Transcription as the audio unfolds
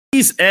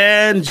Ladies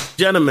and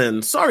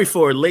gentlemen, sorry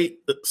for a late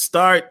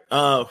start.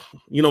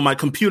 My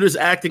computer's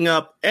acting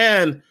up,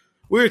 and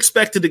we're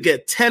expected to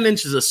get 10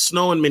 inches of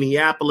snow in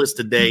Minneapolis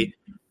today.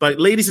 But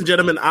ladies and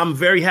gentlemen, I'm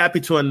very happy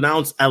to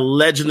announce a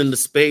legend in the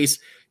space.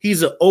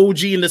 He's an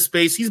OG in the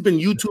space. He's been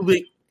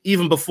YouTubing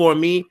even before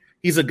me.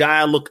 He's a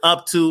guy I look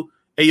up to.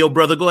 Hey, yo,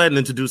 brother, go ahead and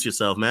introduce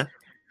yourself, man.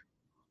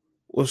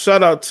 Well,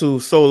 shout out to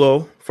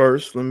Solo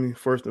first. Let me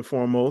first and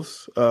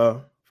foremost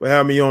for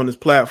having me on this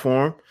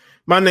platform.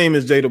 My name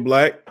is Jaye the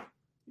Black.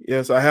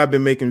 Yes, I have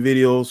been making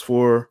videos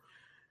for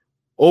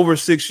over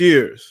 6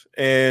 years.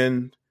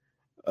 And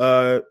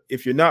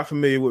if you're not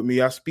familiar with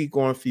me, I speak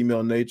on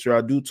female nature.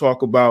 I do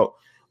talk about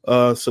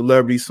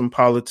celebrities, some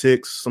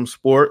politics, some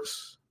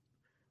sports.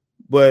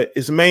 But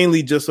it's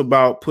mainly just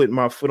about putting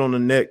my foot on the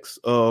necks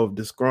of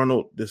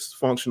disgruntled,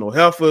 dysfunctional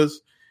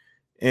heifers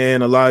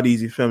and a lot of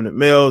these effeminate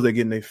males. They're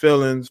getting their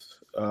feelings.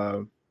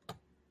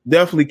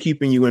 Definitely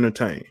keeping you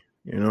entertained.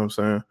 You know what I'm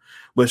saying?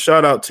 But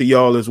shout out to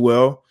y'all as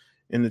well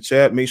in the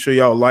chat. Make sure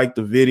y'all like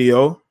the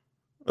video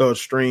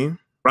stream.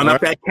 Run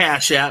up that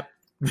Cash App.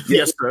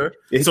 Yes, sir.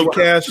 Hit the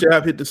Cash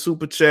App, hit the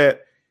Super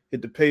Chat,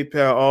 hit the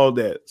PayPal, all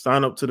that.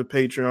 Sign up to the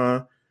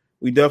Patreon.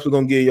 We definitely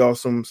going to give y'all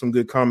some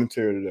good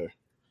commentary today.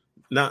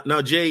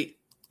 Now, Jay,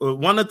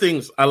 one of the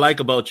things I like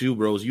about you,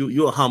 bros,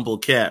 you're a humble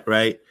cat,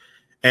 right?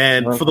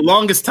 And for the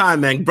longest time,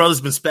 man,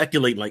 brothers been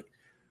speculating, like,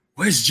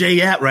 where's Jay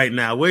at right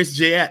now? Where's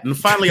Jay at? And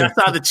finally, I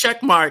saw the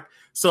check mark.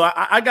 So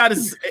I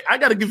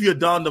gotta give you a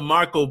Don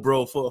DeMarco,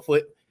 bro, for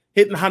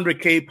hitting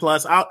 100K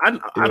plus. I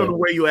don't know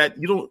where you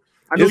at. You don't.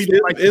 I know you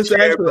don't like it's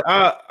actually.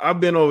 I've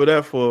been over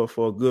that for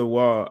a good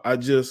while. I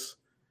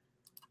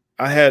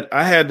had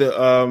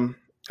to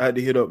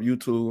hit up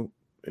YouTube,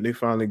 and they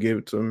finally gave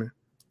it to me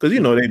because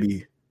they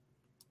be,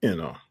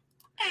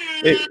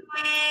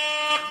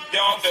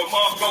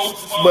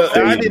 But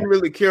I didn't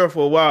really care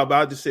for a while.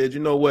 But I just said, you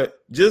know what?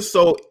 Just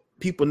so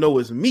people know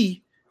it's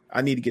me,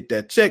 I need to get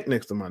that check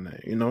next to my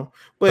name,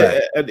 But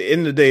right. At the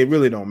end of the day, it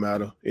really don't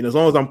matter. As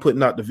long as I'm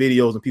putting out the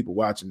videos and people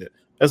watching it,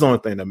 that's the only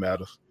thing that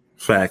matters.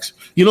 Facts.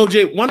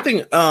 Jay, one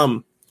thing,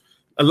 a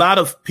lot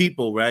of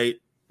people, right,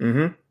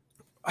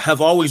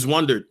 have always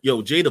wondered,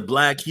 Jay the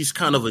Black, he's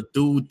kind of a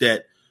dude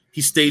that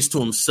he stays to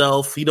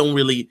himself. He don't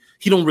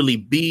really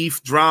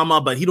beef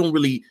drama, but he don't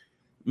really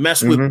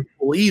mess with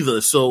people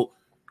either. So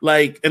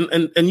like,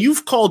 and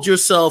you've called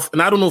yourself,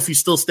 and I don't know if you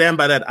still stand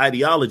by that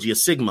ideology, a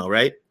Sigma,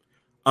 right?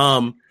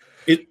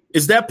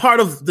 Is that part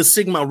of the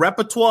Sigma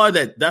repertoire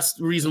that's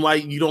the reason why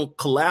you don't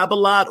collab a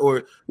lot,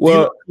 or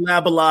you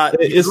collab a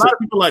lot? A lot of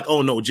people are like,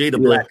 oh no, Jay the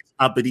Black is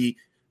uppity.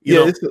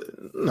 It's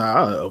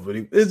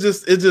uppity. It's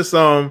just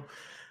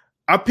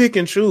I pick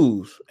and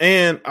choose,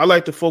 and I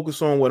like to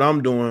focus on what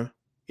I'm doing.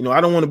 I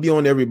don't want to be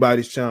on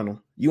everybody's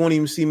channel. You won't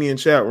even see me in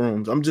chat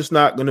rooms. I'm just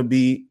not going to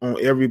be on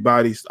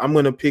everybody's. I'm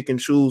going to pick and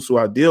choose who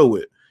I deal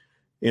with.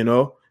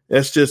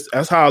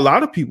 That's how a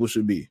lot of people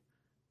should be.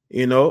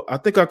 I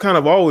think I kind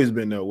of always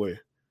been that way,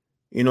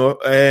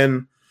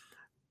 and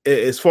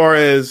as far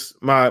as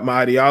my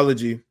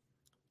ideology,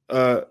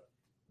 I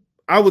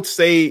would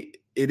say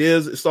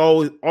it's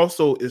always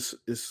also it's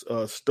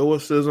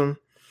stoicism.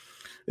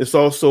 It's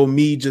also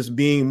me just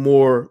being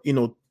more,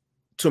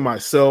 to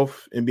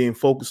myself and being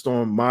focused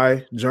on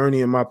my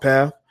journey and my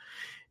path.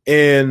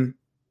 And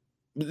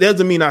it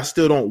doesn't mean I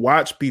still don't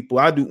watch people.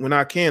 I do when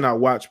I can, I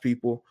watch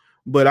people.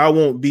 But I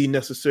won't be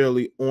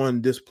necessarily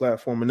on this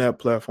platform and that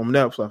platform and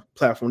that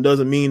platform.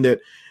 Doesn't mean that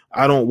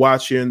I don't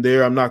watch here and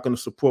there. I'm not going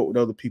to support what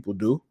other people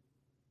do.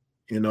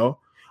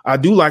 I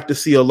do like to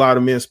see a lot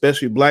of men,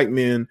 especially black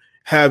men,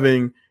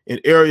 having an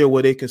area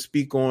where they can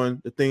speak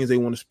on the things they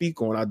want to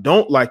speak on. I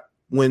don't like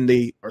when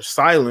they are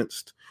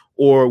silenced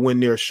or when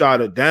they're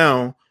shouted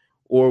down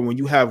or when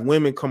you have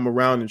women come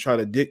around and try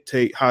to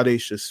dictate how they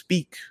should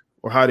speak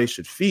or how they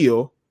should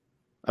feel.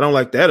 I don't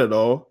like that at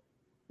all,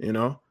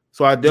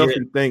 So I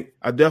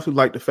definitely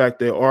like the fact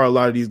there are a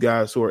lot of these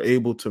guys who are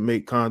able to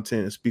make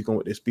content and speak on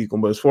what they speak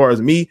on. But as far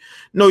as me,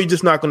 no, you're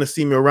just not going to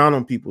see me around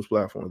on people's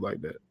platforms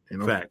like that.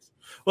 Facts.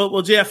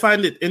 Well, Jay, I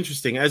find it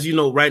interesting. As you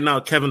know, right now,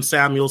 Kevin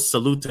Samuels,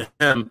 salute to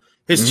him.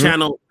 His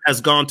channel has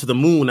gone to the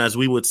moon, as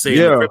we would say in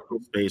the crypto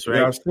space, right?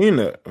 Yeah, I've seen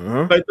that.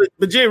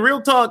 But Jay,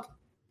 real talk,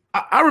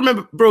 I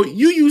remember, bro,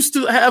 you used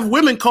to have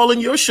women calling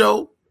your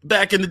show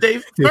back in the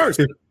day first.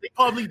 They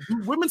probably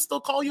do women still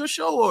call your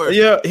show, or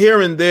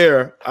here and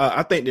there.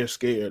 I think they're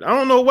scared. I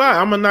don't know why.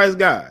 I'm a nice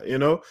guy, Jay,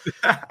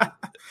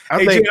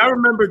 I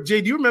remember.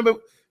 Jay, do you remember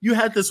you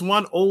had this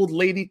one old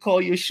lady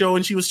call your show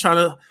and she was trying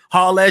to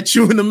holler at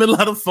you in the middle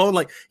of the phone,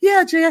 like,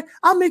 "Yeah, Jay,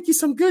 I'll make you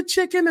some good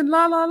chicken and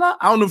la la la."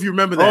 I don't know if you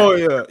remember that.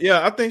 Oh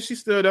yeah. I think she's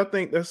still. I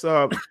think that's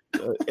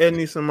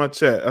Edney's in my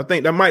chat. I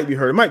think that might be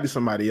her. It might be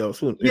somebody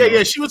else.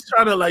 Yeah. She was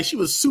trying to she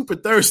was super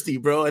thirsty,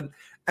 bro,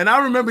 and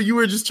I remember you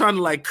were just trying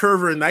to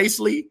curve her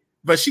nicely,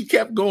 but she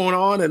kept going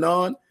on and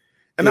on.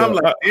 And I'm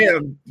like,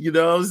 damn, you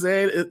know what I'm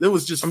saying? It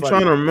was just I'm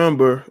trying to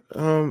remember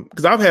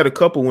because I've had a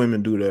couple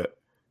women do that.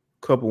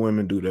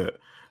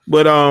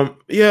 But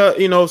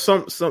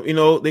some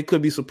they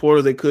could be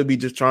supporters, they could be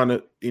just trying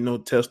to,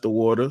 test the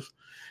waters.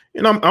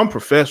 and I'm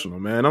professional,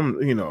 man.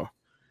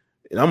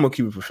 And I'm gonna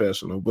keep it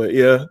professional. But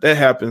yeah, that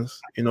happens.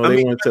 They want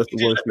to test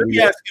the worst. Let me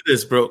ask you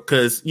this, bro,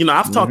 because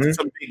I've talked to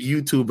some big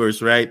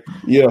YouTubers, right?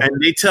 Yeah,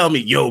 and they tell me,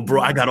 "Yo,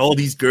 bro, I got all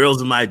these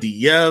girls in my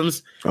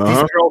DMs.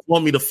 These girls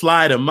want me to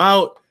fly them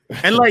out."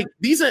 And like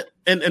these are,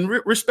 and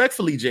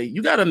respectfully, Jay,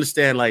 you got to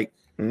understand, like,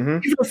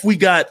 even if we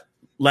got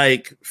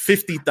like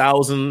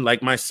 50,000,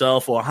 like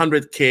myself, or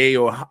 100K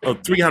or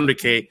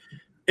 300K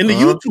in the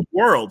YouTube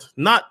world,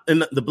 not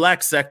in the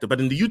black sector,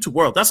 but in the YouTube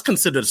world, that's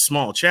considered a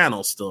small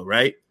channel still,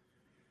 right?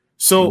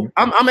 So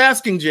I'm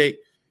asking, Jay,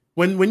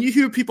 when you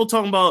hear people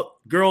talking about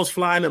girls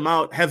flying them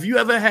out, have you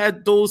ever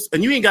had those?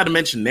 And you ain't got to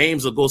mention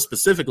names or go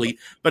specifically,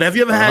 but have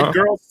you ever had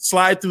girls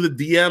slide through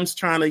the DMs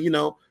trying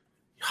to,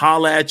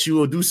 holler at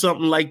you or do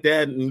something like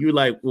that, and you're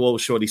like, "Whoa,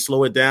 shorty,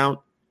 slow it down"?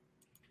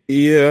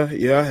 Yeah,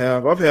 I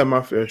have. I've had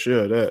my fair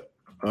share of that.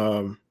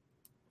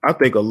 I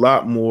think a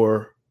lot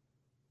more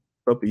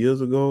a year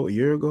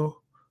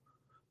ago.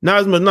 Not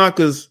as much, not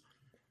because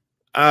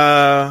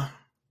I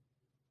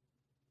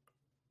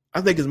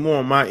think it's more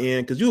on my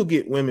end, because you'll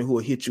get women who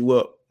will hit you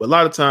up. But a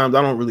lot of times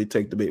I don't really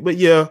take the bait. But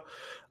yeah,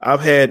 I've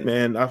had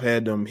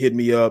them hit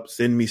me up,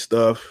 send me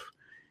stuff,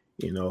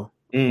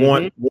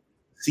 want to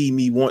see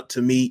me, want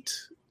to meet.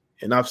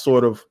 And I've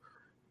sort of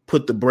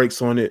put the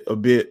brakes on it a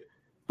bit.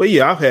 But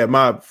yeah, I've had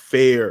my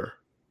fair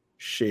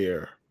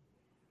share.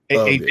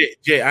 Hey,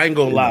 Jay, I ain't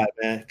gonna lie,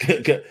 man.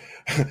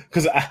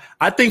 Because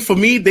I think for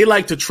me, they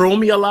like to troll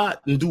me a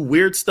lot and do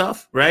weird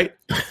stuff, right?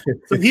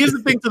 So here's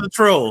the thing to the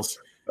trolls.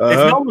 If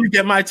y'all want to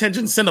get my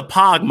attention, send a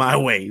pog my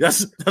way.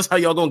 That's how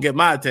y'all gonna get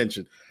my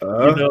attention. You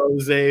know what I'm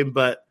saying?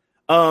 But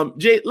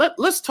Jay,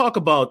 let's talk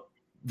about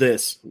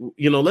this.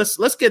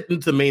 Let's get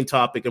into the main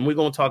topic, and we're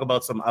gonna talk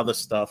about some other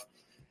stuff.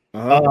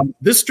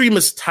 This stream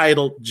is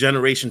titled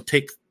Generation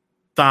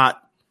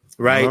Thot,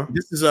 right?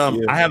 This is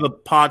I have a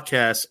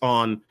podcast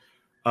on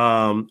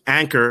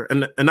Anchor,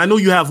 and I know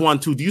you have one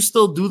too. Do you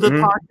still do the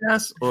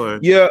podcast? Or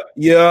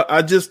yeah,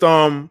 I just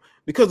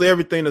because of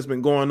everything that's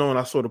been going on,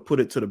 I sort of put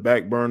it to the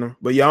back burner.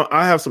 But yeah,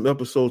 I have some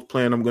episodes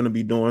planned I'm going to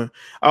be doing.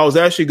 I was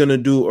actually going to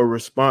do a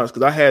response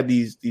because I had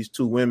these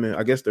two women,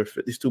 I guess they're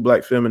these two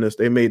black feminists.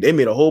 They made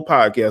a whole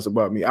podcast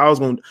about me.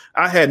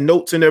 I had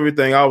notes and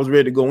everything. I was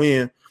ready to go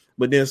in.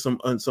 But then some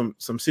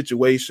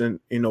situation,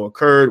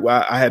 occurred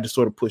where I had to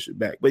sort of push it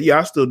back. But yeah,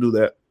 I still do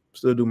that.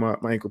 Still do my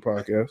Anchor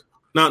podcast.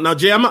 Now,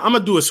 Jay, I'm gonna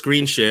do a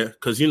screen share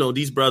because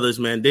these brothers,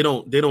 man, they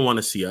don't want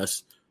to see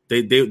us.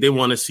 They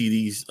want to see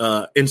these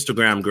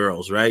Instagram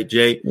girls, right,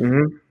 Jay?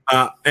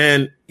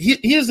 And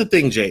here's the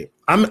thing, Jay.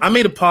 I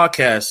made a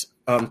podcast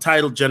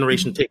titled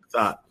Generation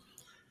Thot,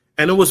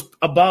 and it was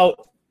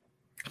about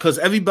because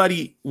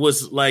everybody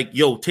was like,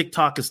 "Yo,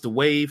 TikTok is the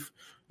wave."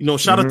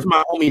 Shout out to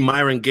my homie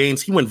Myron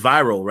Gaines. He went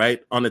viral,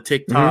 right, on the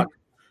TikTok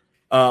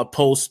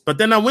post. But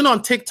then I went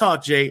on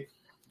TikTok, Jay,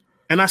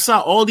 and I saw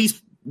all these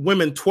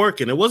women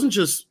twerking. It wasn't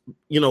just,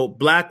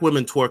 black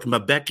women twerking,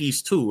 but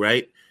Becky's too,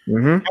 right?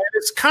 And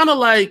it's kind of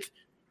like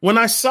when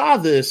I saw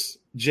this,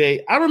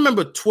 Jay, I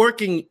remember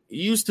twerking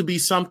used to be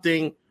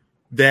something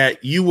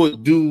that you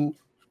would do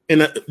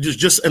in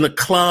just in a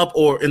club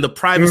or in the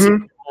privacy of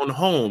your own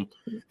home.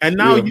 And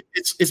now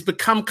it's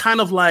become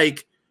kind of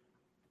like,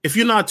 if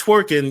you're not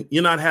twerking,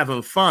 you're not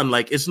having fun.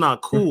 Like, it's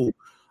not cool.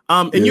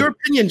 In your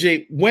opinion,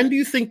 Jay, when do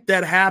you think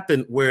that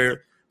happened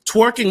where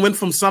twerking went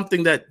from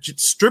something that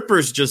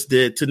strippers just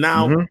did to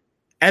now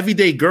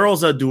everyday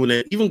girls are doing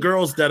it, even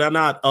girls that are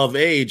not of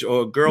age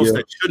or girls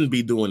that shouldn't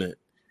be doing it?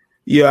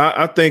 Yeah,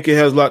 I think it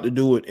has a lot to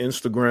do with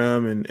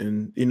Instagram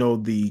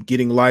and the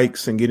getting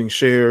likes and getting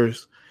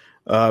shares,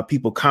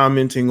 people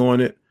commenting on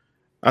it.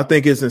 I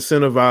think it's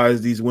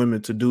incentivized these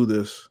women to do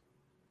this.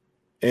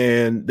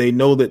 And they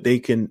know that they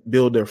can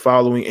build their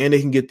following and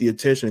they can get the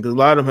attention because a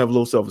lot of them have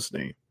low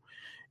self-esteem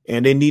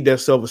and they need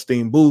that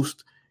self-esteem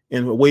boost.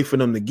 And a way for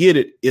them to get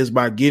it is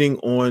by getting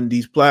on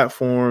these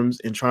platforms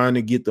and trying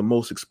to get the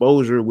most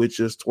exposure, which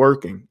is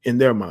twerking in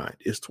their mind.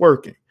 It's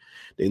twerking.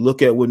 They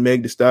look at what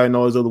Meg Thee Stallion and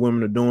all these other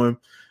women are doing.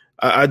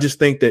 I just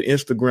think that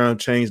Instagram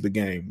changed the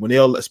game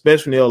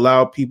especially when they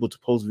allow people to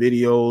post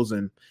videos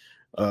and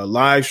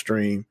live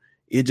stream.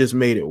 It just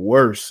made it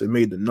worse. It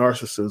made the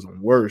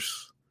narcissism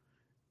worse.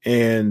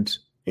 And,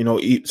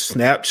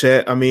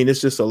 Snapchat, I mean,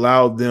 it's just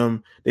allowed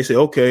them. They say,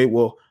 okay,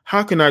 well,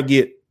 how can I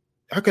get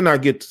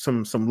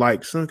some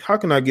likes? How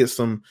can I get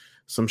some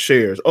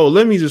shares? Oh,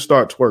 let me just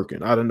start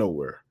twerking out of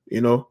nowhere.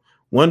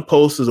 One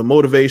post is a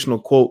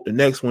motivational quote. The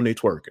next one they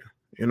twerking.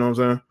 You know what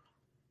I'm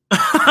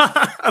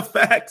saying?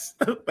 Facts.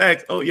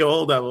 Oh, yo,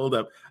 hold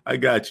up. I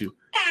got you.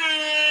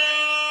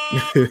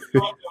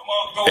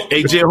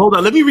 Hey, Jay, hold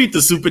on. Let me read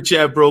the super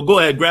chat, bro. Go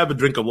ahead, grab a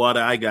drink of water.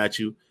 I got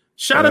you.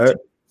 Shout out to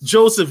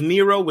Joseph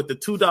Nero with the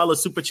 $2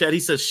 super chat. He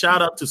says,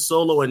 shout out to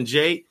Solo and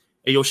Jay.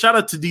 Hey, yo, shout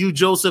out to you,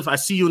 Joseph. I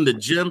see you in the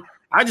gym.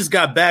 I just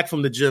got back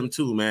from the gym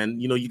too, man.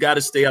 You got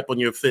to stay up on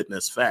your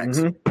fitness. Facts.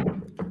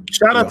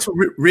 Shout out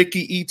to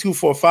Ricky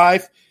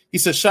E245. He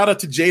says, shout out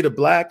to Jay the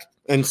Black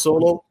and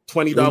Solo,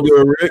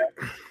 $20.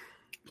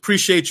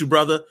 Appreciate you,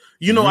 brother.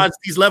 You know, as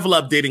these level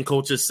up dating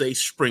coaches say,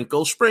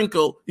 sprinkle,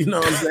 sprinkle. You know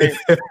what I'm saying?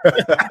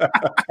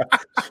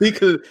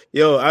 Because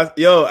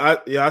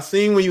I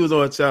seen when you was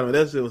on channel.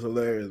 That shit was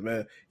hilarious,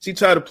 man. She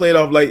tried to play it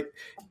off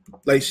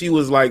like she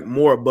was like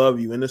more above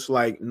you, and it's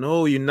like,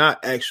 no, you're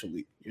not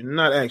actually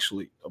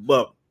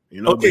above.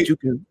 You know, but you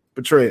can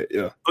portray it.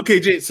 Yeah. Okay,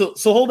 Jay. So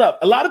hold up.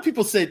 A lot of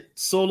people said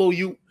Solo,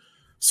 you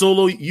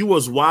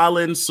was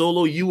wildin'.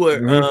 Solo, you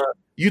were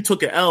you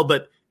took an L.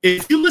 But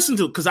if you listen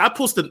to it, because I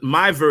posted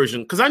my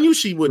version, because I knew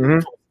she would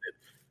post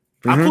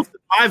it. I posted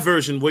my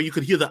version where you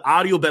could hear the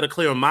audio better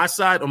clear on my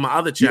side on my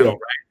other channel,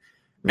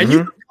 right? And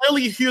you could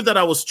clearly hear that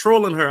I was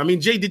trolling her. I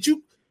mean, Jay, did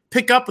you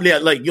pick up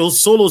that like, yo,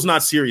 Solo's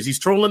not serious, he's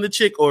trolling the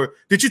chick, or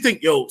did you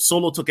think, yo,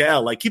 Solo took an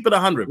L? Like, keep it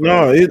 100.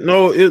 Bro.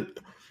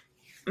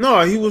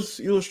 No, he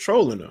was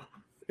trolling her,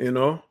 you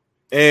know.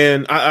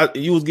 And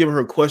you was giving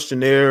her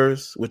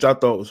questionnaires, which I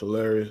thought was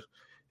hilarious.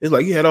 It's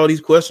like you had all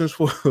these questions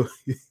for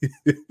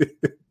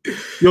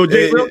yo,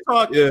 Jay, real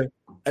talk. Yeah.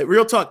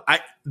 Real talk.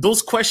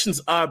 Those questions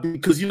are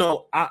because, you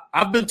know,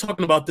 I've been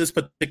talking about this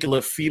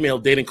particular female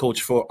dating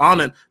coach for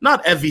on and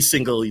not every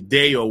single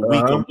day or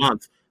week or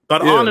month,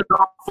 but on and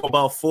off for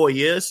about 4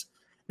 years.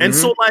 And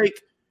so,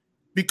 like,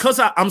 because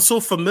I'm so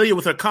familiar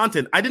with her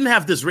content, I didn't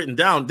have this written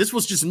down. This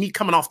was just me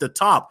coming off the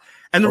top.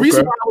 And the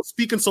reason why I was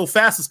speaking so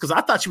fast is because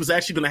I thought she was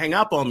actually going to hang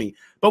up on me.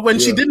 But when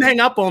she didn't hang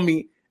up on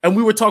me and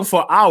we were talking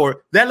for an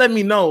hour, that let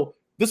me know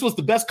this was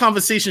the best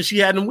conversation she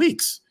had in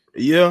weeks.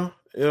 Yeah.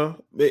 Yeah,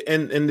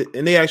 and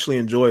they actually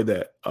enjoy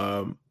that.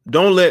 You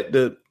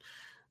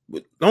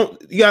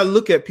gotta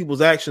look at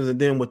people's actions and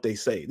then what they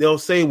say. They'll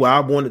say, "Well, I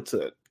wanted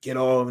to get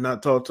off and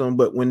not talk to them,"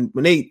 but when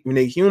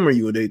they humor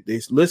you,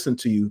 they listen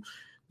to you.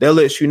 That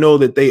lets you know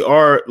that they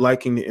are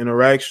liking the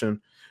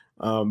interaction,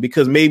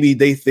 because maybe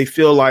they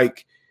feel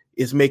like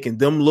it's making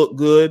them look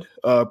good.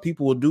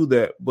 People will do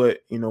that, but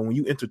you know, when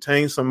you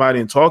entertain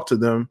somebody and talk to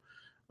them,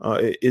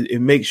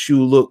 it makes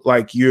you look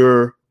like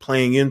you're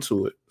playing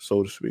into it,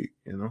 so to speak,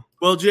 you know.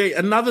 Well, Jay,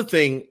 another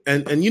thing,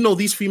 and you know,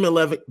 these female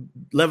level.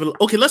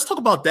 Okay, let's talk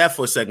about that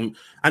for a second.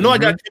 I know I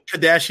got Kim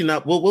Kardashian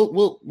up.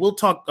 We'll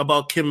talk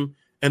about Kim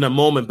in a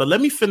moment, but let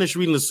me finish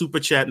reading the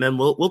super chat, and then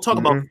we'll talk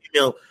about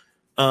female,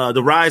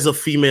 the rise of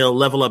female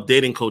level up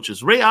dating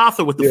coaches. Ray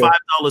Arthur with the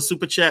 $5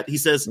 super chat. He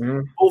says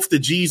both the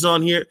G's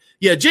on here.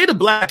 Yeah, Jada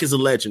Black is a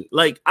legend.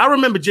 Like, I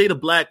remember Jada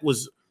Black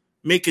was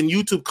making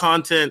YouTube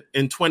content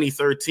in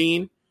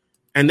 2013.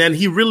 And then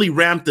he really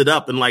ramped it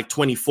up in like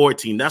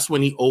 2014. That's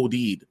when he OD'd.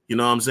 You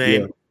know what I'm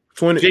saying? Yeah.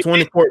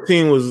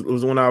 2014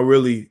 was when I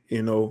really,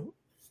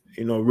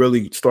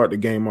 really start to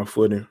gain my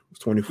footing.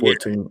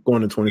 2014,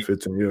 going to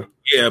 2015. Yeah.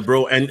 Yeah,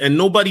 bro. And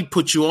nobody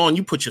put you on.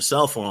 You put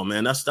yourself on,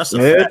 man. That's a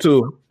fact.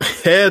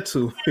 Had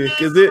to,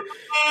 because it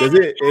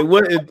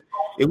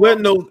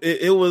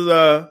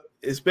was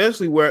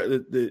especially where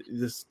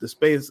the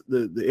space,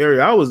 the area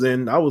I was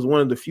in. I was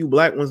one of the few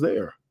black ones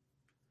there.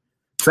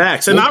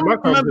 Facts. And I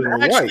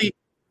remember actually,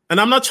 and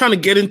I'm not trying to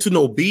get into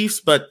no beefs,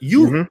 but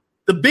you,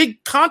 the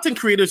big content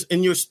creators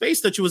in your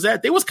space that you was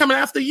at, they was coming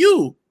after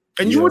you,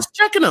 and you was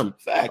checking them.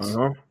 Facts.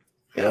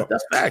 Yeah,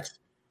 that's facts.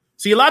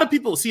 See, a lot of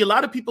people,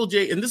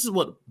 Jay, and this is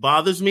what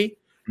bothers me.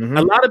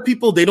 A lot of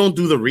people, they don't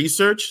do the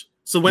research.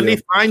 So when they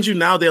find you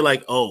now, they're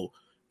like, oh,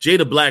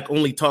 Jada Black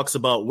only talks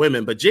about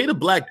women, but Jada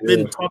Black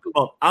been talking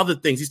about other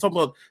things. He's talking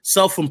about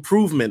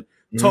self-improvement,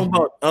 talking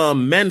about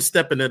men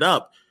stepping it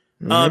up.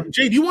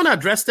 Jay, do you want to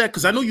address that?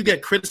 Because I know you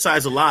get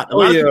criticized a lot.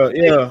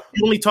 You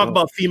only talk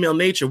about female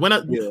nature. Why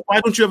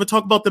don't you ever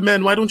talk about the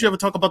men? Why don't you ever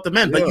talk about the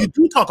men? But you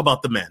do talk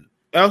about the men.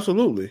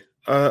 Absolutely.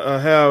 I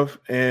have.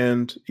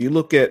 And you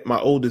look at my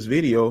oldest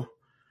video,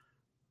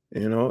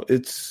 you know,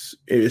 it's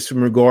in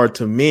regard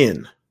to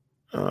men.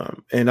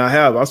 And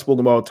I've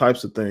spoken about all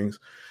types of things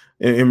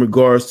in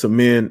regards to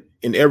men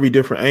in every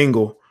different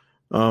angle.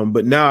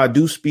 But now I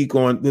do speak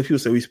on, if people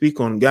say we speak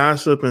on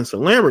gossip and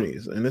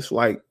celebrities, and it's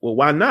like, well,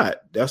 why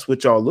not? That's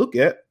what y'all look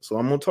at. So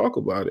I'm going to talk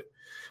about it.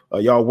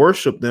 Y'all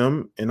worship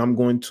them, and I'm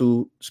going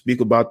to speak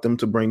about them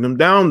to bring them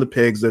down the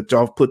pegs that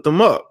y'all put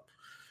them up.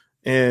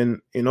 And,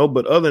 you know,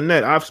 but other than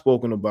that, I've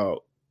spoken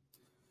about,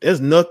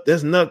 there's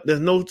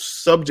no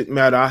subject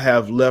matter I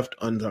have left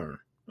unturned.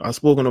 I've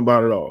spoken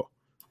about it all.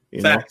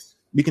 You Facts.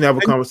 know, we can have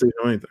a conversation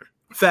on anything.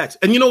 Facts.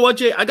 And you know what,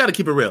 Jay? I got to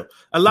keep it real.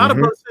 A lot of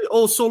us say,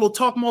 oh, Solo,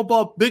 talk more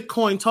about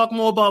Bitcoin, talk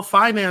more about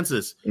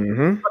finances.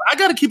 But I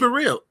got to keep it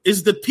real.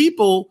 Is the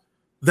people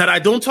that I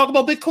don't talk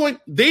about Bitcoin,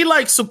 they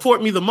like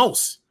support me the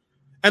most.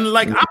 And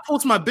like I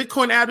post my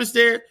Bitcoin address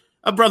there.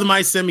 A brother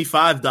might send me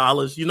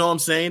 $5. You know what I'm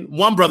saying?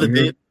 One brother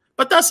did,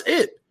 but that's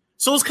it.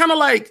 So it's kind of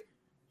like,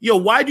 yo,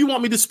 why do you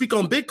want me to speak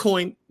on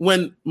Bitcoin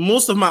when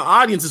most of my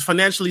audience is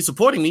financially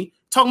supporting me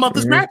talking about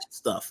this ratchet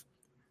stuff?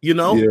 You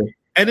know? Yeah.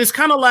 And it's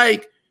kind of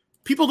like,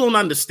 people don't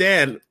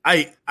understand.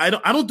 I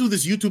don't do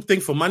this YouTube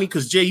thing for money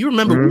because Jay, you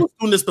remember we were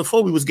doing this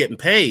before we was getting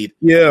paid.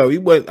 Yeah,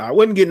 I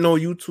wasn't getting no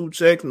YouTube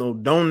checks, no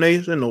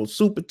donation, no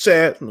super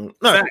chat, no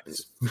nothing.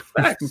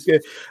 Facts. Okay.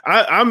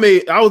 I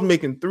was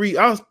making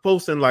I was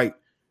posting like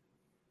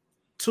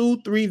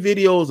 2-3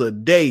 videos a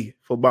day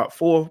for about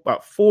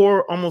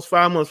four, almost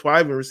 5 months before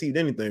I even received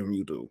anything from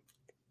YouTube.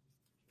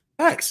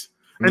 Facts.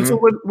 And so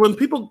when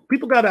people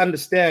got to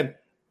understand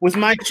with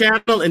my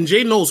channel, and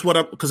Jay knows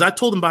because I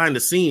told him behind the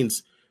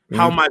scenes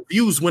how my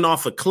views went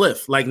off a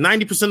cliff. Like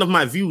 90% of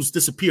my views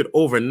disappeared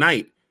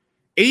overnight.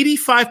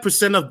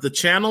 85% of the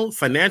channel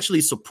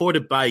financially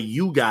supported by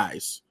you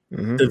guys,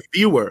 the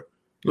viewer.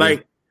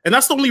 Like, and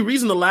that's the only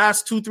reason the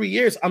last 2-3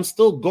 years I'm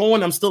still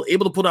going. I'm still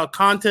able to put out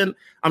content.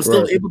 I'm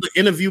still able to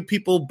interview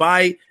people,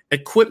 buy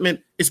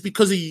equipment. It's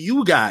because of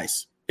you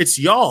guys. It's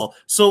y'all.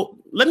 So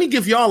let me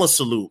give y'all a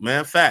salute,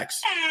 man.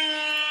 Facts.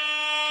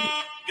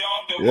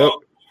 Yep.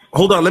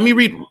 Hold on. Let me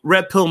read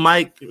Red Pill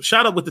Mike.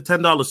 Shout out with the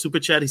 $10 super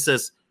chat. He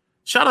says,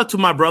 shout out to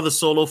my brother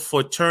Solo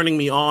for turning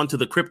me on to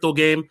the crypto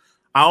game.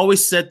 I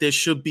always said there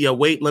should be a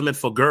weight limit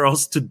for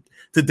girls to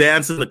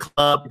dance in the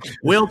club.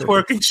 Whale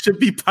twerking should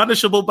be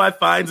punishable by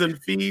fines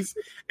and fees.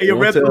 And your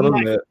Red Pill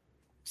Mike,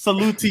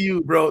 salute to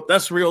you, bro.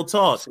 That's real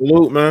talk.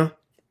 Salute, man.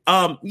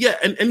 Yeah,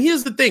 and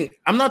here's the thing.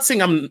 I'm not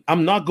saying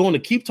I'm not going to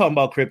keep talking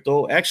about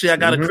crypto. Actually, I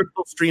got a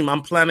crypto stream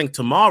I'm planning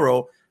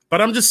tomorrow.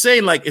 But I'm just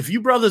saying, like, if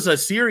you brothers are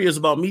serious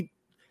about me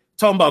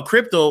talking about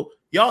crypto,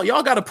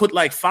 y'all got to put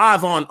like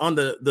 5 on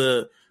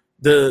the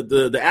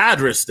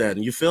address.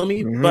 Then you feel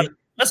me? But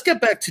let's get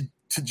back to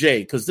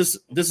Jay, because this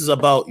is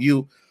about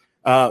you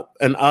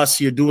and us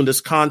here doing this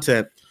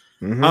content.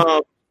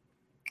 You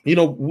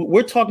know,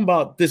 we're talking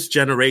about this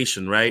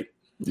generation, right?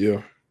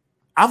 Yeah.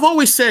 I've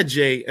always said,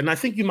 Jay, and I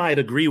think you might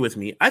agree with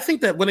me. I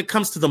think that when it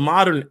comes to the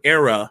modern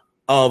era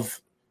of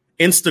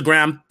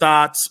Instagram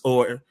thoughts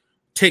or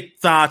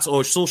TikToks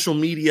or social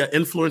media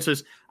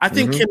influencers, I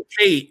think Kim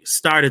K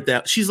started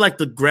that. She's like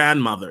the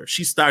grandmother.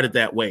 She started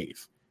that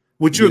wave.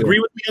 Would you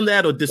agree with me on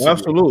that or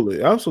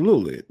disagree?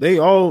 Absolutely. They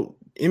all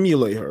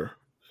emulate her.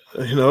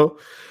 You know,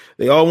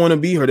 they all want to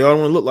be her. They all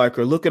want to look like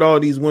her. Look at all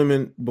these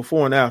women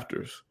before and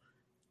afters.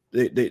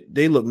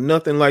 They look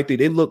nothing like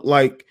they look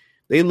like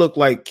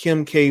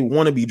Kim K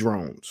wannabe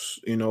drones.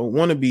 You know,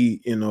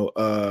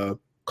 wannabe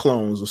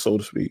clones, so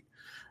to speak.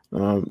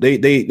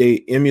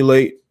 They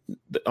emulate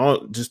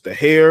just the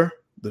hair,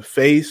 the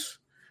face,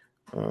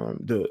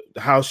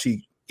 how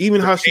she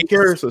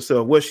carries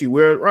herself, what she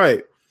wears,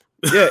 right?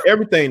 Yeah,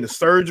 everything, the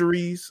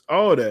surgeries,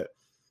 all that.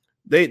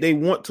 They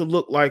want to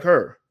look like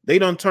her.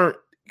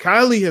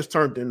 Kylie has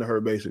turned into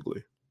her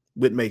basically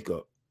with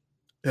makeup.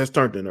 Has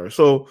turned into her.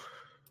 So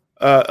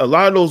a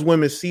lot of those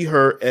women see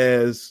her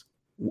as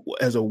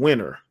a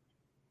winner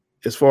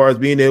as far as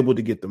being able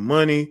to get the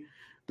money,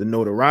 the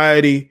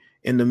notoriety,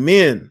 and the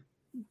men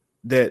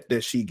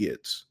that she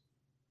gets.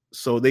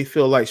 So they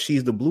feel like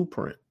she's the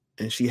blueprint,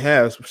 and she's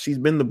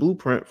been the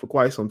blueprint for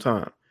quite some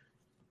time,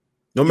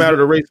 no matter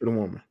the race of the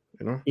woman.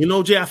 You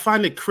know, Jay, I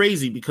find it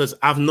crazy because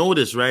I've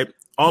noticed, right,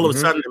 all of a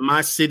sudden in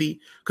my city,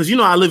 because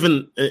I live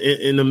in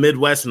the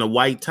Midwest in a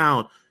white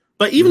town,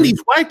 but even these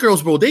white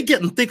girls, bro, they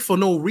getting thick for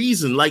no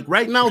reason. Like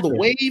right now, the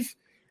wave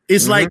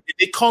is like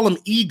they call them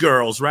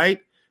e-girls, right?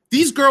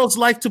 These girls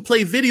like to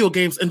play video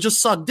games and just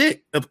suck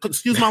dick.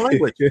 Excuse my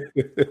language.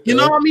 You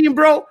know what I mean,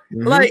 bro?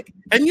 Like,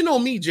 and you know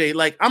me, Jay.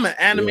 Like, I'm an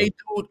anime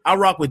dude. I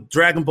rock with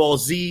Dragon Ball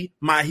Z,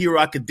 My Hero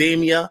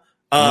Academia,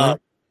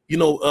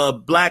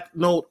 Black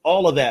Note,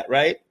 all of that,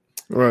 right?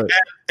 Right.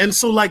 And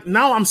so, like,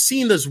 now I'm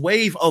seeing this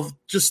wave of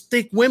just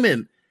thick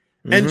women.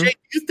 And Jay,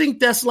 you think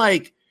that's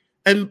like?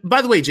 And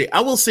by the way, Jay,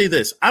 I will say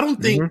this: I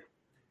don't think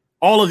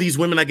all of these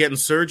women are getting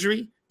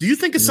surgery. Do you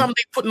think it's something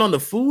they're putting on the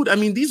food? I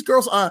mean, these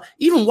girls,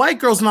 even white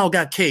girls now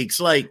got cakes.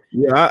 Like,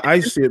 yeah, I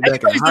see it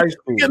back in high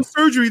school.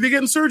 They're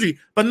getting surgery,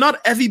 but not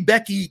every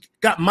Becky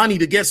got money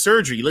to get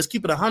surgery. Let's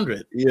keep it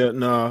 100. Yeah,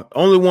 no,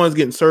 only ones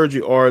getting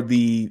surgery are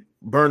the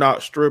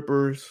burnout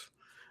strippers,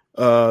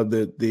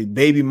 the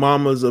baby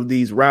mamas of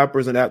these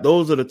rappers, and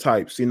those are the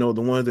types. The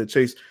ones that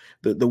chase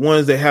the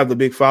ones that have the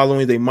big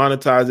following. They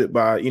monetize it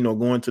by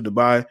going to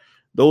Dubai.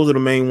 Those are the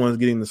main ones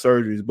getting the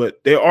surgeries.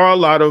 But there are a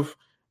lot of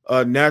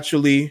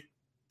naturally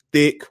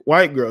thick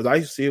white girls. I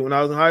used to see it when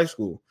I was in high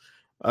school.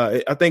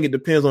 I think it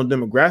depends on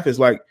demographics.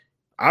 Like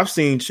I've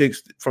seen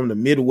chicks from the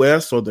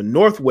Midwest or the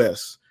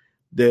Northwest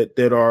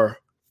that are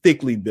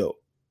thickly built.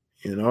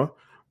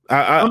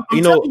 I'm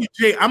telling you,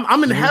 Jay,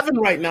 I'm in heaven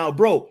right now,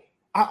 bro.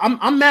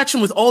 I'm matching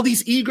with all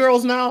these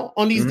e-girls now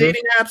on these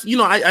dating apps.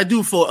 I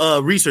do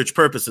for research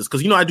purposes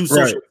because I do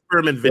social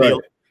experiment videos.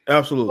 Right.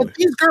 Absolutely. But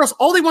these girls,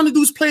 all they want to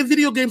do is play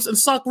video games and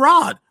suck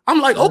rod. I'm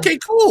like, okay,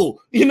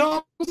 cool.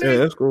 Yeah,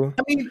 that's cool.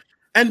 I mean,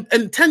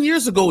 and 10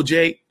 years ago,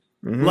 Jay,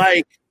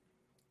 like,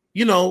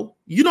 you know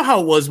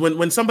how it was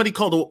when somebody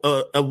called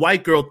a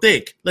white girl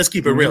thick. Let's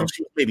keep it real.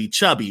 She was maybe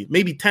chubby,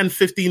 maybe 10,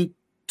 15,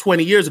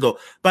 20 years ago.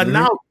 But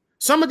now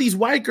some of these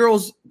white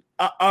girls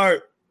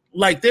are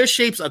like, their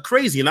shapes are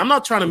crazy. And I'm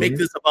not trying to make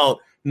this about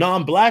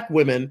non-black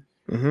women,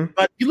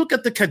 but you look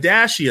at the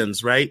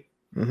Kardashians, right?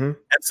 And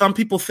some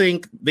people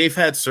think they've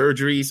had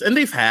surgeries, and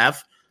they've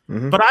have.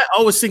 But I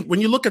always think when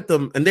you look at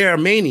them, and they're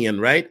Armenian,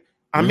 right?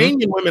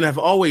 Armenian women have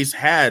always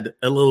had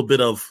a little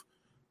bit of,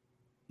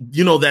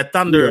 that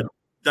thunder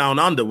down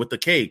under with the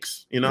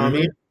cakes. You know what I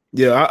mean?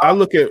 Yeah, I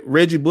look at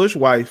Reggie Bush's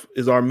wife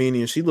is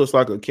Armenian. She looks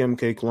like a Kim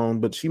K clone,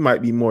 but she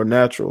might be more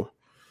natural.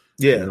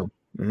 Yeah. You know?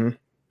 Mm-hmm.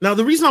 Now,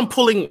 the reason I'm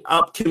pulling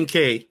up Kim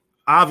K,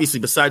 obviously,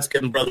 besides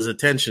getting brothers'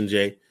 attention,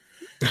 Jay,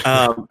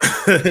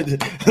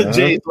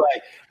 Jay's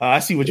like, I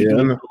see what you're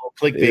doing.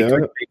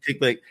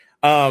 Clickbait.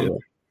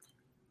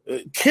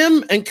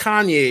 Kim and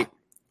Kanye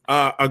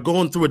are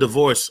going through a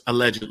divorce,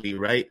 allegedly,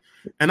 right?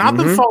 And I've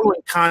been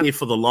following Kanye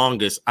for the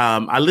longest.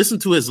 I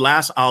listened to his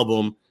last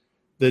album,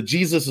 the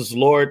Jesus is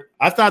Lord.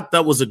 I thought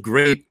that was a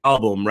great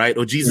album, right?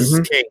 Or Jesus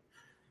is King.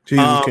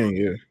 Jesus King,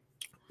 yeah.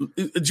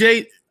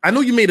 Jay, I know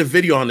you made a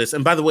video on this.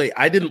 And by the way,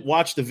 I didn't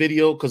watch the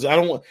video because I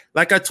don't want,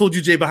 like I told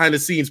you, Jay, behind the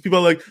scenes, people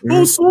are like,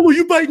 oh, Solo,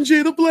 you biting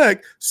Jay the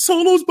Black.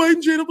 Solo's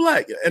biting Jay the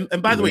Black. And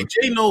by the way,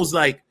 Jay knows,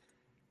 like,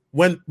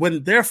 when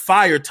they're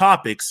fire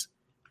topics,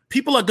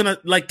 people are going to,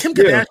 like, Kim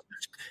Kardashian.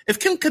 If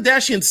Kim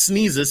Kardashian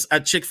sneezes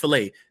at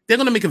Chick-fil-A, they're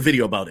going to make a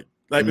video about it.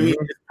 Like, I mean,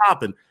 it's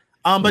popping.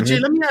 But Jay,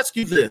 let me ask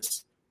you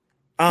this.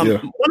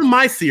 One of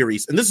my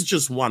theories, and this is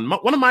just one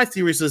of my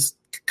theories is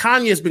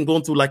Kanye has been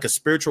going through like a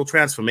spiritual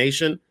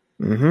transformation.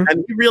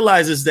 And he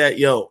realizes that,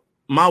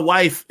 my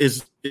wife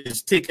is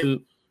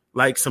taking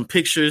like some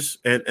pictures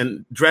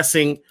and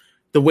dressing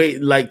the way,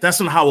 like, that's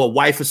not how a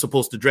wife is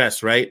supposed to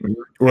dress, right?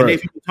 And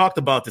if you talked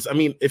about this, I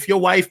mean, if your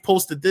wife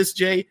posted this,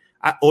 Jay,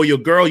 or your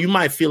girl, you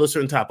might feel a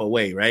certain type of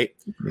way, right?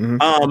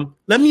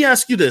 Let me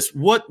ask you this.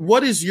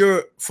 What is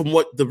from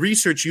what the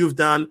research you've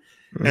done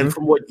and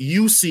from what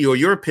you see or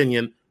your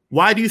opinion,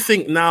 why do you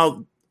think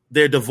now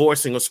they're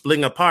divorcing or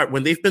splitting apart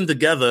when they've been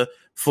together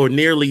for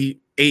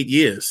nearly 8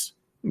 years?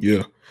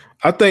 Yeah.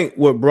 I think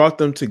what brought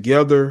them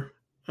together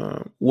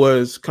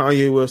was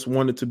Kanye West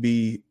wanted to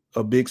be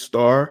a big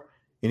star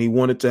and he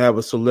wanted to have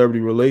a celebrity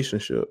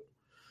relationship.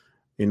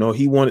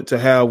 He wanted to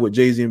have what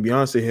Jay-Z and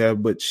Beyonce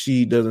have, but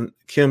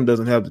Kim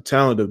doesn't have the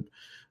talent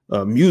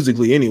of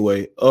musically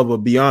anyway of a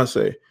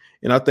Beyonce.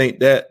 And I think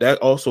that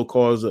also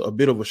caused a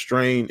bit of a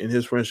strain in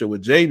his friendship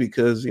with Jay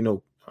because,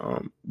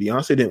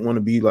 Beyonce didn't want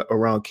to be like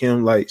around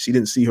Kim. Like she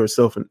didn't see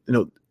herself and,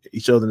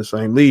 each other in the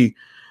same league.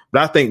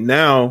 But I think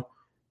now,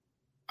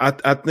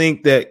 I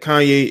think that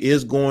Kanye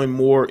is going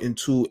more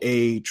into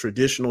a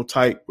traditional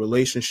type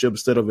relationship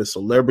instead of a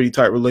celebrity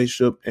type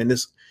relationship. And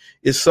it's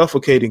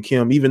suffocating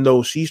Kim, even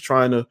though she's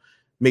trying to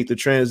make the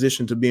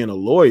transition to being a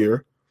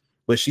lawyer,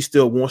 but she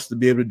still wants to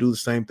be able to do the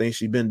same thing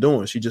she's been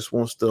doing. She just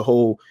wants the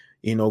whole,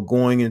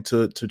 going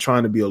into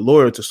trying to be a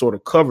lawyer to sort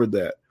of cover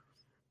that.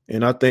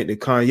 And I think that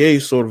Kanye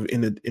is sort of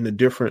in a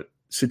different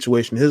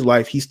situation in his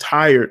life. He's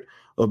tired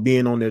of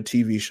being on their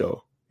TV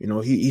show.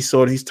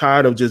 He's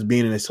tired of just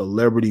being in a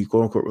celebrity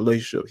quote unquote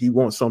relationship. He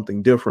wants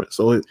something different.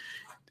 So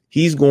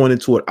he's going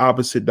into an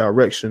opposite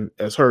direction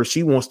as her.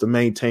 She wants to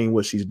maintain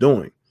what she's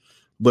doing,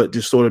 but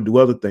just sort of do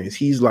other things.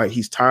 He's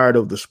tired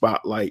of the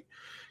spotlight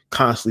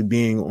constantly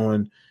being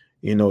on,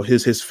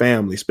 his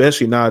family,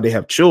 especially now they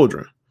have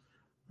children.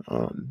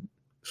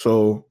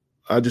 So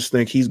I just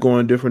think he's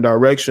going a different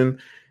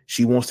direction.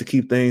 She wants to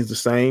keep things the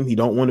same. He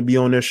don't want to be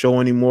on their show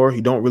anymore.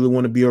 He don't really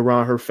want to be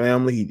around her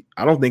family.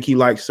 I don't think he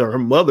likes her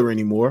mother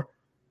anymore.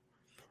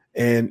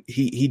 And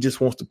he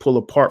just wants to pull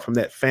apart from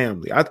that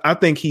family. I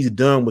think he's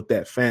done with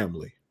that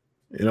family,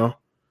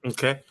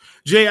 Okay.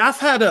 Jay, I've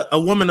had a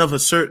woman of a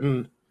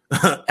certain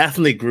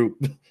ethnic group.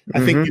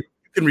 I think you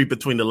can read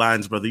between the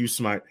lines, brother. You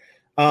smart.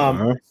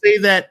 Say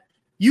that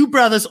you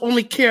brothers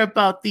only care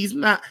about these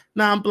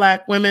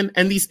non-black women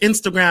and these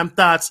Instagram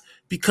thoughts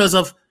because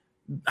of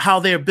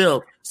how they're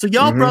built. So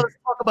y'all brothers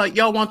talk about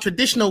y'all want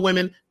traditional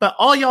women, but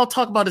all y'all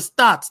talk about is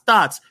thoughts.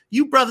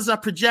 You brothers are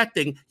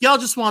projecting. Y'all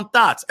just want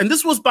thoughts. And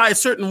this was by a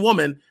certain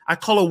woman. I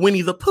call her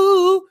Winnie the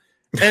Pooh.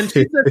 And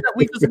she said that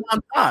we just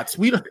want thoughts.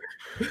 We don't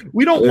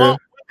want women.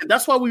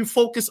 That's why we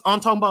focus on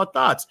talking about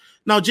thoughts.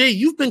 Now, Jay,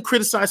 you've been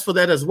criticized for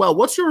that as well.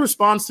 What's your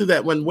response to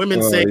that when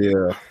women say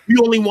we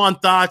only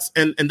want thoughts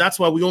and that's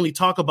why we only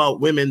talk about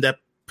women that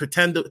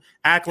pretend to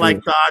act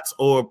like thoughts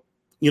or,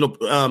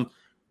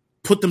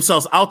 put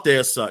themselves out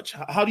there as such?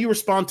 How do you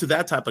respond to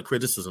that type of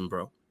criticism,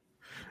 bro?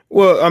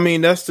 Well, I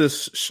mean, that's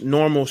just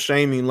normal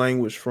shaming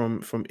language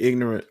from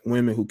ignorant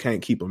women who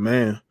can't keep a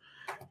man.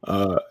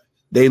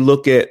 They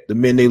look at the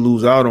men they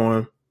lose out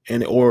on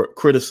or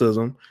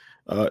criticism.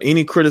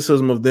 Any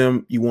criticism of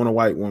them, you want a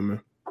white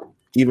woman,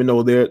 even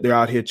though they're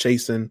out here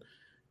chasing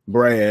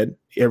Brad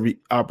every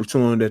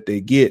opportunity that they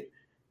get,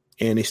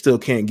 and they still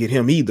can't get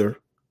him either.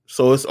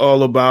 So it's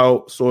all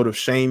about sort of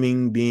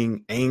shaming,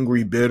 being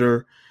angry,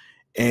 bitter,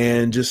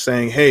 and just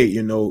saying, hey,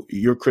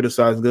 you're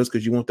criticizing us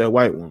because you want that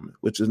white woman,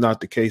 which is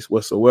not the case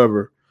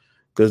whatsoever,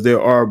 because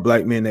there are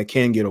black men that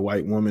can get a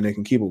white woman, they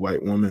can keep a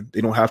white woman.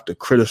 They don't have to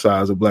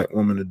criticize a black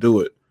woman to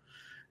do it.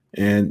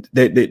 And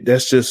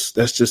that's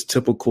just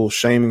typical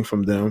shaming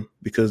from them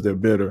because they're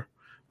bitter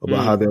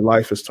about how their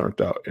life has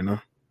turned out,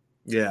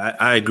 Yeah,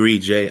 I agree,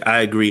 Jay.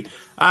 I agree.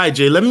 All right,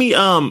 Jay, let me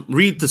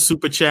read the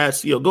super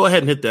chats. Go ahead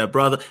and hit that,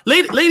 brother.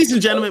 Ladies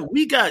and gentlemen,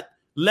 we got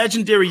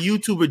legendary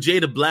YouTuber Jay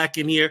the Black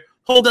in here.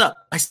 Hold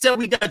up. I said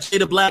we got Jay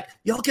the Black.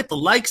 Y'all get the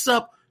likes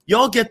up.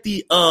 Y'all get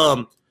the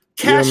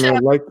cash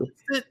app.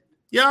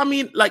 Yeah, I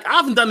mean, like I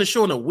haven't done the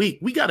show in a week.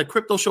 We got a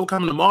crypto show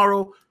coming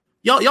tomorrow.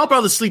 Y'all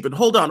brothers sleeping.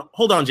 Hold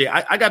on, Jay.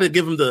 I got to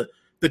give him the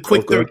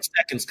quick 30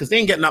 seconds because they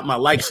ain't getting up my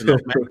likes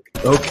enough, man.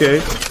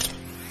 Okay.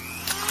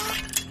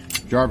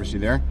 Jarvis, you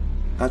there?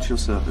 At your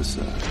service,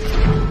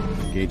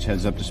 sir. Gauge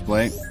heads-up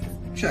display.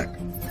 Check.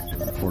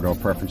 4-door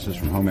preferences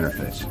from home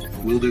interface.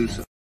 Will do,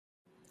 sir.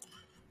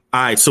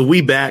 All right, so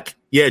we back.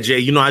 Yeah, Jay,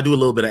 you know I do a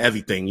little bit of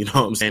everything. You know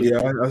what I'm saying?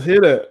 Yeah, I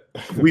hear that.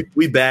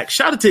 we back.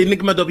 Shout out to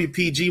Enigma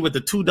WPG with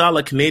the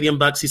 $2 Canadian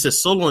bucks. He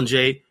says, Solo and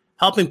Jay,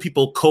 helping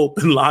people cope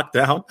in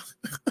lockdown.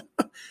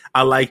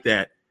 I like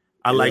that.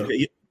 I like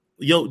that.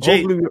 Yo,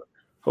 Jay.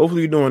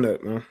 Hopefully you're doing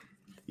that, man.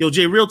 Yo,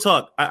 Jay, real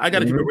talk. I got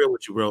to keep it real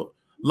with you, bro.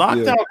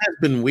 Lockdown has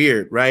been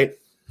weird, right?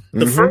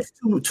 The first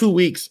two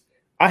weeks,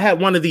 I had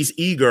one of these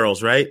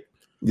e-girls, right?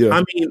 Yeah.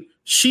 I mean,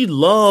 she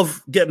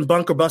loved getting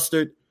bunker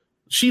busted.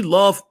 She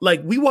loved,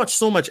 like, we watched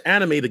so much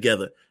anime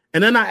together.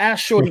 And then I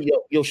asked Shorty,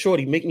 yo,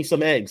 Shorty, make me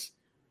some eggs.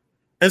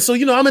 And so,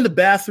 I'm in the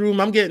bathroom.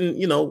 I'm getting,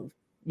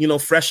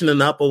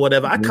 freshening up or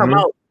whatever. I come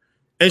out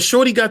and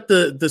Shorty got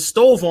the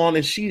stove on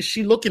and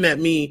she looking at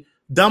me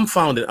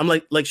dumbfounded. I'm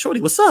like, Shorty,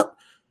 what's up?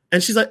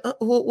 And she's like,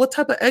 well, what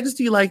type of eggs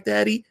do you like,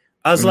 Daddy?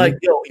 I was like,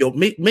 yo,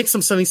 make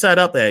some sunny side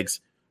up eggs.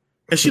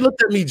 And she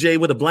looked at me, Jay,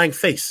 with a blank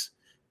face.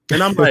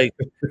 And I'm like,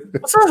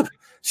 what's up?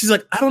 She's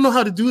like, I don't know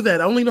how to do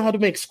that. I only know how to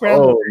make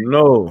scrambled eggs.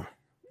 No.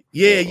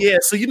 Yeah.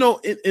 So,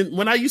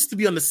 when I used to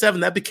be on the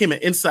 7, that became an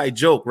inside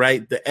joke,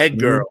 right? The egg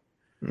girl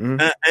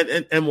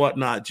and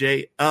whatnot,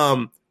 Jay.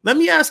 Let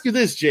me ask you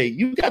this, Jay.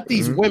 You got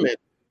these women,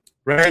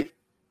 right?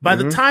 By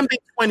the time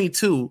they're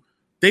 22,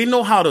 they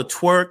know how to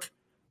twerk.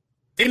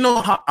 They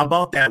know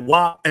about that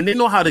WAP, and they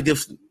know how to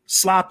give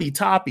sloppy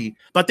toppy,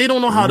 but they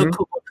don't know how to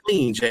cook or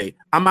clean, Jay.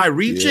 Am I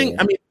reaching? Yeah.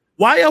 I mean,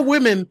 why are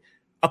women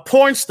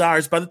porn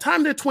stars by the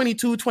time they're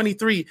 22,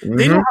 23?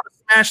 They know how to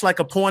smash like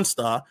a porn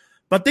star,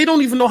 but they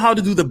don't even know how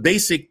to do the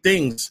basic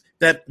things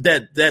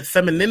that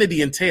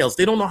femininity entails.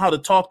 They don't know how to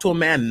talk to a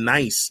man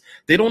nice.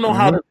 They don't know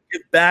how to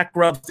give back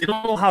rubs. They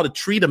don't know how to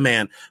treat a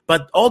man,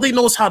 but all they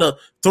know is how to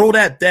throw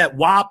that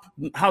WAP,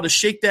 how to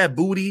shake that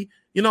booty.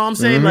 You know what I'm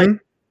saying? Like,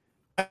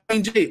 I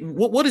mean, Jay,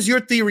 what is your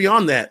theory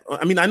on that?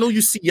 I mean, I know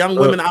you see young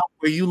women out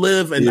where you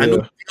live, and I know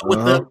you deal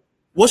with them.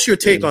 What's your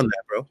take on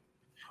that, bro?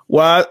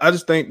 Well, I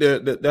just think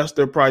that's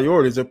their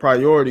priorities. Their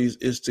priorities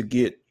is to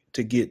get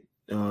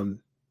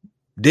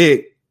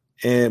dick,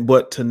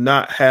 but to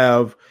not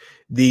have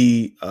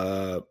the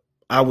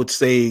I would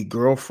say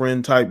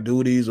girlfriend type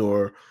duties,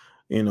 or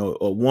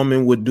a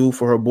woman would do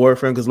for her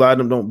boyfriend, because a lot of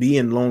them don't be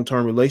in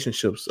long-term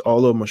relationships.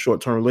 All of them are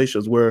short-term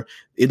relationships where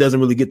it doesn't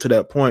really get to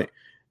that point.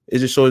 It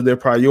just shows their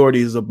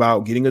priorities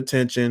about getting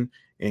attention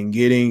and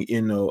getting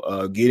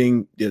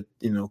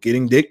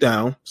dick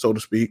down, so to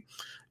speak.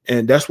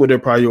 And that's what their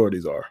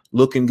priorities are.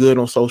 Looking good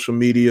on social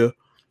media,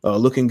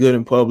 looking good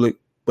in public,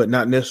 but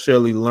not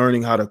necessarily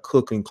learning how to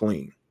cook and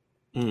clean.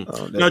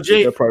 Now,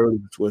 Jay, their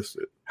priorities are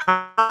twisted.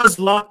 How has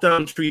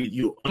lockdown treated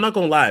you? I'm not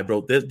gonna lie,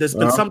 bro. There's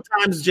been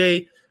sometimes,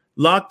 Jay,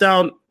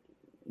 lockdown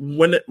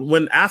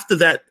when after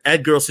that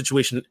egg girl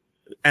situation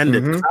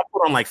ended, I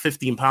put on like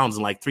 15 pounds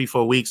in like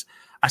 3-4 weeks.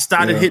 I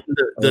started hitting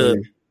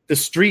the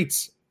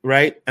streets,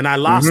 right? And I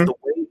lost the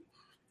weight.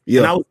 Yeah.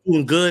 And I was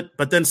doing good.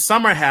 But then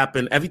summer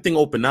happened, everything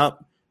opened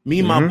up. Me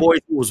and my boys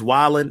who was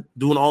wilding,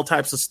 doing all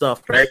types of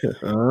stuff, right?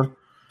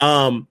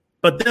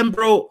 But then,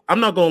 bro, I'm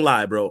not gonna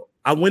lie, bro.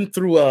 I went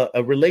through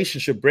a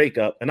relationship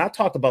breakup, and I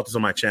talked about this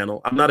on my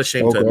channel. I'm not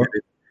ashamed to admit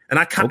it. And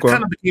I kind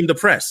of became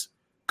depressed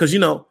because,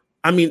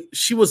 I mean,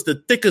 she was the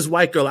thickest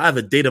white girl I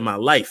ever dated in my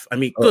life. I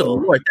mean, good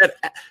Lord,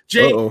 that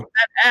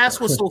ass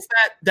was so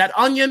fat, that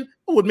onion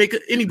would make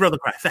any brother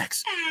cry.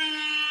 Facts.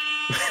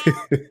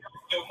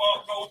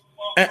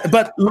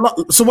 But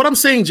so what I'm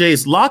saying, Jay,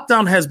 is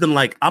lockdown has been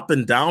like up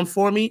and down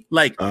for me.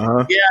 Like,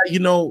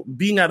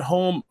 being at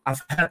home,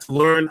 I've had to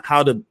learn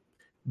how to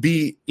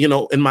be,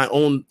 in my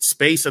own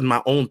space and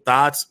my own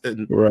thoughts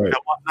and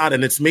whatnot.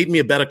 And it's made me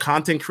a better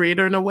content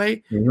creator in a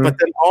way. But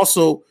then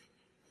also,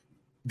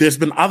 there's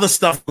been other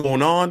stuff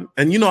going on.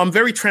 And, I'm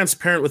very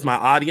transparent with my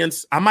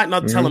audience. I might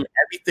not tell them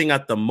everything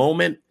at the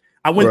moment.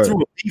 I went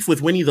through a beef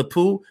with Winnie the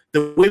Pooh.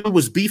 The way we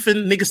was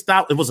beefing, niggas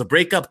thought it was a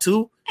breakup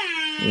too.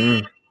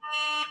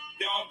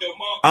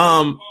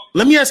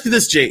 Let me ask you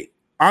this, Jay.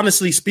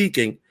 Honestly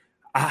speaking,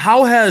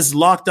 how has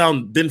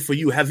lockdown been for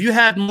you? Have you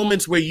had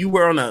moments where you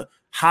were on a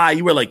high?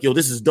 You were like, yo,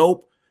 this is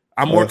dope.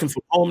 I'm working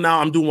from home now.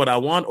 I'm doing what I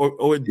want.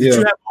 Or did you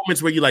have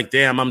moments where you're like,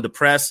 damn, I'm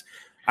depressed.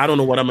 I don't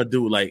know what I'm going to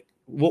do. Like,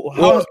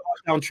 how has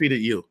lockdown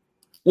treated you?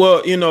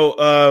 Well,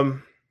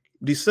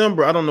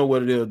 December, I don't know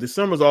what it is.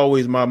 December is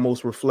always my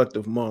most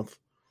reflective month,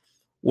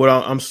 where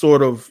I'm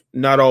sort of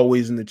not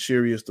always in the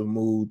cheeriest of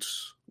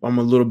moods. I'm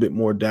a little bit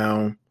more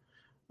down.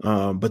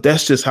 But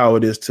that's just how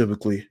it is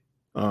typically,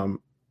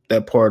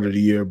 that part of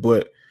the year.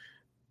 But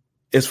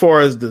as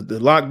far as the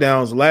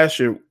lockdowns last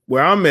year,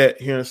 where I'm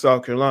at here in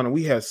South Carolina,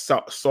 we had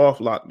soft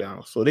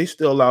lockdowns. So they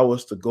still allow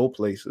us to go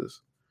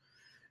places.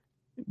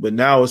 But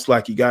now it's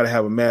like you got to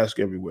have a mask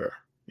everywhere.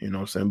 You know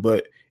what I'm saying?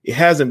 But it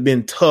hasn't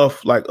been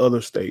tough like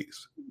other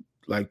states.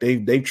 Like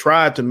they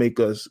tried to make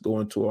us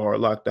go into a hard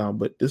lockdown,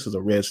 but this is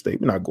a red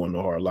state. We're not going to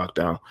a hard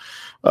lockdown.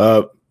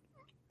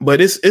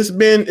 But it's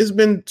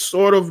been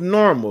sort of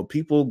normal.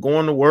 People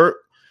going to work,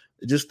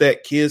 just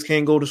that kids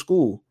can't go to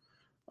school.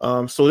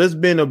 So there's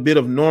been a bit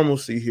of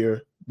normalcy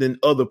here than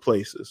other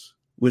places,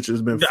 which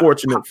has been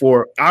fortunate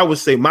for, I would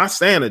say, my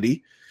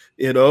sanity,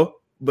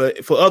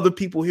 but for other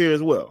people here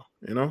as well,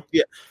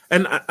 Yeah.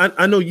 And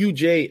I know you,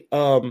 Jay,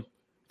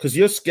 because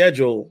your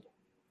schedule,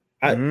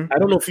 I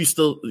don't know if you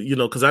still,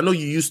 because I know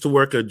you used to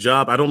work a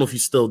job. I don't know if you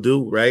still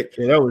do, right?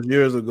 Yeah, that was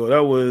years ago.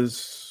 That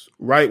was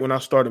right when I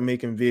started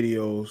making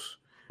videos.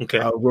 Okay.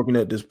 I was working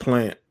at this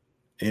plant.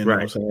 And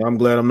right. I'm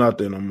glad I'm not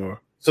there no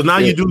more. So now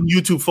you're doing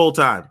YouTube full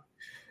time.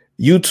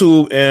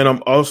 YouTube, and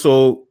I'm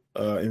also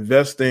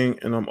investing,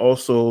 and I'm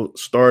also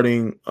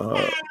starting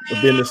a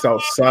business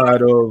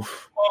outside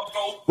of.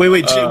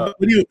 Wait.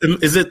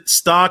 Is it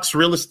stocks,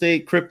 real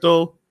estate,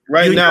 crypto?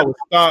 Right now,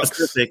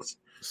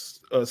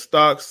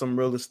 stocks, some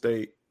real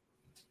estate.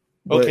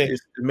 But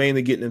it's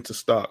mainly getting into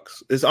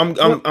stocks.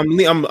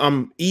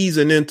 I'm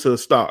easing into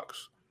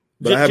stocks.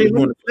 But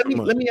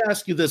let me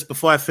ask you this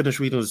before I finish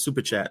reading the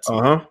super chats.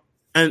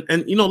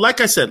 And like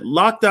I said,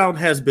 lockdown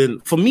has been,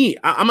 for me,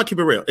 I'm gonna keep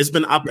it real. It's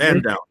been up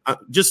and down.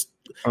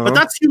 But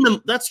that's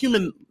human. That's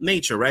human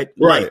nature, right?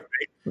 Right.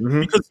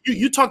 Right? Because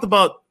you talked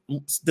about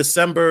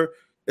December.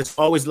 It's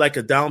always like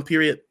a down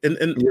period. In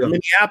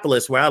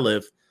Minneapolis, where I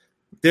live,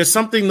 there's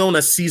something known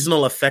as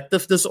seasonal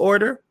affective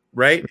disorder,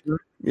 right?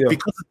 Yeah.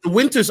 Because the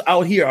winters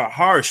out here are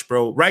harsh,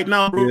 bro. Right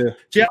now, bro,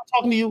 Jay, I'm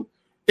talking to you.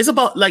 It's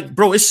about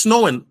bro, it's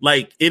snowing.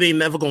 Like it ain't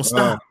never gonna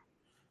stop.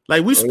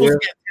 Like we're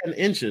supposed to get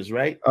 10 inches,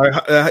 right?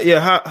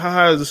 How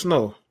high is the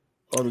snow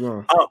on the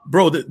ground?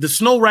 Bro, the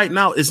snow right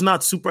now is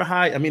not super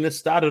high. I mean, it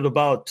started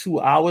about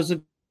 2 hours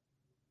ago.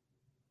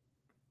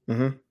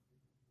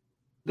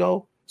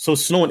 So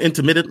it's snowing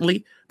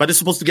intermittently, but it's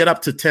supposed to get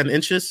up to 10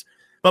 inches.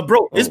 But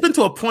bro, it's been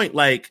to a point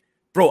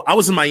bro, I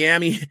was in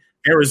Miami,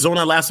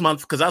 Arizona last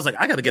month because I was like,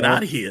 I got to get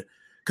out of here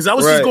because I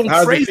was just going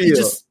crazy.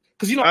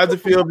 How'd it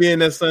feel being in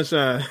that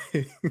sunshine?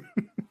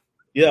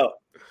 Yeah.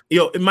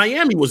 In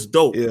Miami was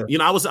dope. Yeah.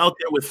 I was out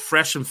there with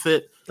Fresh and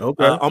Fit,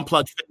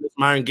 Unplugged Fitness,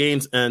 Myron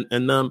Gaines, and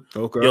them.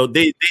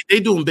 Okay. They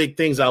doing big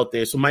things out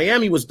there. So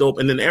Miami was dope.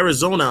 And then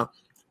Arizona,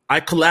 I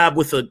collab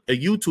with a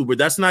YouTuber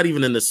that's not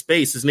even in the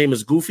space. His name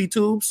is Goofy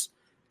Tubes.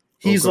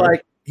 He's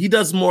he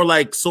does more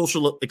like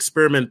social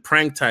experiment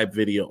prank type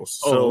videos.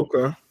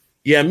 So,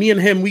 yeah, me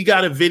and him, we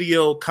got a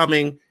video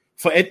coming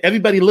for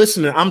everybody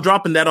listening. I'm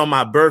dropping that on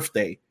my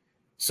birthday.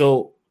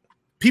 So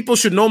people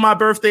should know my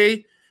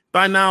birthday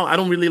by now. I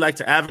don't really like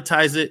to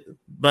advertise it,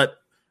 but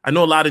I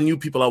know a lot of new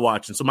people are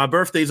watching. So my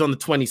birthday's on the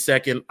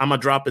 22nd. I'm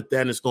going to drop it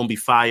then. It's going to be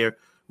fire.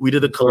 We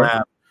did a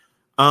collab.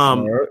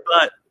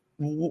 But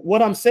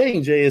what I'm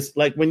saying, Jay, is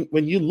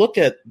when you look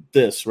at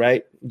this,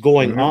 right,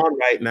 going on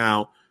right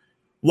now,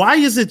 why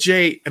is it,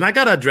 Jay, and I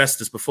got to address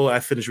this before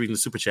I finish reading the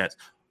super chats.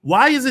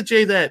 Why is it,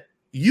 Jay, that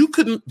you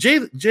couldn't,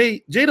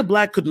 Jay the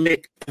Black could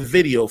make a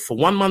video for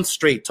 1 month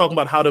straight talking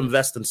about how to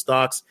invest in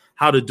stocks,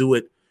 how to do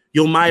it.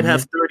 You might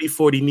have 30,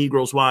 40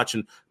 Negroes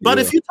watching. But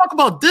if you talk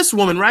about this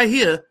woman right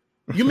here,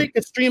 you make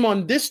a stream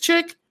on this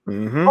chick,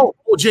 oh,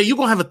 Jay, you're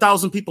going to have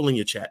 1,000 people in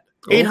your chat.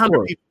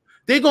 800 people.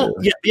 They're going,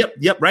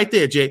 yep, right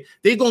there, Jay.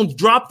 They're going to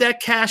drop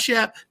that Cash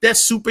App, that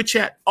super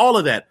chat, all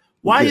of that.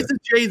 Why is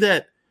it, Jay,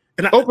 that...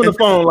 Open the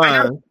phone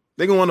line.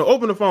 They're going to want to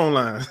open the phone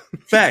line.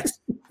 Facts.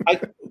 I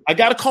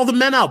got to call the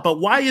men out,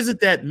 but why is it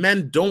that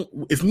men don't?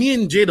 If me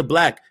and Jay the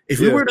Black, if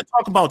we were to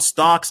talk about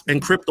stocks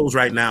and cryptos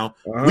right now,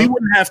 we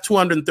wouldn't have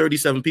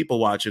 237 people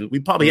watching.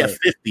 We probably have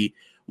 50.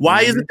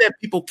 Why is it that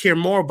people care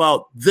more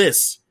about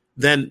this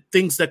than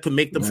things that could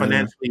make them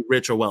financially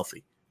rich or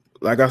wealthy?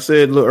 Like I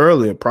said a little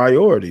earlier,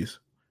 priorities.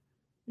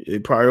 The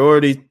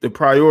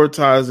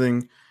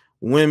prioritizing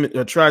women,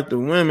 attractive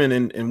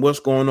women, and what's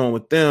going on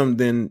with them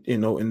than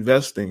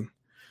investing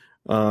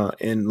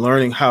and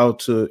learning how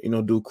to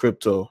do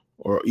crypto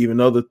or even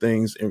other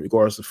things in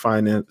regards to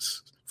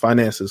finances,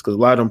 because a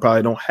lot of them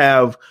probably don't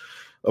have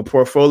a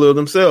portfolio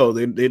themselves.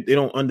 They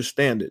don't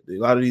understand it. A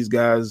lot of these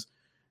guys,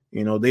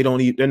 they're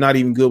not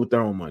even good with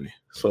their own money.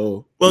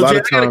 So Jay, I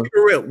gotta keep it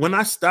real. When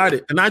I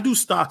started, and I do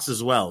stocks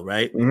as well,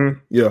 right?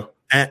 Yeah,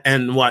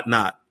 and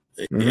whatnot.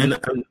 And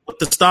with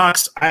the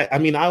stocks, I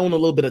own a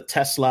little bit of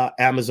Tesla,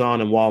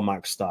 Amazon, and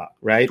Walmart stock,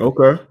 right?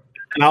 Okay.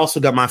 And I also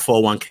got my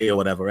 401k or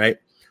whatever, right?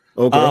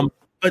 Okay.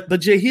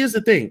 But Jay, here's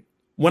the thing.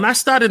 When I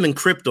started in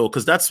crypto,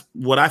 because that's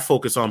what I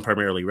focus on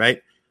primarily,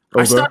 right?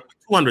 I started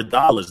with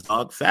 $200,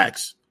 dog.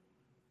 Facts.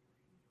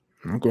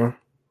 Okay.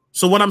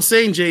 So what I'm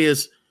saying, Jay,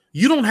 is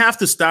you don't have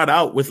to start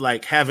out with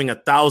having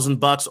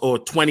 $1,000 or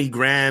 20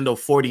 grand or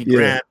 40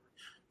 grand.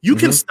 You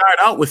can start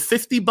out with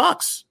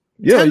 $50.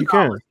 Yeah, you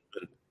can.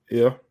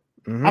 Yeah.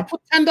 I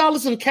put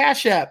 $10 in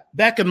Cash App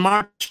back in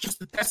March just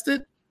to test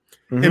it,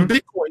 and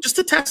Bitcoin just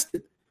to test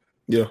it.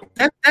 Yeah,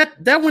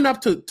 that went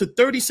up to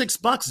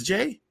 $36,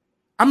 Jay.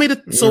 I made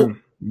it so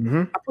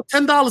I put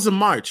 $10 in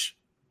March.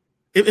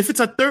 If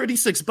it's at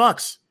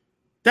 $36,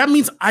 that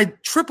means I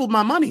tripled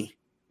my money.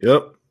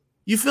 Yep.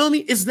 You feel me?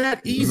 It's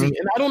that easy. Mm-hmm.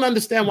 And I don't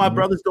understand why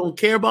brothers don't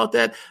care about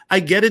that. I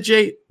get it,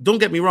 Jay. Don't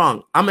get me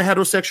wrong. I'm a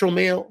heterosexual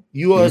male.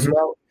 You are as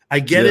well. I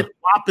get it.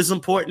 WAP is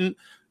important.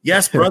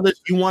 Yes,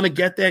 brothers, you want to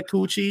get that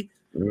coochie.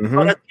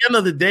 But at the end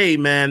of the day,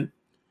 man,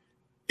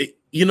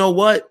 you know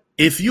what?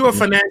 If you're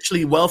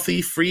financially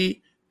wealthy,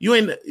 free, you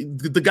ain't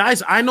the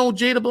guys I know,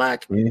 Jay the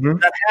Black,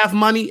 that have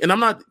money, and I'm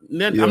not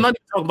even talking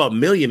about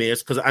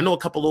millionaires because I know a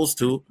couple of those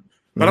too.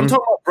 But I'm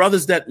talking about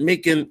brothers that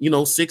making,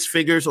 6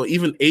 figures or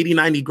even 80,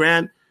 90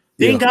 grand.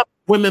 They ain't got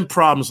women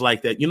problems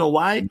like that. You know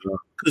why?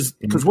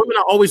 Because women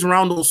are always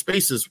around those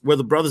spaces where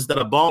the brothers that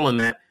are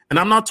balling at. And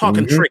I'm not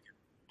talking tricking.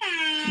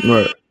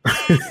 Right.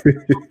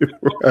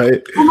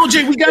 Right. No,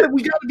 Jay, we gotta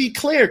be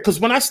clear because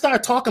when I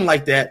start talking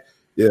like that,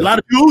 a lot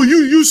of people,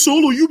 you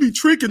solo, you be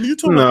tricking. You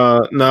talking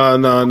No.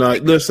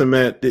 Listen,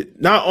 man.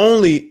 Not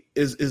only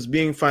is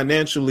being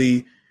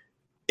financially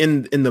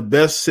in the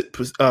best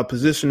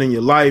position in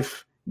your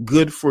life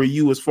good for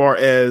you as far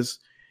as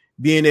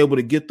being able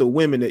to get the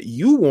women that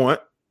you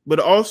want, but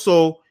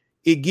also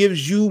it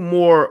gives you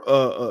more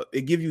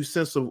it gives you a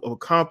sense of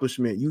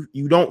accomplishment.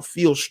 You don't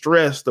feel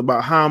stressed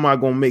about how am I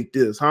going to make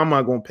this? How am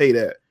I going to pay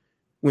that?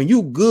 When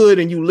you good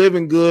and you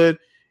living good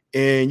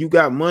and you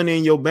got money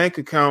in your bank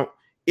account,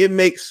 it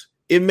makes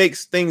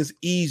things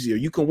easier.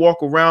 You can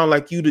walk around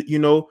like you that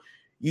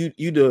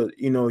nigga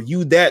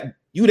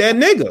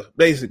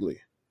basically,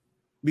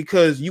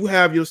 because you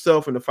have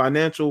yourself in a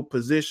financial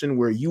position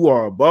where you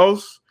are a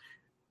boss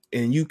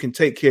and you can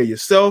take care of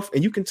yourself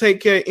and you can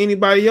take care of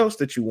anybody else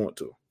that you want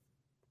to.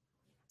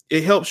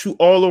 It helps you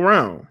all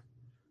around.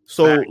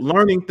 So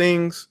learning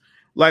things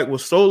like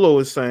what Solo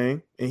is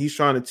saying, and he's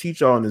trying to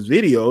teach y'all in his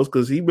videos,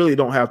 because he really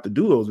don't have to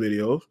do those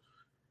videos,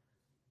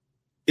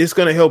 it's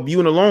going to help you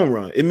in the long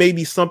run. It may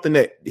be something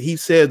that he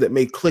says that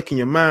may click in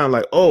your mind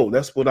like, oh,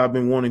 that's what I've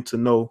been wanting to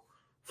know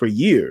for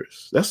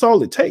years. That's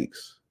all it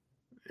takes,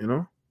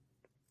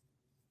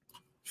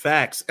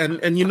 Facts.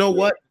 And you know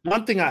what?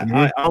 One thing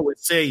I always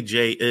say,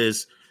 Jay,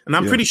 is, and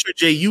I'm pretty sure,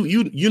 Jay,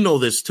 you know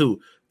this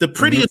too. The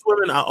prettiest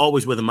women are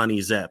always where the money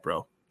is at,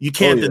 bro. You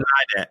can't deny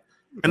that.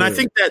 And I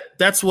think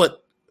that's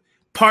what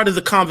part of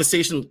the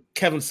conversation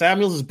Kevin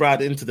Samuels has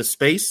brought into the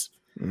space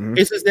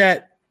is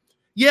that,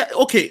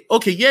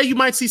 you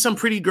might see some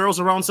pretty girls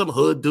around some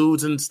hood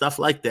dudes and stuff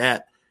like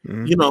that,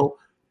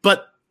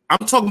 but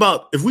I'm talking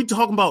about, if we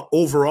talking about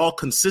overall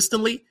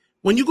consistently,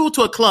 when you go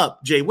to a club,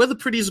 Jay, where the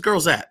prettiest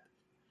girls at?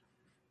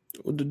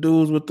 With the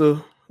dudes with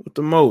the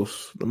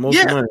most money.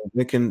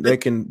 They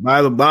can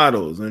buy the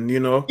bottles and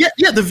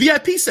the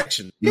VIP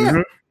section.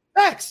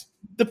 Facts.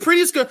 The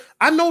prettiest girl.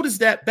 I noticed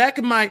that back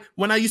in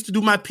when I used to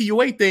do my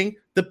PUA thing,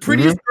 the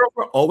prettiest girls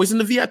were always in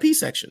the VIP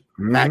section.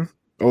 Facts.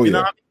 Oh, you know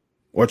what I mean?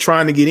 Or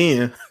trying to get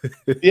in.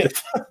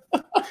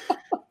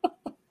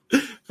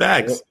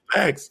 Facts.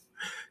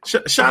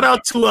 Shout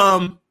out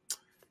to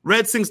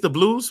Red Sings the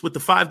Blues with the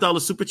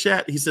 $5 super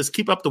chat. He says,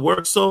 keep up the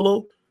work,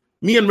 Solo.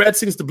 Me and Red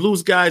Sings the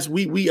Blues guys,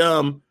 we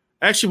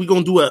actually we're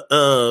gonna do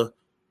a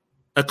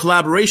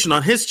collaboration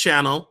on his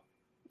channel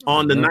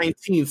on the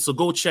 19th. So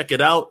go check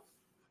it out.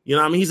 You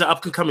know what I mean? He's an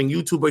up-and-coming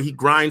YouTuber. He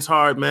grinds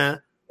hard,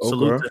 man.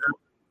 Salute to him.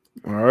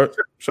 All right.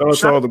 Shout out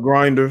to all the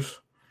grinders.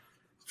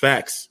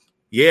 Facts.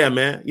 Yeah,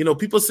 man.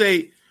 People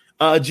say,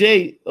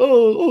 Jay,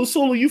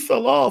 Solo, you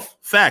fell off.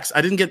 Facts.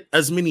 I didn't get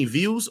as many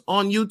views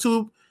on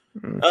YouTube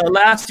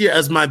last year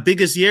as my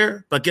biggest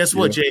year. But guess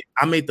what, Jay?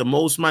 I made the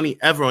most money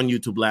ever on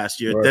YouTube last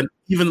year. Then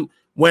even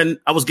when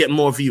I was getting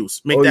more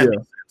views. Make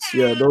sense.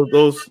 Yeah,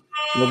 those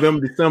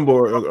November,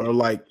 December are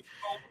like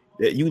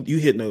that. You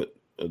hitting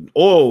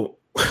oil.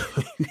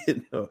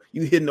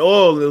 you hitting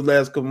all the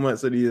last couple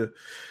months of the year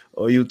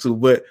on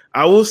YouTube. But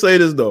I will say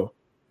this though.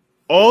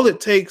 All it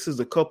takes is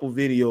a couple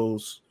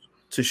videos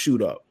to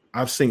shoot up.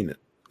 I've seen it.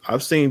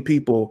 I've seen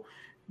people,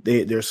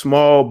 they're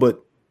small,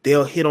 but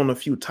they'll hit on a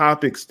few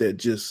topics that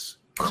just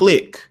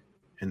click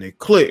and they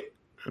click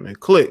and they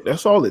click.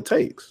 That's all it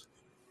takes.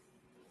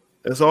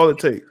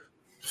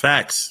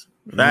 Facts.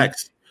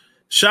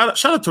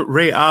 Shout out to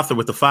Ray Arthur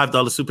with the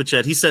 $5 super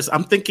chat. He says,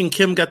 I'm thinking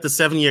Kim got the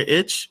 7-year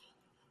itch.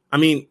 I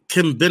mean,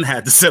 Kim Ben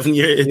had the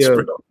 7-year itch.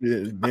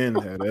 Ben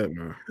had that,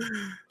 man.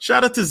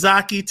 Shout out to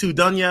Zaki, to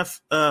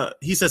Dunyev.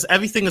 He says,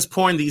 everything is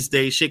porn these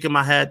days, shaking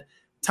my head.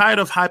 Tired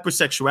of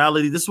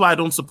hypersexuality. This is why I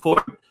don't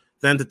support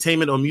the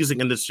entertainment or music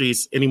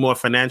industries anymore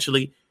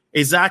financially.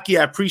 Hey, Zaki,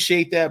 I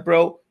appreciate that,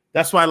 bro.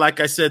 That's why, like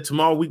I said,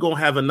 tomorrow we're going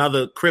to have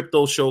another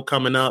crypto show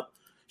coming up.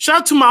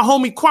 Shout out to my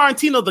homie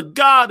Quarantino, the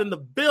God in the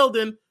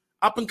building,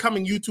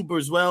 up-and-coming YouTuber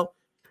as well.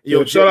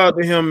 Yo, shout out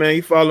to him, man.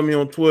 He followed me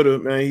on Twitter,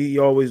 man. He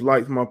always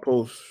likes my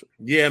posts.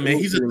 Yeah, man.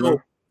 He's a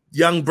dope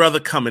young brother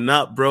coming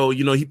up, bro.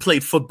 He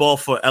played football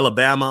for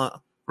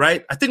Alabama,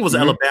 right? I think it was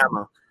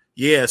Alabama.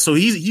 Yeah, so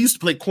he used to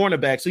play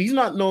cornerback. So he's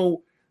not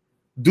no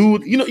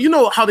dude. You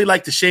know how they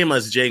like to shame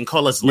us, Jay, and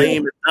call us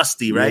lame and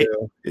dusty, right?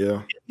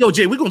 Yeah. Yo,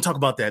 Jay, we're gonna talk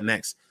about that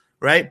next,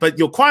 right? But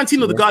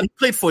Quarantino, the God, he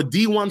played for a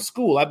D1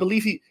 school. I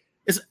believe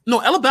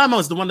Alabama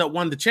is the one that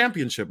won the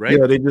championship, right?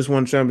 Yeah, they just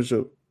won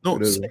championship. No,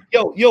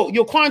 yo,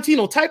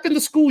 Quarantino, type in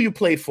the school you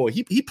played for.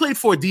 He played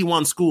for a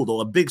D1 school,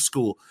 though, a big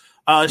school.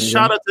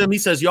 Shout out to him. He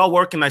says, y'all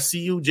working. I see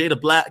you. Jay the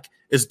Black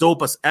is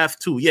dope as F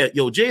too. Yeah,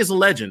 yo, Jay is a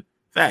legend.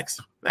 Facts.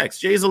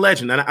 Jay is a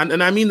legend,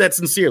 and I mean that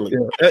sincerely.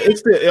 Yeah. I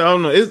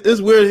don't know.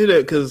 It's weird to hear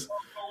that because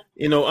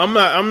I'm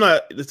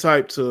not the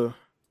type to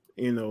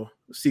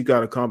seek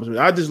out accomplishment.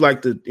 I just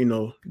like to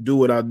do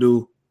what I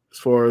do as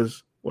far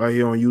as right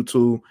here on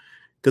YouTube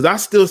because I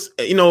still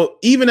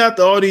even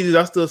after all these years,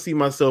 I still see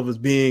myself as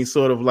being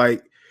sort of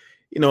like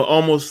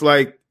almost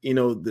like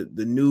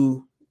the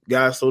new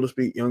guy, so to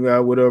speak, young guy,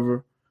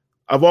 whatever.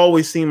 I've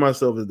always seen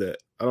myself as that.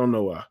 I don't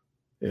know why,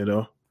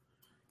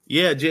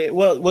 Yeah, Jay.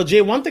 Well,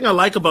 Jay, one thing I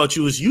like about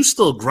you is you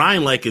still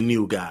grind like a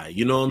new guy.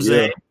 You know what I'm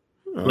saying?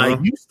 Uh-huh. Like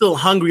you still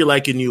hungry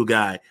like a new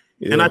guy.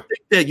 Yeah. And I think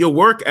that your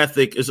work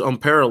ethic is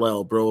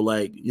unparalleled, bro.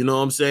 Like, you know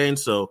what I'm saying?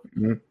 So,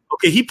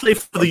 okay, he played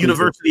for the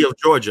University of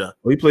Georgia.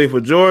 He played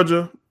for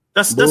Georgia.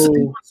 That's a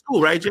D1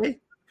 school, right, Jay?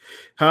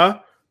 Huh?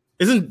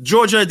 Isn't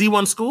Georgia a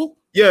D1 school?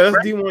 Yeah, that's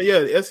right? D1. Yeah,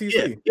 the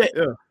SEC.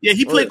 Yeah.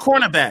 He played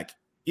cornerback.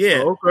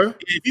 Yeah. Oh, okay.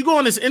 If you go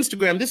on his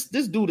Instagram,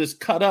 this dude is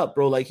cut up,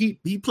 bro. Like he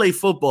played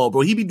football,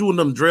 bro. He be doing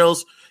them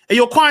drills. Hey,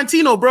 yo,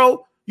 Quarantino,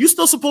 bro, you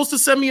still supposed to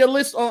send me a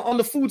list on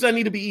the foods I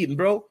need to be eating,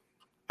 bro.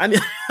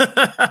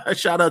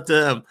 Shout out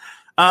to him.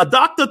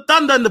 Dr.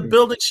 Thunder in the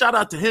building. Shout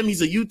out to him.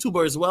 He's a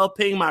YouTuber as well,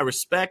 paying my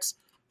respects.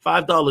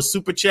 $5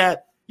 super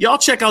chat. Y'all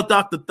check out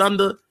Dr.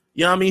 Thunder.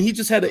 You know what I mean? He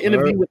just had an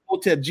interview with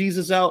Hotep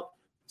Jesus out.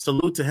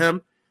 Salute to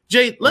him.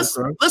 Jay, let's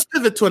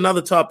pivot to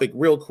another topic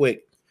real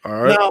quick. All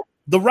right. Now,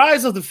 the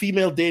rise of the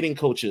female dating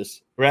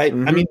coaches, right? I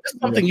mean, this is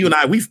something you and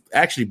I, we've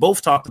actually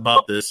both talked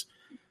about this.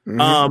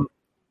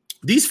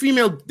 These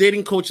female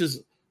dating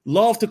coaches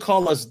love to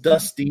call us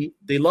dusty.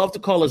 They love to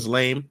call us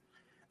lame.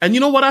 And you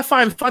know what I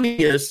find funny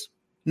is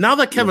now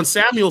that Kevin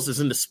Samuels is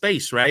in the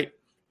space, right?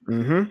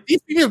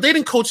 These female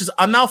dating coaches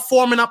are now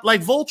forming up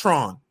like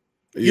Voltron.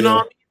 You know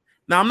what I mean?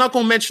 Now, I'm not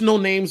going to mention no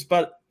names,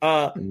 but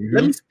let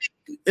me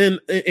speak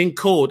in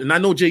code. And I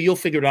know, Jay, you'll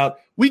figure it out.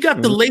 We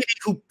got the lady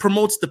who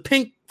promotes the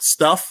pink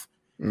stuff.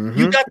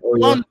 You got the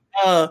one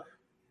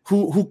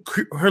who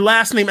her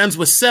last name ends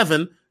with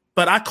 7,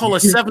 but I call her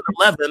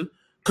 7-Eleven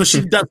because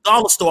she does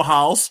dollar store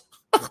house.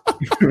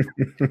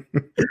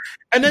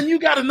 And then you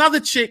got another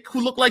chick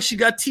who looked like she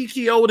got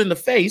TKO'd in the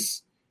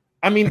face.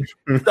 I mean,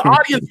 the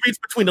audience reads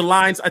between the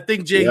lines. I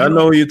think, Jay. I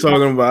know who you're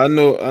talking about. I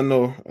know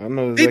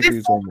exactly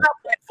they fold up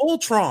like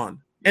Voltron,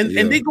 and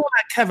they go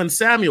at Kevin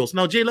Samuels.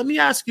 Now, Jay, let me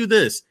ask you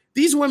this: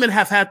 these women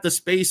have had the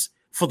space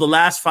for the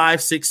last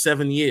 5, 6,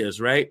 7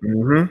 years, right?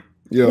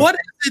 Yeah. What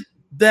is it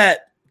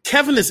that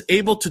Kevin is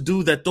able to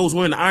do that those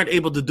women aren't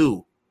able to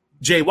do?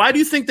 Jay, why do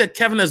you think that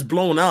Kevin has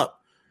blown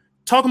up?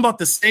 Talking about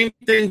the same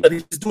thing, but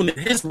he's doing it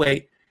his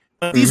way.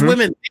 But these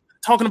women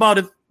talking about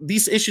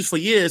these issues for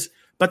years,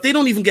 but they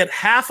don't even get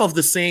half of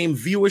the same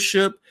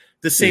viewership,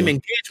 the same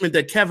engagement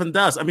that Kevin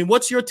does. I mean,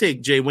 what's your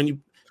take, Jay?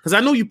 Because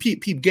I know you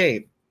peep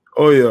game.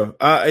 Oh yeah,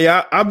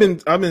 I've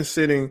been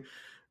sitting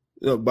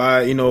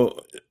by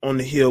on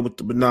the hill with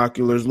the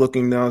binoculars,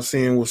 looking down,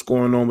 seeing what's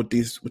going on with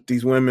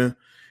these women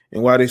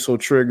and why they're so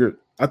triggered.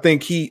 I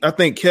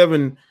think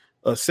Kevin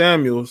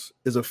Samuels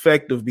is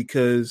effective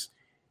because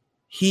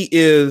he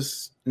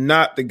is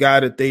not the guy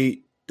that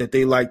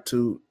they like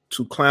to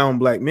clown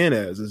black men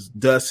as. Is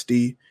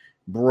dusty,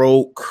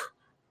 broke,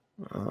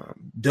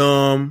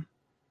 dumb,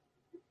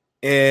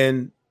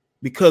 and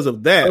because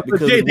of that,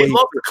 because Jay, they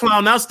love to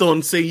clown us though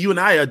and say you and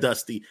I are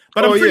dusty.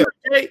 But I'm pretty sure,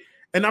 Jay,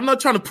 and I'm not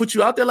trying to put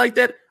you out there like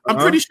that. I'm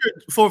pretty sure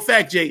for a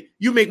fact, Jay,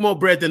 you make more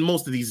bread than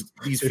most of these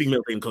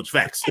female dating coach.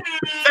 Facts.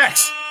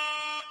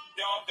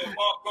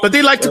 But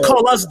they like to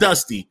call us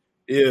dusty.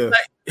 Yeah.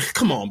 Like,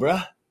 come on, bro.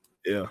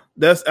 Yeah.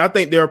 I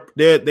think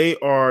they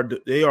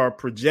are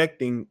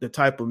projecting the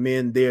type of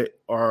men they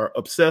are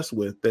obsessed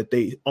with, that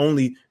they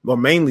only or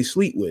mainly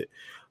sleep with.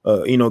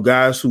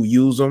 Guys who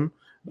use them,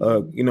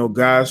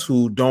 guys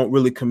who don't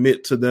really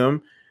commit to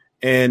them.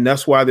 And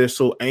that's why they're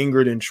so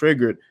angered and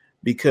triggered,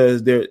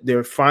 because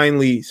they're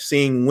finally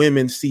seeing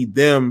women see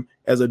them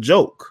as a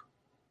joke,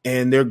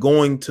 and they're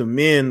going to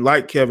men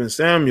like Kevin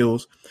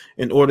Samuels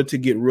in order to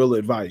get real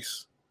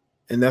advice.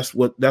 And that's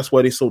why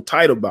they're so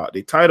tight about.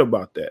 They're tight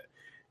about that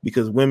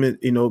because women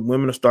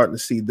are starting to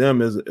see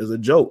them as a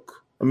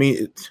joke. I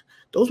mean,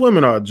 those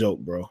women are a joke,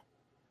 bro.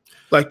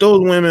 Like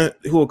those women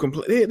who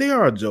are they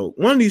are a joke.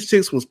 One of these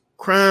chicks was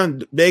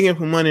crying, begging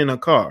for money in a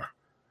car.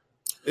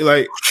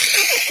 Like,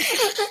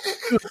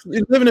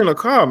 you're living in a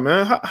car,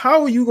 man.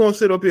 How are you going to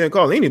sit up here and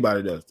call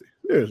anybody dusty?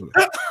 Seriously.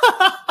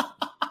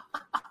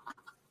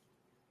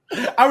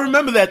 I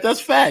remember that.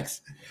 That's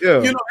facts.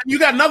 Yeah. You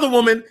got another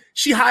woman.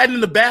 She hiding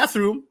in the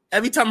bathroom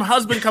every time her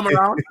husband come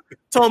around,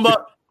 talking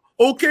about,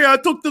 okay, I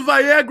took the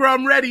Viagra,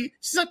 I'm ready.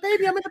 She's like,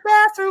 baby, I'm in the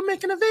bathroom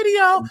making a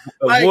video.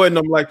 Avoiding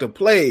them like the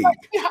plague.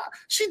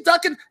 She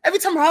ducking. Every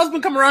time her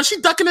husband come around, she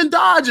ducking and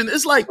dodging.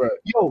 It's like,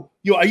 yo,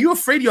 are you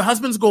afraid your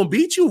husband's going to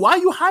beat you? Why are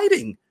you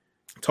hiding?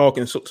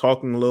 Talking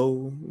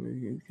low.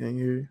 You can't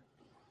hear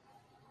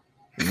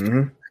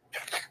you.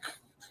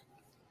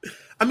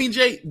 I mean,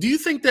 Jay, do you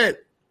think that,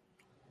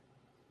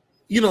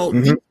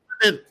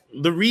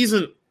 the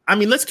reason, I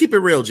mean, let's keep it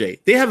real, Jay.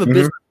 They have a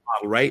business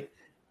model, right?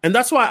 And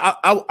that's why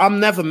I'm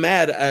never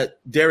mad at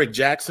Derek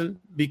Jackson,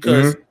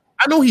 because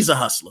I know he's a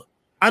hustler.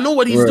 I know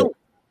what he's doing.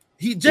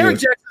 Derek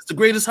Jackson is the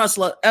greatest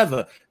hustler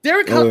ever.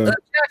 Derek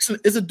Jackson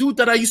is a dude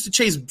that I used to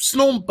chase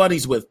snow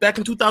bunnies with back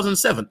in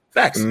 2007.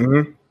 Facts.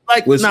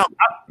 Now,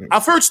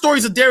 I've heard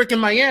stories of Derek in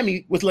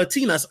Miami with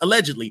Latinas,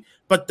 allegedly,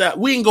 but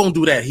we ain't going to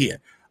do that here.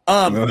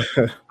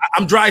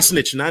 I'm dry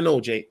snitching. I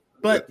know, Jay.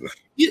 But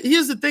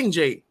here's the thing,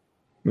 Jay.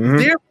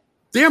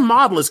 Their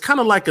model is kind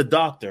of like a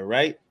doctor,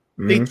 right?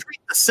 They treat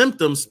the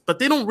symptoms, but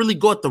they don't really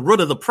go at the root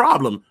of the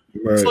problem.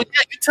 Right. So,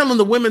 yeah, you're telling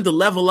the women to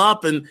level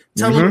up and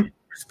tell them to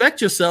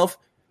respect yourself.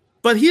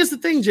 But here's the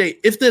thing, Jay.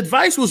 If the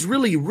advice was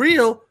really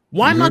real,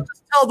 why not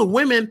just tell the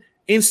women,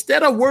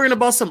 instead of worrying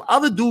about some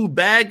other dude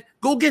bag,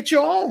 go get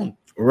your own?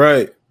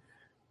 Right.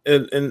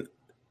 And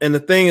the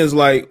thing is,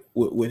 like,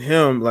 with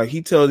him, like,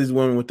 he tells these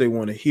women what they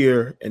want to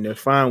hear, and they're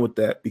fine with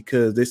that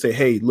because they say,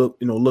 hey, look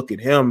at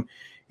him.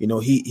 You know,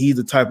 he's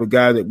the type of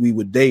guy that we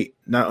would date.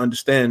 Not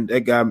understand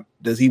that guy.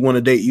 Does he want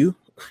to date you?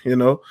 You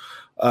know,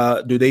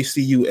 do they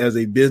see you as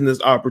a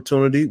business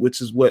opportunity,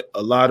 which is what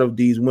a lot of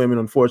these women,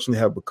 unfortunately,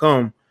 have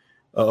become,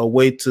 a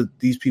way to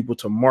these people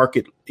to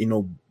market,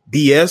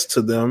 BS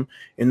to them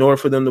in order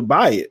for them to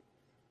buy it.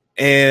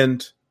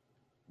 And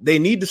they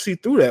need to see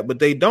through that, but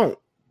they don't,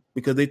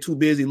 because they're too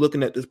busy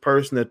looking at this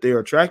person that they're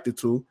attracted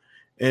to,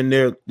 and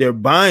they're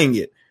buying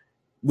it,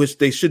 which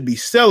they should be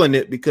selling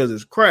it because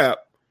it's crap.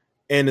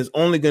 And it's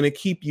only going to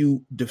keep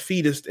you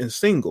defeatist and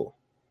single.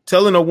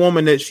 Telling a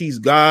woman that she's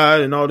God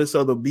and all this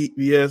other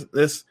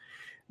BS,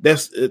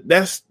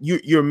 that's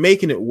you're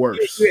making it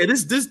worse. Yeah,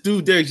 this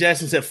dude Derek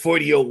Jackson said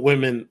 40-year-old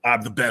women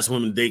are the best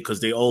women to date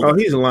because they older. Oh,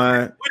 he's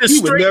lying. He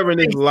would never in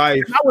his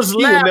life. You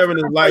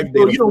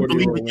don't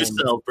believe in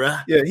yourself, bro.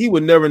 Yeah, he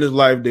would never in his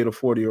life date a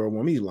 40-year-old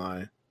woman. He's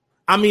lying.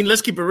 I mean,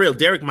 let's keep it real.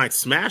 Derek might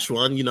smash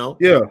one, Yeah.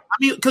 I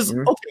mean, because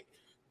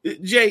okay,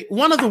 Jay,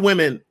 one of the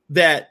women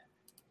that.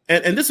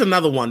 And this is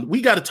another one.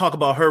 We got to talk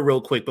about her real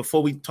quick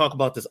before we talk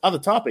about this other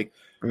topic.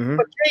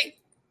 But Jay,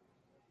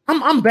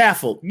 I'm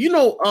baffled.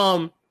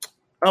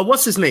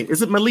 What's his name?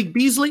 Is it Malik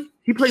Beasley?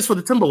 He plays for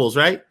the Timberwolves,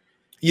 right?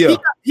 Yeah.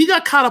 He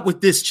got caught up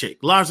with this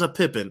chick, Larsa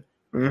Pippen.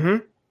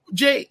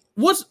 Jay,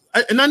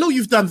 and I know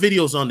you've done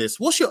videos on this.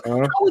 How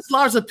is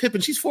Larsa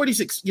Pippen? She's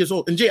 46 years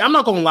old. And Jay, I'm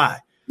not gonna lie.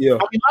 Yeah.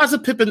 I mean,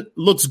 Larsa Pippen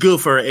looks good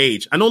for her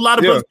age. I know a lot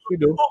of brothers.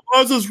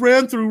 Larsa's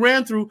ran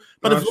through.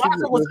 But if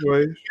Larsa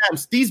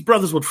was these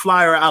brothers would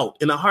fly her out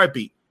in a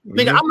heartbeat.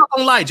 Nigga, I'm not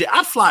gonna lie, Jay.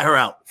 I'd fly her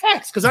out.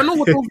 Facts, because I know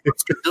what those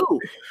girls can do.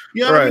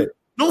 You know what I mean?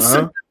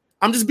 No,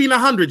 I'm just being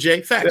 100,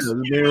 Jay. Facts. Yeah,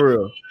 being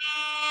real.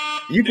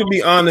 You can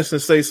be honest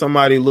and say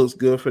somebody looks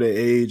good for their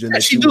age,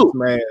 and she do.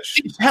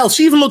 Hell,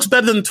 she even looks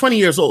better than 20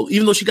 years old,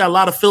 even though she got a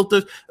lot of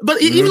filters.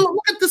 But even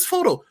look at this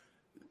photo.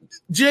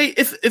 Jay,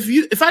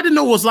 if I didn't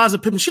know it was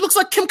Larsa Pippen, she looks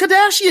like Kim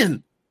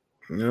Kardashian.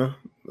 Yeah.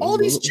 All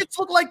these chicks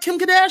look like Kim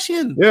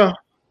Kardashian. Yeah.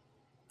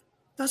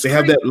 They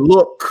have that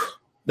look.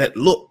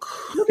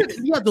 Look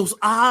at those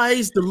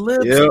eyes, the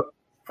lips. Yeah.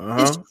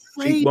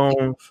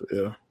 Cheekbones.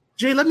 Yeah.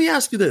 Jay, let me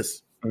ask you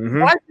this.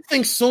 Why do you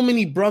think so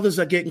many brothers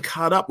are getting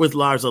caught up with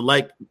Larsa?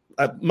 Like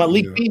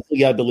Malik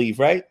Beasley, I believe,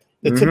 right?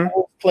 The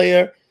Timberwolves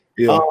player.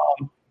 Yeah.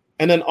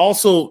 And then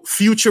also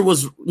Future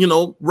was,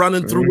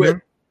 running through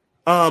it.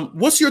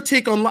 What's your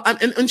take on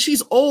and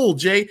she's old,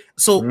 Jay?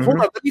 So hold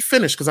on, let me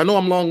finish because I know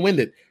I'm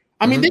long-winded.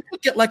 I mean, they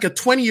could get like a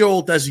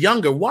 20-year-old that's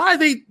younger. Why are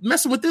they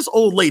messing with this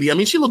old lady? I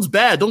mean, she looks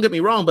bad, don't get me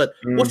wrong, but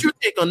what's your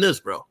take on this,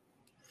 bro?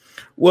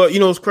 Well,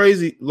 it's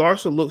crazy.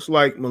 Larsa looks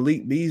like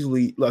Malik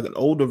Beasley, like an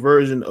older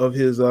version of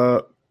his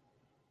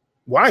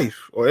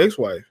wife or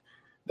ex-wife.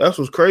 That's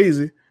what's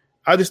crazy.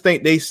 I just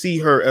think they see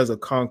her as a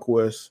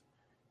conquest.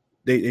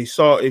 They've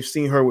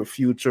seen her with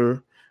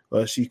Future.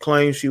 She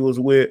claims she was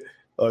with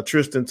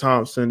Tristan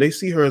Thompson. They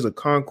see her as a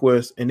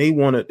conquest, and they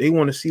want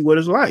to see what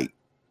it's like.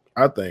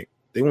 I think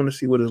they want to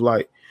see what it's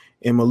like.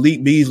 And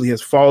Malik Beasley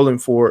has fallen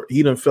for it.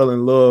 He done fell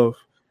in love,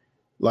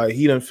 like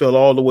he done fell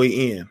all the way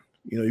in.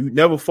 You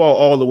never fall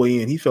all the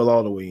way in. He fell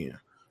all the way in.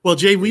 Well,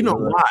 Jay, we know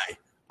why.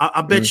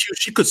 I bet you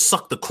she could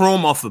suck the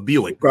chrome off of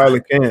Buick.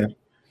 Probably can.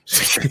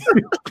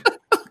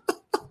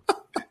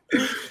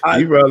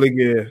 You probably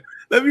can.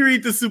 Let me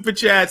read the super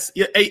chats.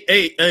 Yeah,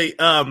 hey,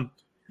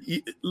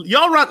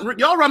 y'all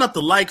run up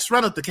the likes,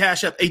 run up the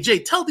cash app. Hey, Jay,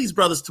 tell these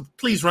brothers to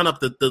please run up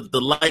the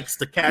likes,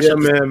 the cash app.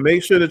 Yeah, man.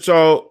 Make sure that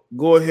y'all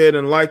go ahead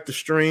and like the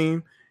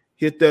stream,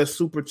 hit that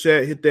super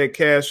chat, hit that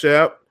cash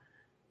app,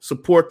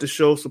 support the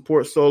show,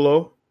 support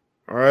Solo.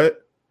 All right.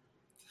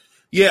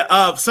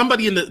 Yeah.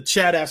 Somebody in the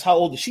chat asked how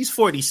old is she? She's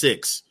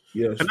 46.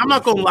 Yes. And I'm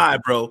not gonna lie,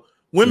 bro.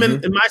 Women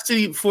in my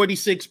city,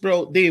 46,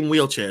 bro, they in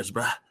wheelchairs,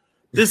 bro.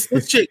 This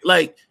chick,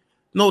 like,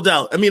 no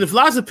doubt. I mean, if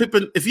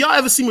y'all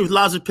ever see me with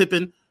Larsa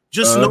Pippen,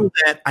 just know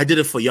that I did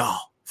it for y'all.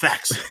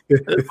 Facts. I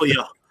did it for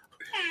y'all.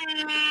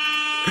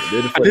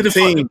 I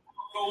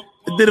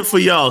did it for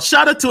y'all.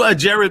 Shout out to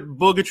Jared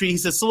Bogartree. He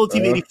says, Solo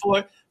TV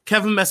 84,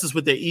 Kevin messes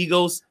with their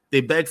egos. They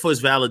beg for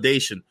his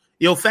validation.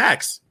 Yo,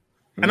 facts.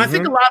 And I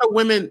think a lot of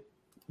women,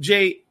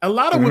 Jay,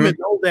 women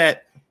know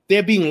that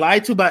they're being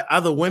lied to by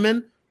other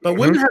women, but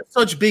women have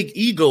such big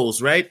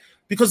egos, right?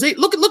 because they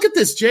look at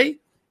this, Jay.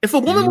 If a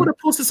woman would have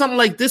posted something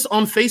like this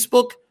on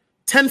Facebook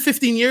 10,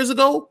 15 years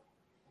ago,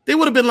 they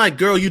would have been like,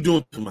 girl, you're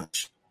doing too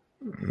much.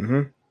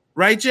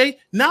 Right, Jay?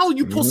 Now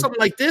you post something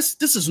like this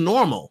is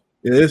normal.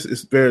 Yeah,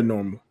 it's very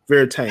normal,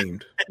 very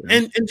tamed.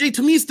 And Jay,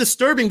 to me, it's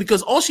disturbing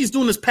because all she's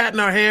doing is patting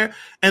her hair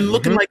and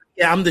looking like,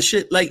 yeah, I'm the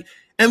shit. Like,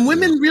 and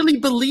women really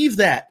believe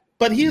that.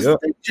 But here's the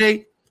thing,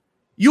 Jay.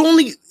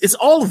 It's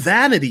all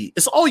vanity.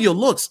 It's all your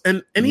looks.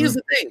 And here's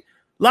the thing.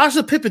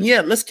 Larsa Pippen,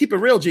 yeah, let's keep it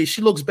real, Jay.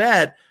 She looks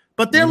bad.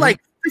 But they're like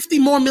 50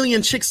 more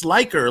million chicks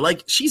like her.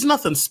 Like, she's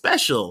nothing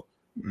special.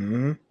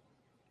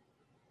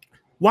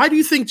 Why do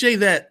you think, Jay,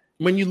 that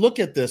when you look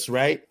at this,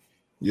 right?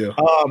 Yeah.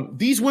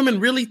 These women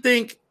really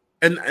think,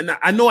 and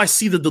I know I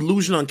see the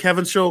delusion on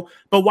Kevin's show,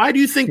 but why do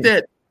you think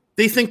that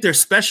they think they're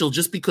special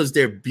just because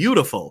they're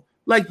beautiful?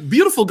 Like,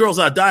 beautiful girls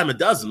are a dime a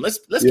dozen. Let's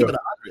give it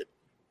 100.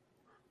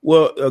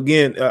 Well,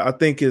 again, I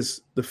think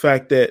it's the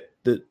fact that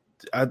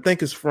I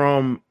think it's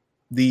from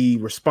the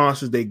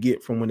responses they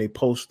get from when they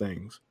post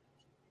things.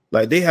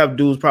 Like, they have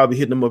dudes probably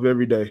hitting them up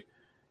every day,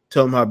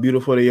 tell them how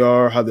beautiful they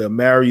are, how they'll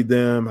marry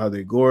them, how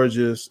they're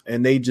gorgeous,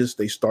 and they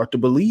start to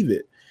believe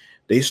it.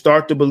 They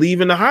start to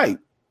believe in the hype,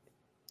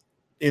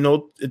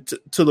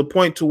 to the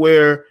point to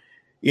where,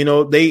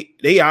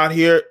 they out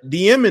here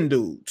DMing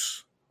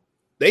dudes.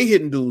 They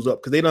hitting dudes up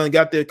because they done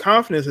got their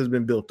confidence has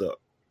been built up.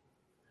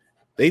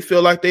 They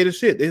feel like they the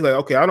shit. They're like,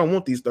 okay, I don't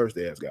want these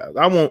thirsty ass guys.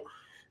 I want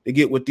to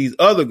get with these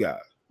other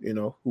guys,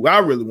 who I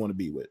really want to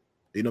be with.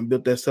 They done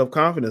built that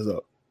self-confidence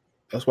up.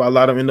 That's why a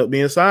lot of them end up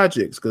being side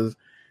chicks because,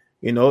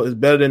 it's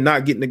better than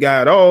not getting the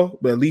guy at all,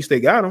 but at least they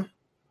got him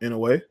in a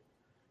way.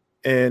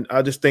 And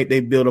I just think they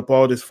build up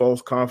all this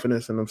false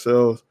confidence in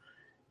themselves.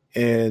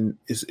 And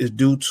it's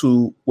due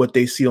to what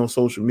they see on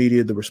social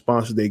media, the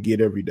responses they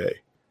get every day.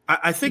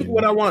 I think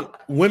what I want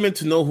women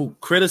to know who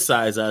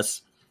criticize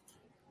us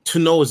to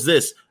know is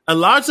this.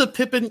 Larsa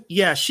Pippen,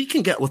 yeah, she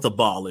can get with a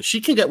baller. She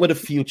can get with a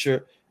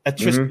Future, a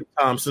Tristan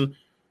Thompson.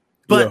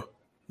 But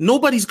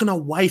nobody's going to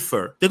wife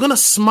her. They're going to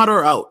smut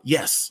her out,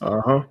 yes.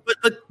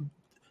 But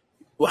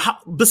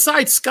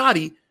besides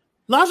Scotty,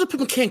 Larsa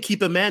Pippen can't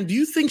keep a man. Do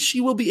you think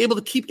she will be able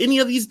to keep any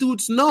of these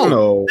dudes?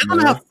 No. They're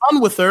going to have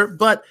fun with her,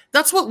 but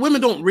that's what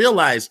women don't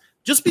realize.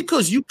 Just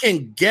because you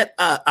can get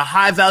a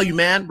high-value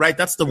man, right?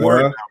 That's the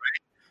word now, right?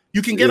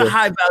 You can get a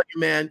high-value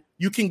man.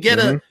 You can get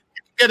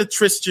a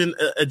Tristan,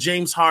 a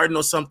James Harden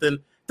or something.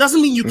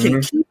 Doesn't mean you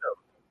can keep them.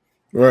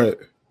 Right.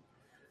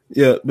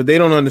 Yeah, but they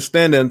don't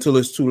understand that until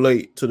it's too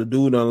late, till the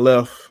dude done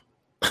left.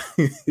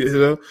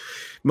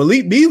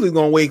 Malik Beasley's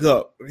going to wake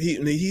up.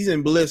 He's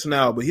in bliss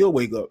now, but he'll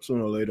wake up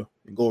sooner or later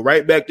and go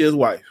right back to his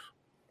wife.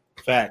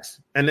 Facts.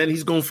 And then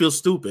he's going to feel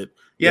stupid.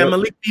 Yeah,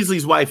 Malik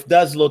Beasley's wife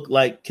does look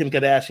like Kim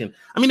Kardashian.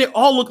 I mean, they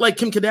all look like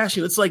Kim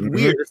Kardashian. It's like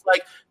weird. It's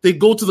like they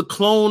go to the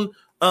clone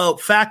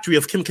factory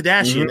of Kim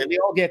Kardashian and they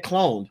all get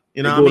cloned.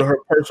 They go to her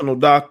personal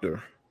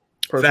doctor,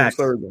 personal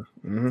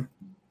surgeon.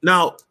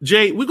 Now,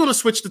 Jay, we're going to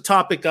switch the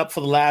topic up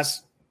for the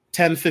last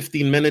 10,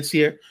 15 minutes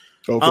here.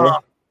 Okay.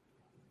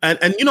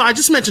 And I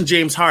just mentioned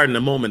James Harden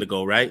a moment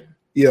ago, right?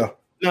 Yeah.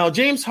 Now,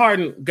 James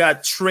Harden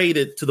got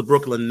traded to the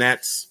Brooklyn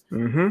Nets.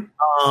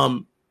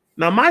 Now,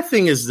 my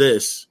thing is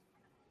this.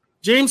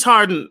 James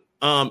Harden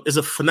is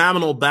a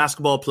phenomenal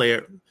basketball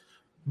player,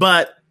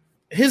 but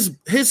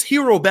his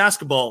hero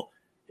basketball,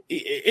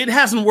 it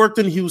hasn't worked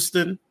in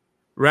Houston,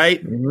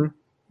 right?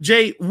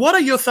 Jay, what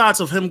are your thoughts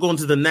of him going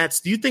to the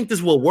Nets? Do you think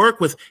this will work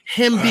with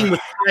him being with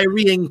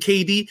Kyrie and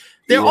KD?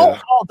 They're all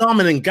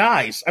dominant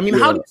guys. I mean,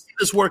 how do you see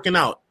this working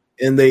out?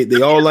 And they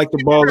all like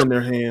the ball in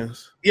their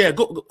hands. Yeah,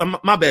 go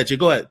my bad, Jay.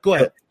 Go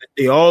ahead.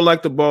 They all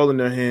like the ball in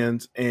their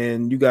hands,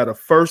 and you got a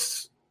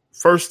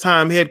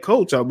first-time head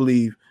coach, I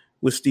believe,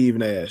 with Steve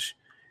Nash.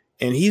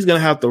 And he's going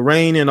to have to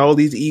rein in all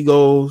these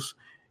egos.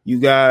 You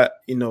got,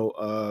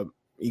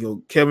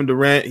 Kevin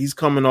Durant, he's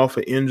coming off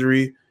an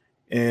injury.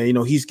 And,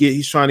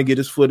 he's trying to get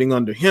his footing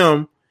under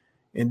him.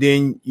 And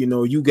then,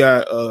 you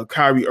got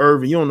Kyrie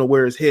Irving. You don't know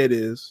where his head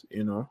is,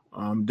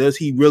 Does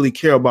he really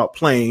care about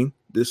playing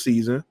this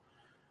season?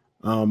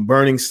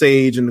 Burning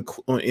sage in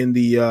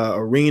the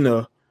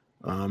arena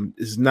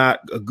is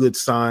not a good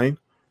sign.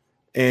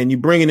 And you're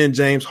bringing in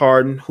James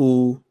Harden,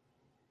 who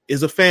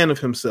is a fan of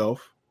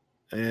himself.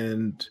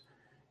 And,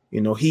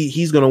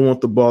 he's going to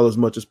want the ball as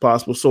much as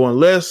possible. So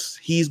unless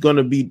he's going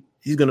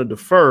to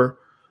defer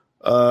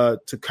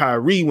to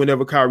Kyrie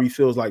whenever Kyrie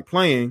feels like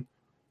playing,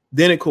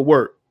 then it could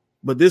work.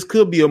 But this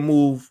could be a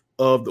move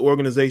of the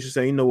organization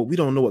saying, we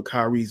don't know what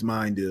Kyrie's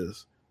mind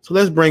is. So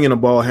let's bring in a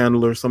ball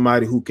handler,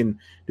 somebody who can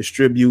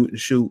distribute and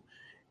shoot,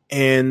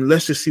 and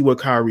let's just see what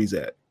Kyrie's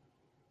at.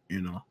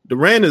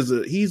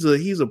 Durant he's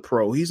a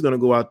pro. He's going to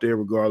go out there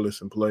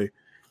regardless and play.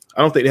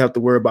 I don't think they have to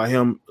worry about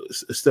him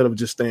instead of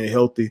just staying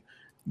healthy.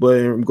 But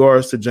in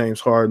regards to James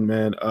Harden,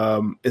 man,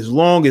 as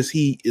long as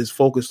he is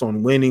focused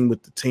on winning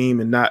with the team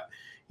and not,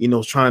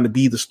 trying to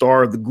be the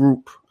star of the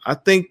group, I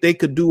think they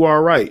could do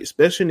all right,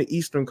 especially in the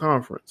Eastern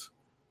Conference.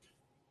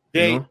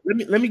 Jay,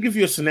 let me give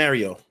you a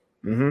scenario.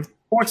 4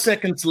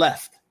 seconds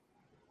left.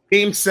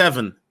 Game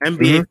 7,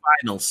 NBA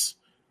Finals.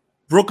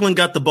 Brooklyn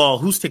got the ball.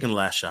 Who's taking the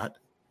last shot?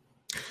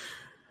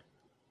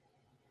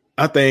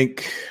 I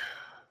think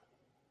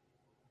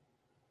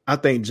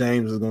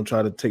James is going to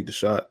try to take the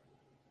shot.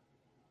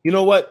 You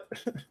know what?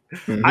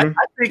 Mm-hmm. I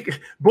think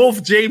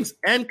both James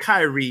and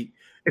Kyrie,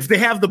 if they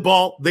have the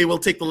ball, they will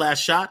take the last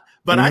shot.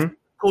 But I think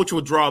the coach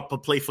will draw up a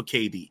play for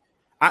KD.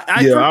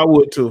 I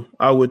would too.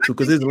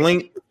 Because his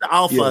length, the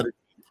alpha.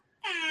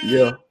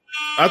 Yeah.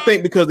 I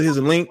think because of his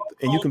length,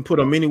 and you can put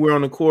him anywhere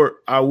on the court,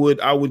 I would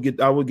get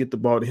the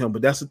ball to him.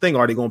 But that's the thing: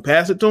 are they going to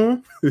pass it to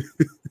him?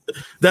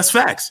 That's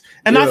facts.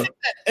 And I think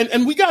that,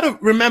 and we got to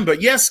remember,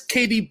 yes,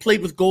 KD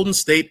played with Golden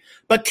State,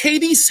 but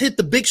KD's hit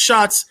the big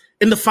shots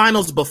in the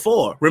finals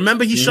before.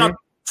 Remember, he shot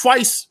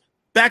twice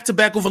back to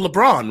back over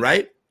LeBron,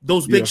 right?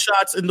 Those big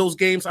shots in those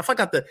games. I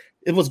forgot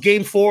it was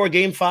game 4 or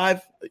game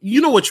 5.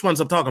 You know which ones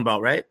I'm talking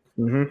about, right?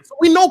 Mm-hmm. So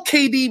we know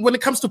KD, when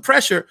it comes to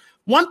pressure,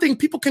 one thing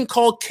people can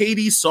call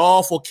KD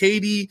soft or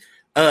KD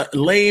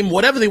lame,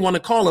 whatever they want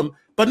to call him,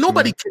 but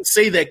nobody can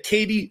say that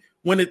KD,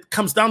 when it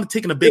comes down to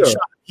taking a big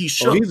shot, he's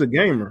shook. He's a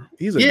gamer.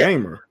 He's a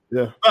gamer.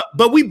 Yeah.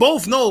 But we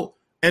both know,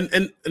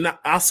 and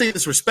I'll say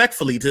this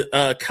respectfully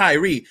to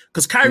Kyrie,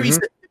 because Kyrie's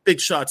hit big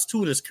shots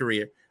too in his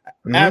career.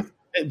 And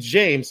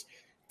James,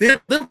 they'll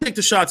take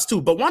the shots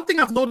too. But one thing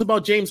I've noticed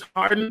about James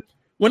Harden,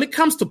 when it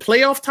comes to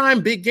playoff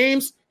time, big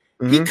games,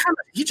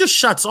 he just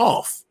shuts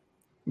off.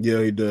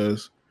 Yeah, he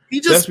does.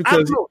 That's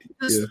because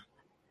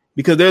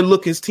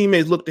his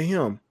teammates look to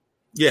him.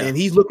 Yeah, and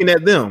he's looking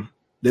at them.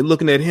 They're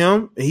looking at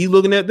him, and he's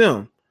looking at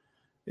them.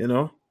 You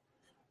know,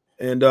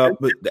 and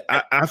but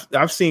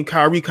I've seen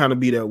Kyrie kind of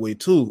be that way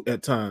too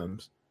at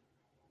times.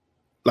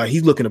 Like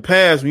he's looking to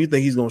pass when you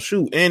think he's gonna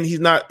shoot, and he's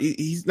not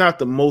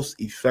the most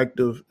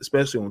effective,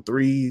 especially on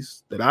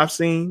threes that I've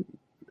seen.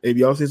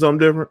 Maybe y'all seen something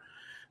different.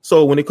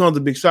 So when it comes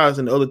to big shots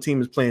and the other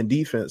team is playing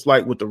defense,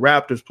 like what the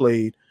Raptors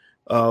played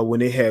when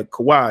they had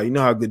Kawhi, you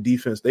know how good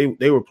defense they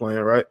were playing,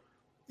 right?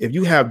 If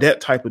you have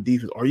that type of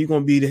defense, are you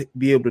going to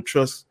be able to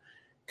trust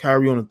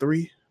Kyrie on a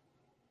 3?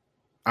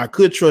 I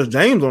could trust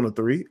James on a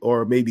 3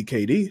 or maybe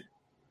KD.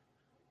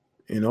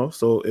 You know,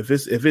 so if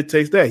it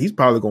takes that, he's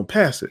probably going to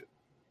pass it.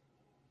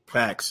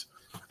 Facts.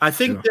 I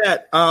think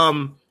that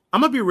I'm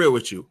gonna be real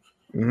with you.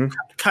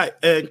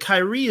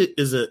 Kyrie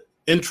is an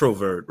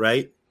introvert,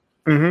 right?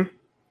 Mm-hmm.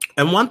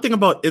 And one thing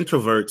about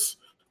introverts,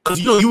 because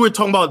you were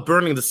talking about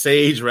burning the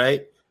sage,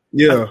 right?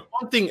 Yeah.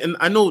 One thing, and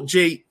I know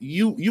Jay,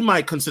 you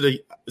might consider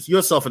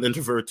yourself an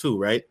introvert too,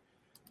 right?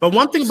 But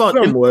one thing about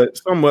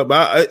somewhat,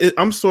 but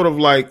I'm sort of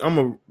like I'm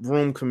a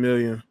room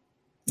chameleon.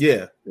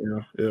 Yeah.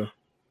 Yeah.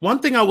 One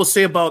thing I will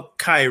say about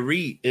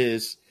Kyrie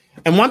is,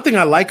 and one thing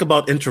I like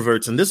about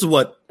introverts, and this is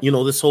what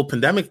this whole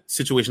pandemic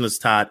situation has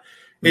taught,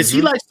 is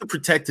he likes to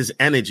protect his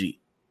energy,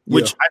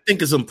 which I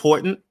think is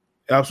important.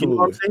 Absolutely. You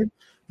know what I'm saying?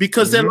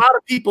 Because there are a lot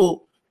of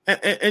people,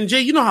 and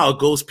Jay, you know how it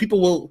goes.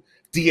 People will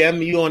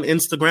DM you on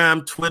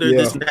Instagram, Twitter,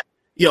 this and that.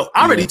 Yo,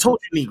 I already told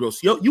you,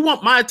 Negros. Yo, you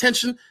want my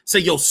attention? Say,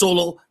 yo,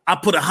 Solo, I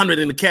put 100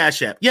 in the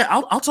Cash App. Yeah,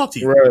 I'll talk to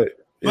you. Right.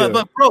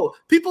 But bro,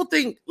 people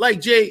think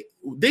like Jay.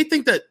 They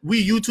think that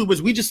we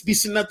YouTubers, we just be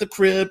sitting at the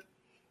crib,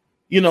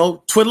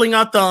 twiddling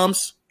our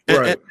thumbs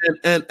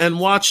and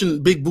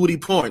watching big booty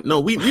porn. No,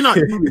 we're not.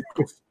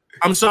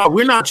 I'm sorry,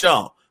 we're not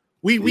y'all.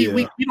 We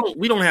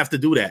don't have to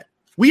do that.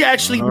 We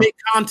actually make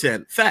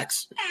content.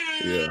 Facts.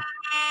 Yeah.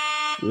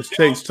 Which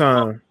takes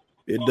time.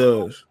 It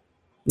does.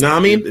 Know what I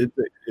mean?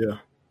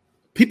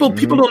 People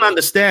don't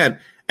understand.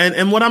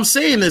 And what I'm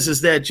saying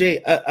is that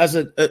Jay, as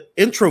an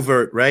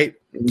introvert, right?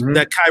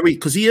 That Kyrie,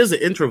 because he is an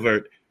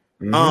introvert.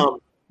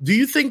 Do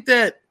you think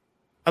that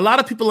a lot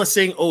of people are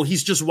saying, "Oh,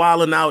 he's just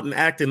wilding out and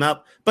acting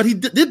up"? But he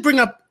did bring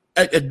up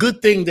a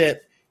good thing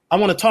that I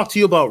want to talk to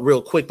you about real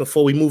quick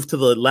before we move to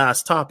the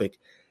last topic.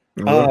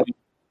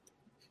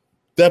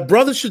 That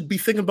brothers should be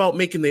thinking about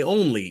making their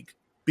own league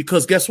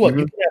because guess what?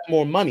 You can have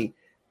more money.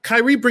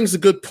 Kyrie brings a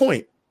good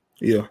point.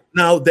 Yeah.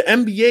 Now the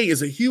NBA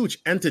is a huge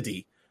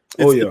entity.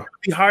 It's going to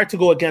be hard to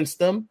go against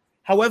them.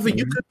 However,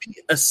 you could be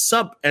a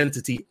sub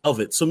entity of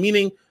it. So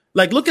meaning,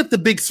 like, look at the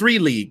Big 3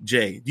 league,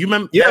 Jay. Do you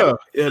remember? Yeah,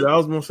 I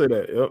was going to say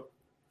that.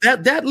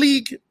 Yep. That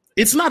league,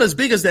 it's not as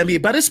big as the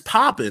NBA, but it's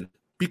popping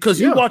because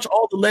you watch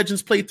all the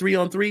legends play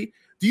 3-on-3.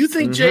 Do you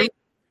think, Jay,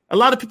 a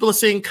lot of people are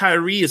saying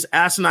Kyrie is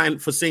asinine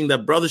for saying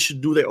that brothers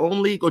should do their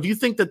own league, or do you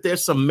think that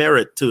there's some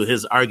merit to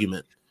his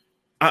argument?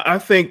 I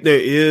think there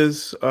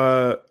is.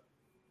 I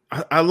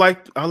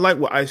like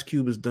what Ice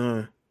Cube has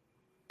done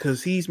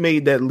because he's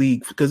made that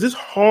league because it's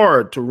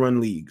hard to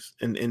run leagues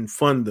and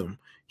fund them.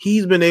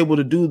 He's been able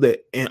to do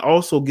that and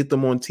also get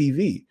them on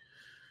TV.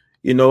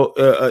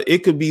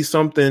 It could be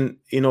something,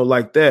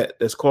 like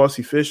that's cost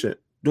efficient.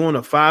 Doing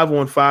a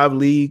 5-on-5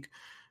 league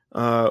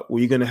where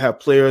you're going to have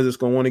players that's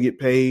going to want to get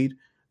paid.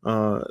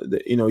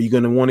 You're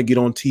going to want to get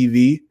on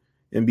TV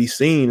and be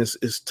seen.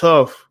 It's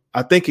tough.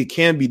 I think it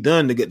can be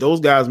done to get those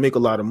guys make a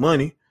lot of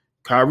money.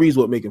 Kyrie's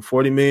making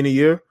 $40 million a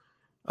year.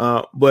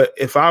 But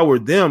if I were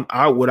them,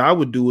 what I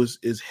would do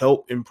is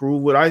help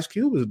improve what Ice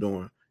Cube is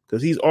doing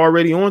because he's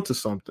already on to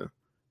something.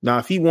 Now,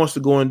 if he wants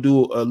to go and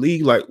do a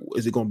league, like,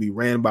 is it going to be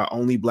ran by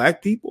only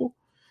black people?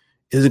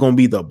 Is it going to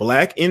be the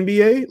black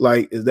NBA?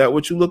 Like, is that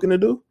what you're looking to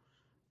do?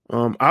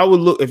 I would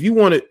look if you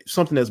wanted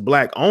something that's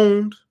black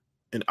owned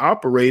and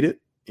operated,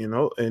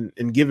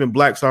 and giving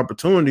blacks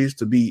opportunities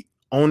to be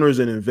owners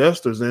and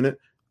investors in it.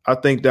 I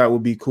think that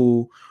would be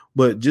cool.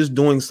 But just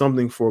doing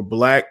something for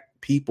black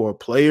people or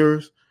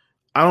players,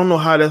 I don't know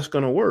how that's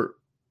going to work.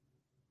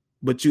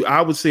 But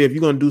I would say if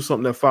you're going to do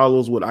something that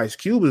follows what Ice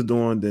Cube is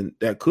doing, then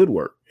that could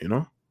work,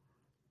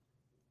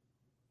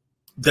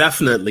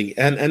 Definitely.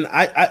 And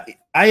I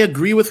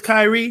agree with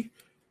Kyrie.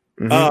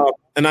 Mm-hmm.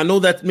 And I know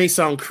that may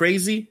sound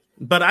crazy,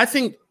 but I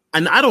think,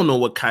 and I don't know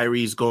what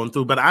Kyrie's going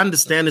through, but I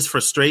understand his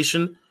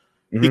frustration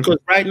because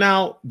right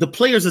now the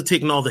players are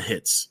taking all the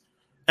hits.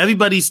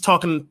 Everybody's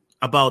talking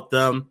about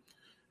them.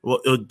 Well,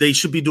 they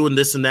should be doing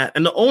this and that.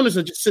 And the owners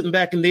are just sitting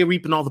back and they're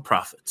reaping all the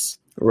profits.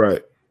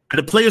 Right. And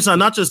the players are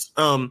not just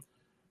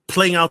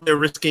playing out there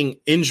risking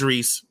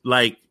injuries,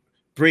 like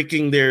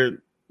breaking their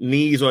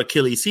knees or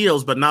Achilles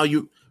heels, but now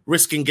you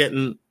risking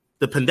getting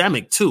the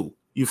pandemic too.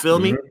 You feel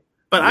me?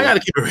 But I got to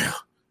keep it real.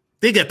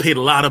 They get paid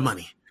a lot of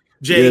money.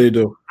 Jay, yeah, they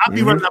do. I'll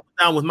be running up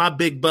and down with my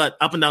big butt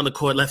up and down the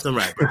court, left and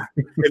right, bro.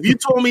 If you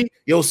told me,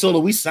 yo, Solo,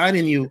 we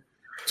signing you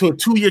to a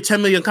 2-year,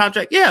 $10 million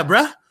contract, yeah,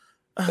 bro.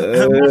 Watch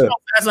how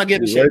fast I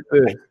get the shit.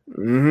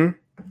 Right.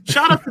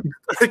 Shout out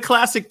to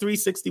Classic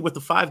 360 with the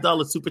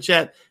 $5 super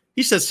chat.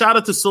 He says, shout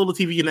out to Solo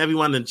TV and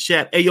everyone in the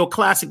chat. Hey, yo,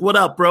 Classic, what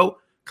up, bro?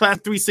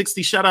 Classic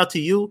 360, shout out to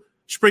you.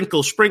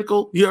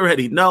 Sprinkle. You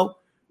already know.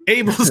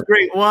 Abel's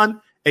great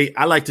one. Hey,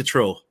 I like to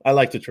troll,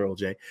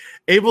 Jay.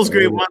 Abel's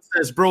great one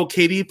says, bro,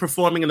 KD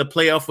performing in the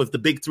playoff with the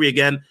big three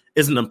again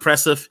isn't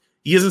impressive.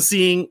 He isn't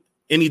seeing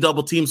any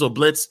double teams or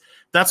blitz.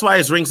 That's why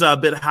his rings are a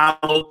bit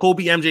hollow.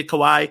 Kobe, MJ,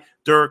 Kawhi,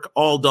 Dirk,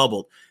 all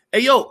doubled. Hey,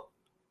 yo,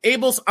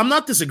 Abels, I'm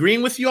not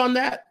disagreeing with you on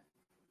that.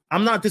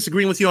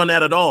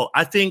 At all.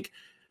 I think,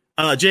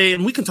 Jay,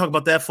 and we can talk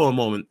about that for a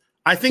moment.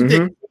 I think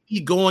that he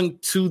going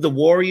to the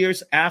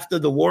Warriors after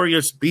the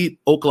Warriors beat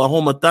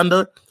Oklahoma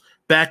Thunder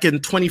back in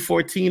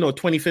 2014 or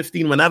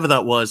 2015, whenever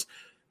that was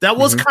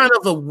kind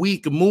of a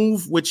weak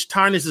move, which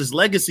tarnishes his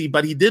legacy,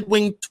 but he did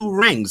win 2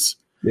 rings.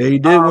 Yeah, he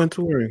did win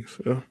 2 rings.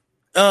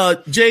 Yeah.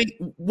 Jay,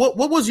 what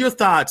was your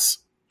thoughts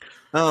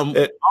on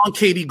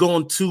KD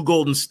going to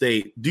Golden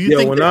State? Do you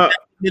think that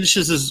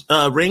diminishes his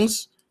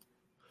rings?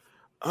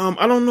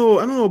 I don't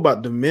know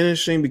about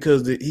diminishing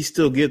because he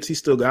still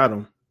got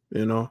them,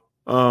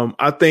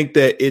 I think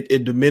that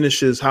it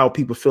diminishes how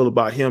people feel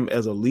about him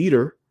as a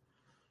leader,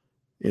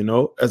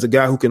 as a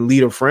guy who can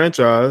lead a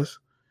franchise.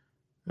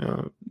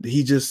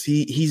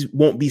 He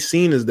won't be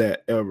seen as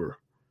that ever.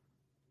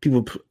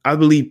 I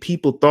believe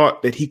people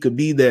thought that he could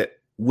be that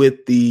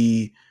with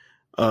the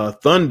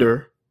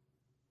Thunder,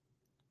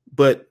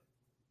 but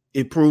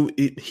he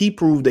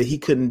proved that he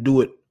couldn't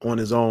do it on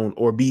his own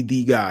or be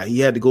the guy. He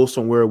had to go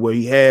somewhere where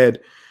he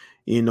had,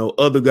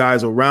 other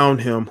guys around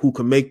him who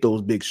could make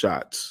those big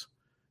shots,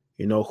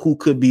 who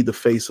could be the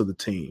face of the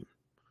team.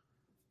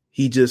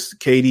 He's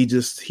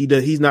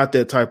not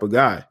that type of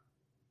guy.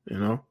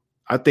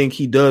 I think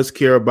he does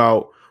care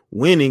about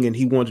winning and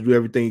he wants to do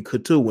everything he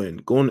could to win.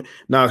 Going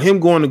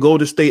to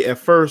Golden State at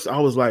first, I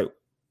was like,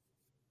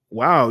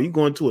 wow, you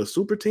going to a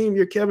super team?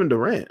 You're Kevin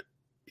Durant.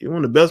 You're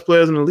one of the best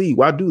players in the league.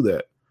 Why do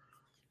that?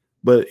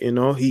 But,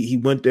 he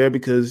went there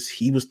because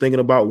he was thinking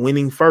about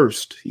winning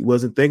first. He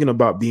wasn't thinking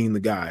about being the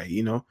guy,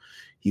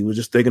 He was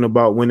just thinking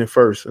about winning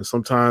first. And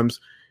sometimes,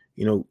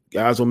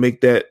 guys will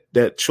make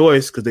that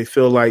choice because they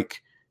feel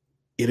like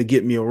it'll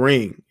get me a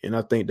ring. And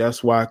I think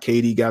that's why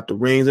KD got the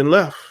rings and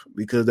left,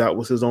 because that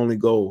was his only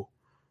goal.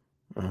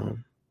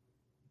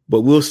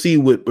 But we'll see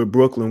with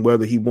Brooklyn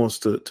whether he wants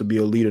to be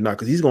a leader or not,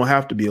 because he's going to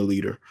have to be a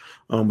leader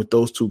with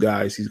those 2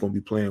 guys he's going to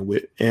be playing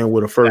with and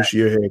with a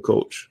first-year head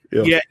coach.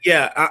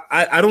 Yeah.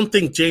 I don't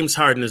think James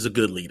Harden is a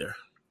good leader.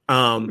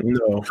 No.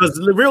 Because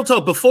the real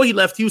talk, before he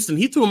left Houston,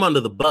 he threw him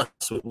under the bus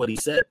with what he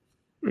said.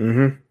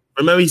 Mm-hmm.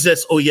 Remember, he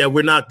says, oh, yeah,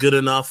 we're not good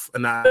enough,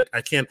 and I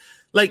can't.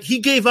 Like, he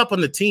gave up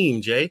on the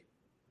team, Jay.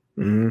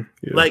 Mm-hmm.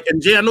 Yeah. Like,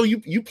 and Jay, I know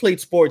you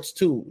played sports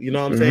too. You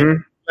know what I'm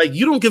saying? Like,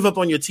 you don't give up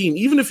on your team.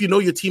 Even if you know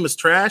your team is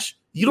trash,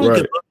 you don't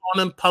give up on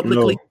them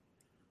publicly. No.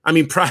 I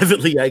mean,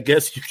 privately, I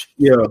guess.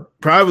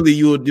 Privately,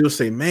 you'll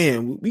say,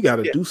 man, we got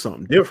to do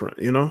something different,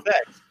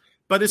 Facts.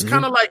 But it's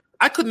kind of like,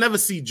 I could never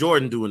see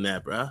Jordan doing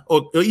that, bro.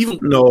 Or even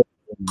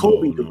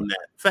Kobe doing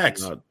that.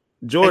 Facts. No.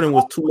 Jordan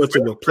was too much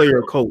of a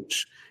player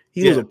coach.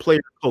 He was a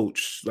player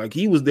coach. Like,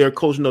 he was there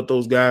coaching up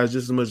those guys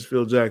just as much as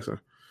Phil Jackson.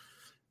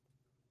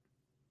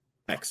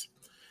 Facts.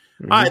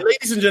 All right,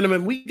 ladies and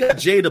gentlemen, we got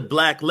Jay the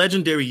Black,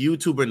 legendary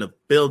YouTuber in the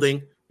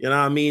building. You know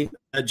what I mean?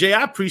 Jay,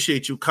 I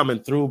appreciate you coming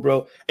through,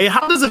 bro. Hey,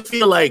 how does it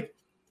feel like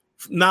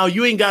now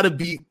you ain't got to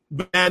be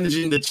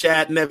managing the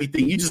chat and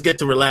everything? You just get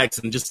to relax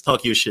and just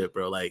talk your shit,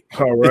 bro. Like,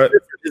 all right,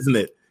 isn't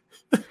it?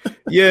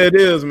 Yeah, it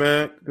is,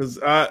 man. Because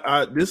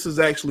this is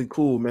actually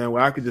cool, man,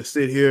 where I could just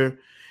sit here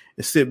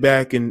and sit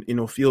back and,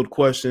 field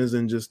questions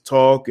and just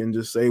talk and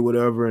just say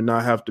whatever and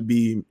not have to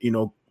be,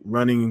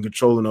 running and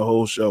controlling the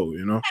whole show,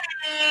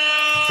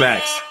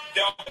 Facts.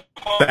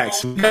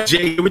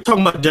 Jay, we're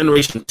talking about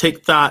generation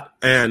take thought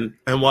and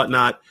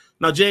whatnot.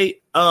 Now,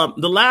 Jay,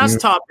 the last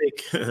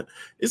topic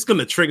is going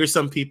to trigger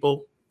some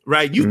people.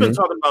 right? You've been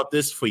talking about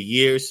this for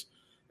years,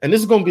 and this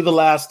is going to be the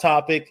last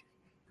topic.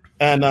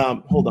 And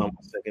hold on 1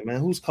 second,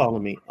 man. Who's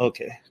calling me?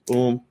 Okay,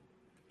 boom.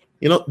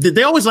 You know,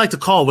 they always like to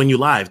call when you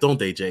live, don't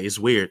they, Jay? It's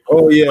weird.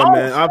 Oh yeah,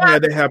 man. I've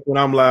had that happen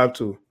when I'm live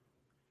too.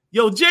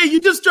 Yo, Jay, you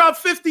just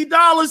dropped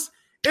 $50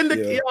 in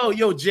the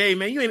yo, Jay,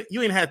 man.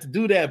 You ain't had to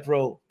do that,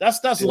 bro.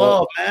 That's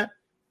love, man.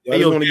 I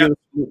just want to get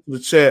the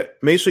chat.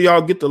 Make sure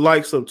y'all get the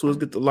likes up to us.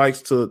 Get the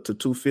likes to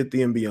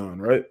 250 and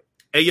beyond, right?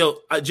 Hey, yo,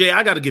 Jay,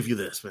 I got to give you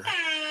this, man.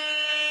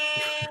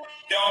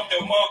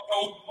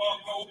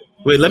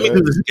 Wait, let me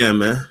do this again,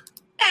 man.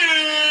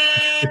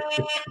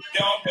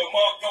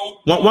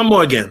 One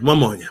more again.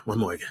 All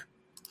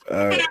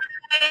right.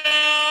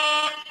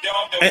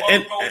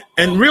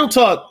 And real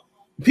talk,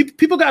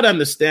 people got to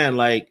understand,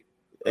 like,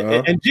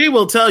 and Jay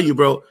will tell you,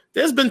 bro,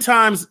 there's been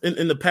times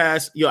in the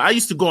past, I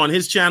used to go on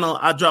his channel,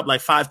 I'd drop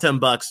like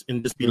 $5-10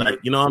 and just be like,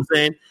 you know what I'm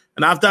saying?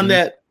 And I've done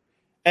that.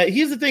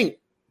 Here's the thing,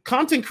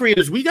 content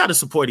creators, we got to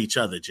support each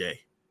other,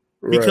 Jay.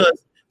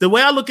 Because the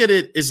way I look at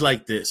it is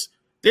like this.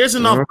 There's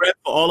enough bread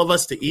for all of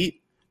us to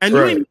eat. And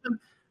you ain't even,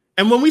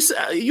 and when we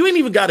say, you ain't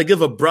even got to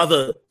give a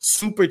brother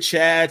super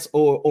chats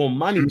or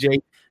money,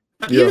 Jay.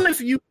 Even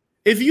if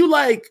you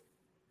like,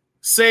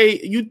 say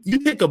you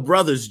pick a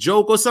brother's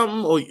joke or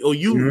something, or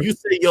you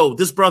say, yo,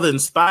 this brother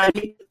inspired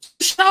me,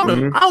 shout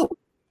him out.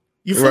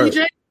 You feel me,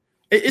 Jay?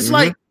 It's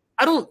like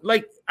I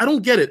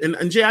don't get it.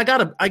 And Jay, I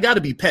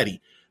gotta be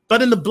petty.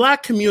 But in the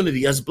black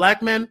community, as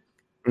black men,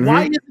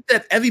 why is it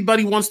that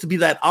everybody wants to be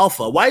that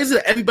alpha? Why is it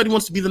that everybody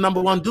wants to be the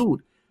number one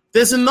dude?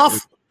 There's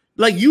enough.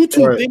 Like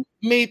YouTube, they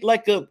made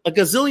like a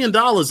gazillion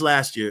dollars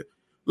last year.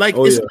 Like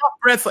it's enough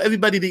bread for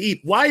everybody to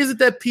eat. Why is it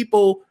that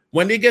people,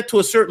 when they get to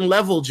a certain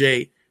level,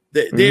 Jay,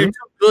 they're too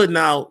good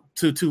now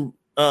to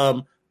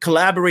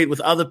collaborate with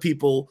other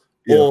people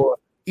or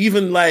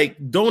even like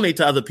donate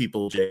to other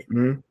people, Jay?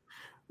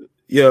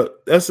 Yeah,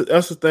 that's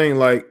the thing.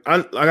 Like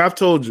I've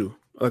told you,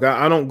 like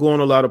I don't go on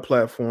a lot of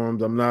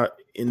platforms. I'm not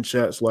in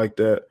chats like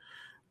that.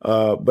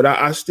 But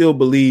I still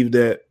believe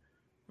that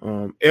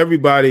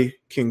everybody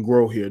can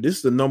grow here. This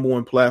is the number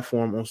one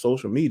platform on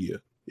social media,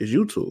 is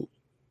YouTube.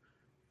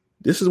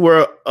 This is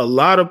where a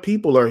lot of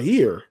people are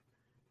here,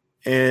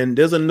 and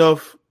there's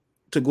enough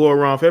to go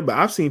around for everybody.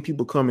 I've seen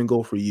people come and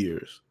go for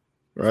years,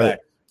 right? Right.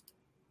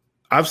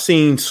 I've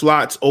seen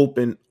slots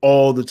open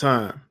all the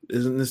time.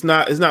 It's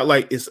not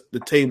like it's the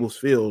table's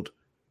filled.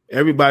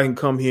 Everybody can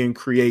come here and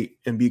create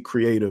and be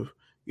creative.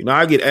 You know,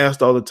 I get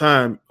asked all the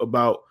time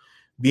about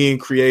being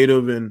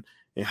creative and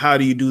how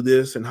do you do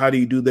this and how do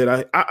you do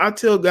that. I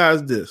tell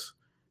guys this: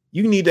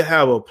 you need to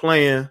have a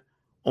plan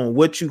on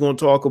what you're going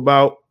to talk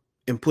about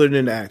and put it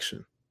into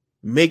action.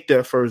 Make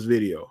that first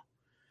video.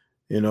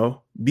 You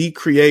know, be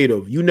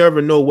creative. You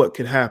never know what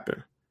could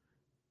happen.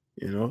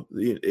 You know,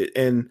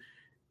 and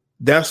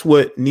that's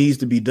what needs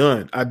to be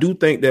done. I do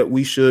think that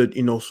we should,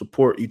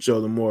 support each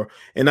other more.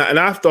 And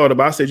I've thought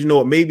about, I said, you know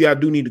what, maybe I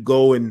do need to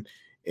go and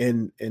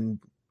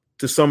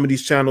to some of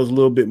these channels a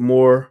little bit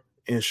more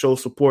and show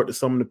support to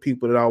some of the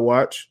people that I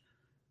watch,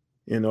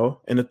 And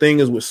the thing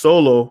is with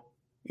Solo,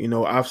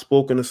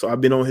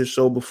 I've been on his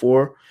show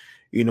before,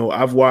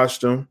 I've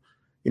watched him,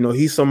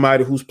 he's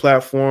somebody whose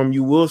platform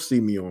you will see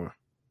me on.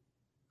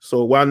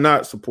 So why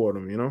not support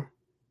him,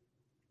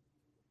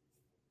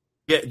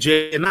 Yeah,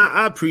 Jay, and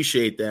I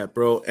appreciate that,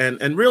 bro.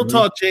 And real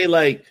talk, Jay,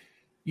 like,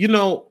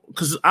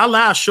 because our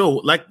last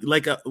show,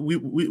 we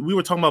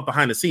were talking about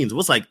behind the scenes. It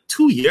was like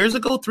 2 years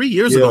ago, 3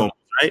 years ago,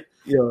 right?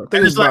 Yeah, I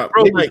think it's like,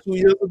 bro, like 2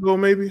 years ago,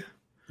 maybe.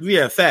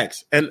 Yeah,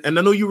 facts. And I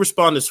know you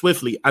responded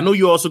swiftly. I know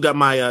you also got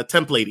my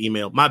template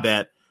email. My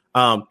bad.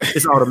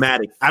 It's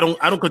automatic. I don't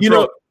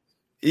control.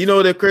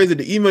 They're crazy.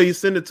 The email you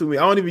send it to me,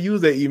 I don't even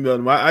use that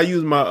email. I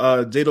use my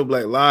Jado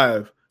Black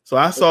Live. So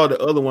I saw the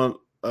other one.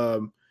 I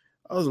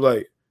was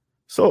like,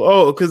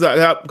 because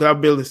I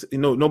barely,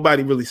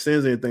 nobody really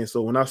sends anything.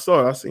 So when I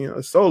saw it, I seen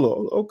a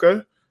Solo.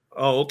 Okay.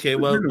 Oh, okay.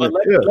 Well,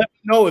 let me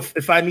know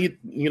if I need,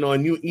 a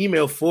new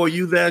email for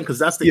you then, because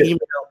that's the email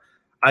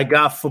I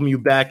got from you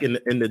back in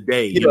the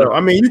day. You know?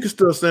 I mean, you can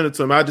still send it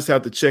to me. I just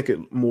have to check it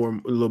a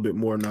little bit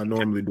more than I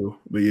normally do.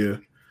 But yeah,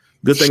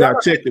 good thing I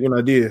checked it when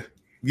I did.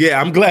 Yeah,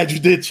 I'm glad you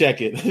did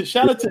check it.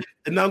 Shout out to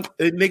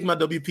Enigma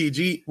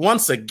WPG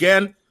once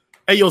again.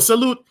 Hey, yo,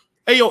 salute.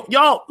 Hey, yo,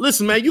 y'all,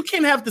 listen, man, you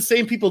can't have the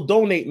same people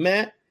donate,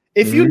 man.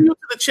 If you're new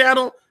to the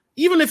channel,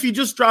 even if you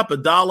just drop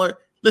 $1,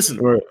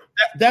 listen,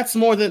 that's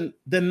more than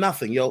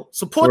nothing, yo.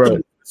 Support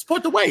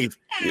the wave.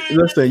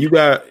 Listen, you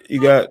got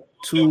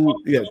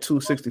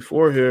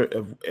 264 here.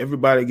 If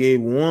everybody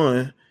gave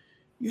one,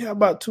 you have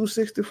about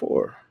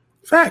 264.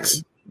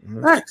 Facts.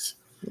 Facts.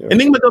 Yeah.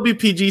 Enigma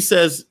WPG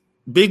says,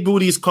 big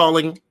booties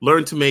calling,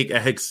 learn to make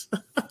eggs.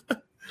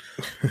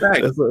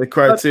 That's the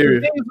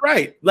criteria. But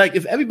right. Like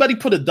if everybody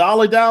put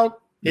 $1 down,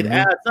 it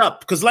adds up.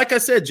 Because like I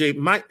said, Jay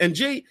knows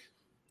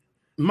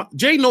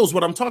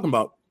what I'm talking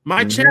about.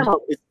 My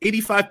channel is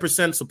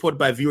 85% supported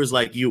by viewers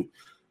like you.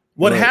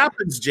 What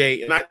happens,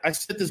 Jay, and I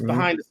said this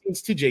behind the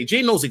scenes too, Jay.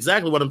 Jay knows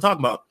exactly what I'm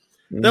talking about.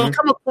 There'll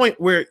come a point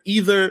where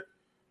either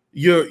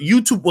your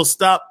YouTube will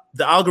stop,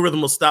 the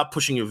algorithm will stop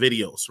pushing your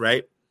videos,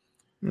 right?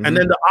 And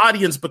then the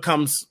audience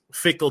becomes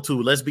fickle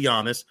too. Let's be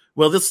honest.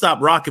 Well, they'll stop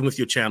rocking with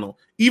your channel,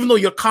 even though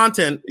your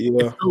content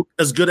is still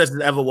as good as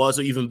it ever was,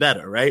 or even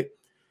better, right?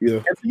 Yeah.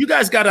 And you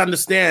guys got to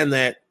understand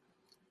that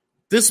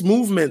this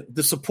movement,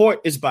 the support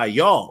is by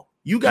y'all.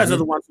 You guys are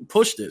the ones who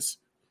push this.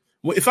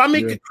 Well, if I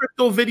make a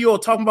crypto video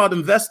talking about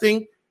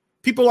investing,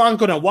 people aren't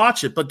going to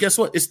watch it. But guess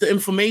what? It's the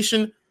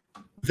information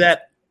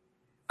that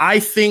I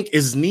think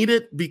is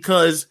needed,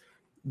 because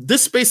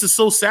this space is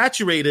so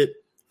saturated.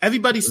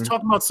 Everybody's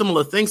talking about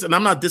similar things, and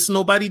I'm not dissing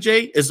nobody,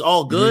 Jay. It's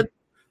all good.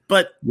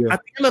 But at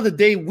the end of the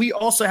day, we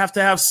also have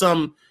to have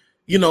some,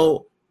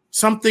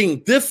 something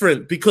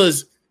different,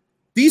 because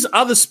these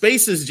other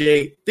spaces,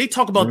 Jay, they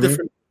talk about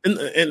different,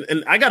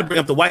 and I got to bring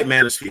up the white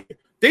manosphere.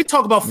 They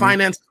talk about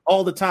finance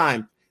all the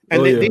time,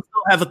 and they still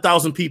have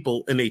 1,000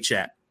 people in their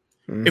chat.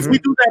 If we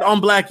do that on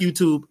Black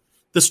YouTube,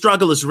 the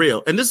struggle is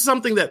real. And this is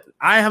something that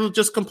I haven't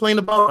just complained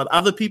about, but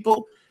other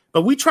people,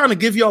 but we trying to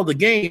give y'all the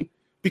game,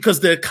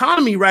 because the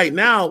economy right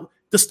now,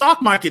 the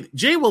stock market,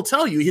 Jay will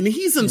tell you, and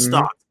he's in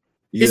stock,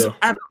 is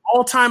at an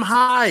all-time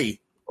high.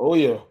 Oh,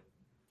 yeah.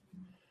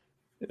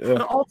 At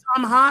an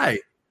all-time high.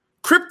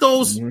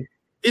 Cryptos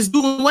is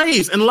doing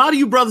waves, and a lot of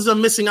you brothers are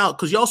missing out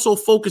because y'all so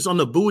focused on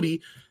the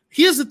booty.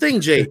 Here's the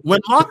thing, Jay. When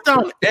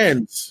lockdown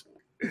ends,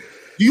 do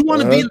you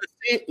want to be in the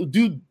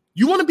same?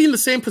 You want to be in the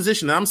same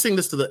position? And I'm saying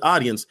this to the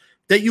audience,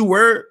 that you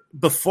were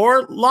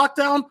before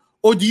lockdown,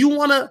 or do you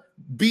want to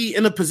be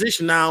in a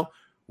position now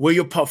where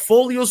your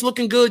portfolio is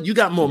looking good, you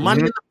got more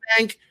money in the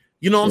bank,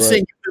 you know what I'm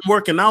saying? You've been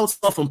working out,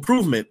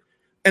 self-improvement,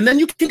 and then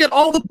you can get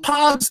all the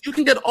pods, you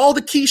can get all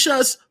the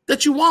Keishas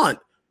that you want.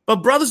 But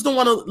brothers don't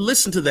want to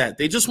listen to that.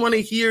 They just want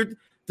to hear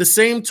the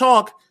same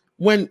talk.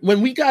 When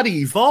we got to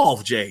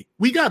evolve, Jay,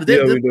 we got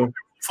to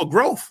for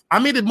growth. I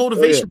made it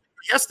motivation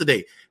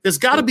yesterday. There's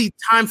got to be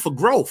time for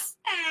growth.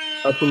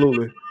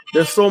 Absolutely.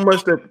 There's so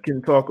much that we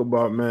can talk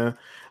about, man.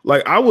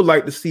 Like, I would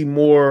like to see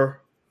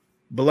more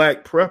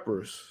Black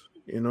preppers.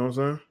 You know what I'm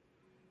saying?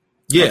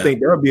 Yeah. I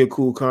think that would be a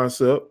cool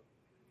concept.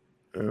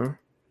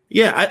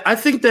 Yeah, I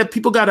think that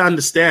people got to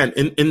understand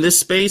in this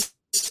space,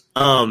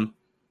 and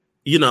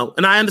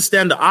I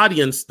understand the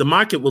audience, the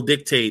market will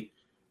dictate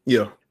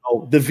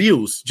the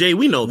views. Jay,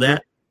 we know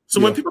that. So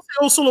when people say,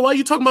 "Oh, Solo, why are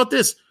you talking about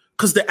this?"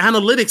 Because the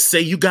analytics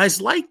say you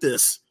guys like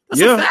this.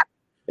 That's a fact.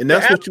 And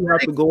that's what you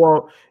have to go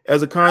out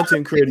as a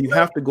content creator. You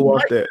have to go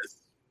out that.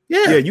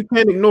 Yeah, you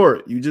can't ignore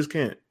it. You just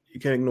can't. You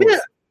can't ignore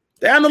it.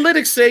 The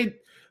analytics say,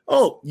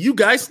 "Oh, you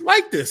guys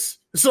like this."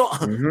 So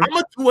I'm going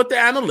to do what the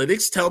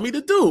analytics tell me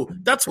to do.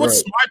 That's what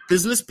smart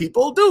business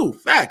people do.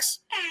 Facts.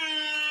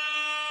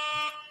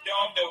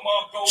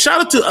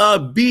 Shout out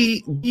to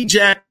B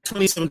Jack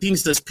 2017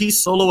 says,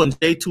 "Peace, Solo and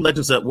Jay, two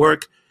legends at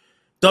work.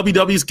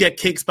 WWs get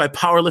kicks by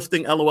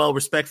powerlifting. LOL.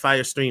 Respect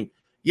fire stream."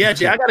 Yeah,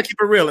 Jay, I got to keep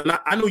it real. And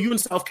I know you in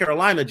South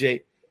Carolina,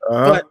 Jay.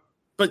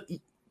 But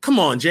come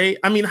on, Jay.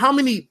 I mean, how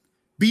many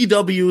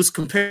BWs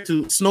compared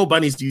to snow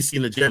bunnies do you see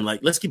in the gym? Like,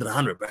 let's keep it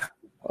 100, bro.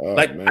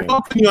 Man. I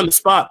don't put you on the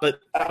spot,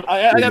 but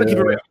I got to keep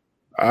it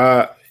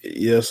real.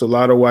 Yes, a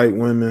lot of white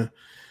women.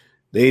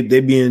 They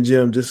be in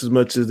gym just as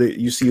much as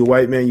you see a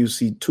white man, you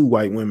see two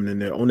white women in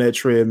there on that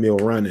treadmill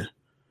running.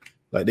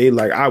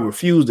 Like, I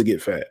refuse to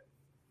get fat.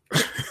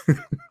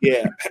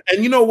 Yeah.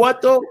 And you know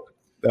what, though?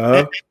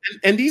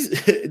 And these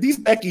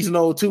Beckies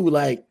know, too,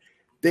 like,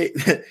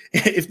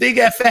 if they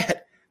get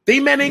fat, they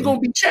men ain't going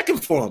to be checking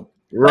for them.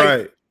 Right.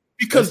 Like,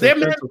 because their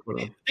men,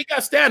 they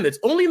got standards.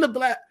 Only in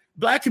the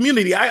black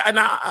community, I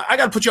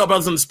got to put y'all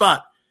brothers on the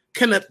spot.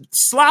 Can a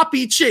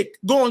sloppy chick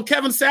go on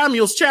Kevin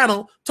Samuel's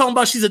channel talking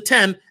about she's a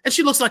 10 and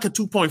she looks like a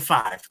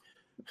 2.5?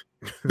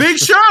 Big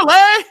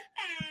Shirley!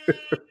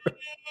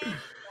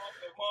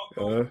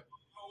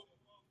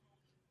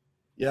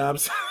 Yeah,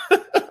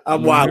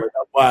 I'm wilding.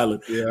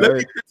 Yeah, Let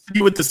me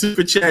continue with the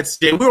super chats,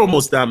 Jay. We're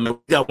almost done, man. We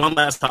got one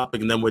last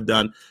topic and then we're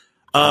done.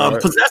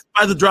 Possessed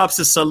by the Drop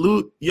says,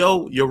 "Salute,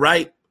 yo, you're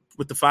right."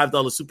 With the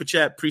 $5 super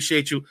chat,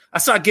 appreciate you. I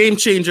saw Game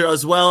Changer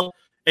as well.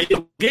 And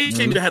Game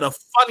Changer had a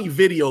funny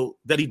video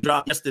that he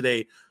dropped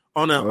yesterday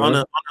on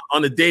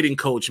a dating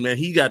coach. Man,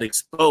 he got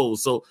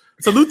exposed. So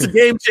salute to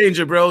Game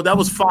Changer, bro. That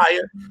was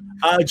fire.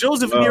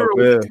 Joseph Nero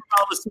with $2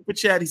 super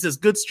chat. He says,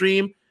 "Good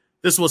stream.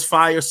 This was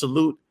fire.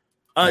 Salute."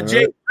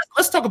 Jay,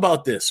 let's talk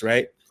about this,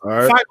 right? All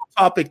right. Final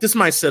topic. This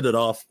might set it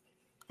off.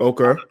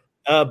 Okay.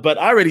 But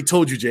I already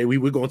told you, Jay,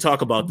 we're going to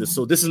talk about this.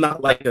 So this is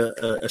not like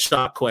a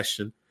shock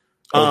question.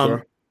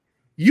 Okay.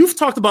 You've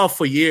talked about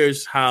for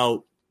years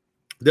how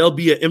there'll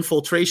be an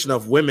infiltration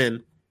of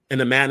women in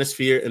the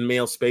manosphere and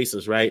male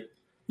spaces, right?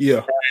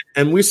 Yeah.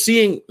 And we're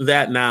seeing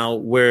that now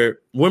where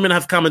women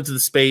have come into the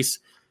space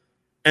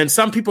and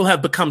some people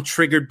have become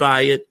triggered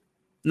by it.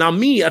 Now,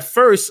 me, at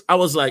first, I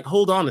was like,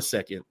 hold on a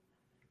second.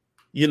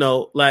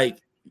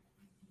 Like,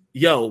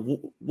 yo,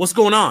 what's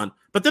going on?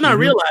 But then I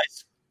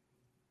realized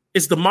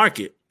it's the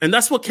market. And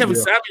that's what Kevin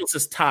Samuels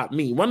has taught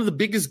me. One of the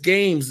biggest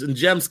games and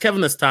gems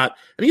Kevin has taught,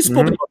 and he's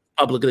spoken about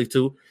publicly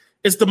too,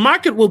 is the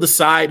market will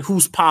decide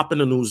who's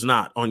popping and who's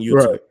not on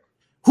YouTube. Right.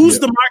 Who's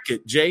the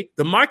market, Jay?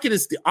 The market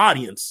is the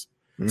audience.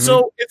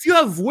 So if you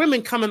have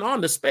women coming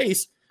on the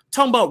space,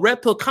 talking about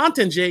red pill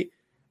content, Jay,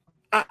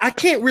 I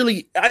can't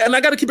really, and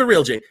I got to keep it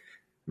real, Jay.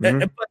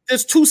 But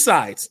there's two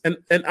sides, and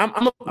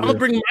I'm gonna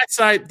bring my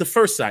side, the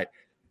first side.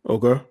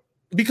 Okay.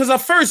 Because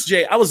at first,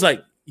 Jay, I was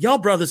like, y'all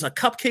brothers are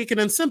cupcaking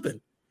and simping.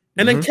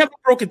 And then Kevin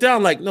broke it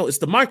down like, no, it's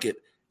the market.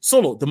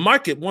 Solo, the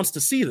market wants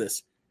to see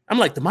this. I'm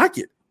like, the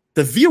market,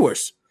 the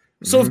viewers.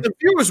 So if the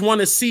viewers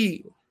want to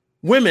see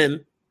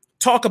women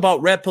talk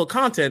about red pill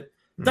content,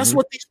 that's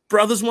what these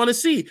brothers want to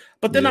see.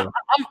 But then I'm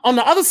on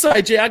the other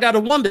side, Jay, I got to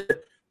wonder,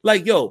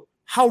 like, yo,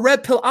 how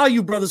red pill are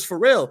you brothers for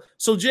real?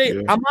 So, Jay,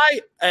 am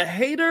I a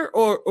hater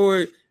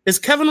or is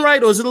Kevin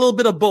right, or is it a little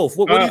bit of both?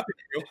 What do you think,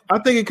 bro?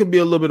 I think it could be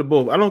a little bit of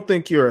both. I don't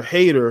think you're a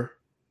hater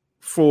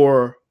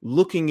for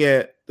looking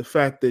at the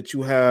fact that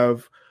you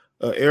have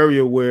an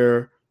area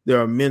where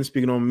there are men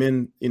speaking on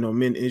men,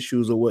 men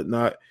issues or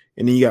whatnot,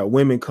 and then you got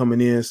women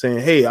coming in saying,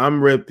 "Hey,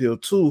 I'm red pill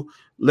too.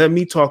 Let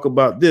me talk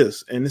about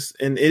this." And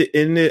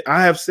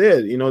I have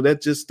said, that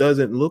just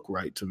doesn't look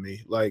right to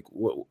me. Like,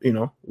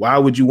 why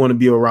would you want to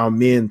be around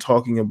men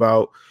talking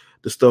about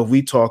the stuff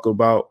we talk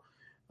about?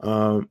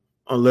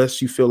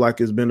 Unless you feel like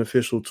it's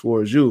beneficial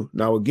towards you.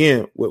 Now,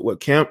 again, what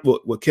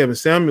Kevin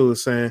Samuel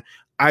is saying,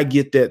 I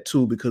get that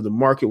too, because the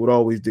market would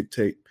always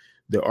dictate.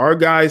 There are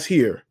guys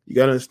here, you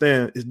got to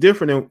understand, it's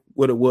different than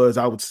what it was,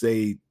 I would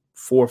say,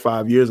 4 or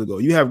 5 years ago.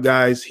 You have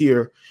guys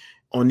here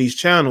on these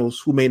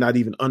channels who may not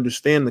even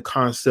understand the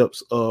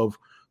concepts of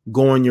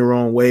going your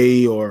own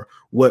way, or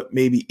what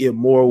maybe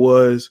immoral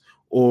was,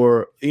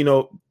 or,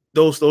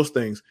 those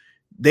things.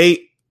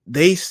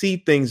 They see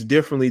things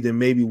differently than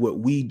maybe what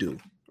we do,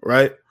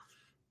 right?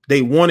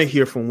 They want to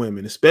hear from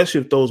women,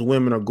 especially if those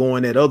women are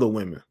going at other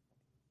women.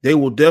 They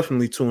will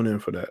definitely tune in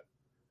for that.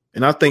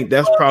 And I think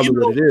that's probably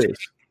what it is.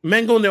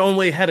 Men Going Their Own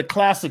Way had a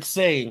classic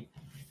saying,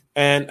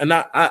 and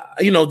I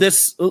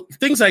there's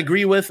things I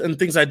agree with and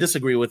things I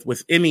disagree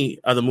with any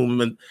other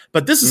movement.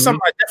 But this is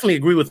something I definitely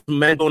agree with.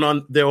 Men going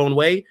on their own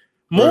way.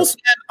 Most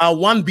men are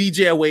one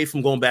BJ away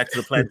from going back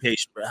to the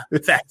plantation, bro.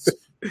 Facts.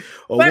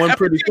 Or one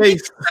pretty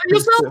face.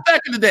 Yourself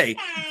back in the day.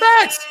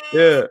 Facts.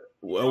 Yeah.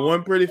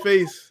 One pretty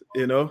face,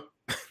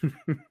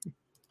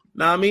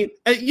 Nah, I mean,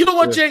 and you know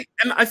what, Jay?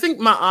 And I think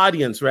my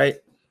audience, right?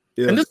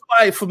 Yeah. And this is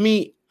why, for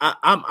me,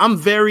 I'm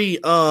very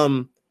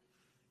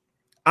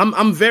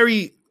I'm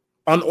very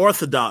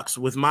unorthodox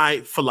with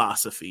my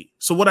philosophy.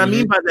 So what I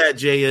mean by that,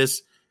 Jay,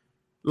 is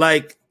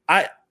like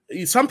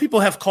some people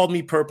have called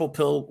me purple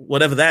pill,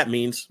 whatever that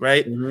means,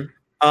 right? And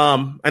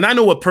I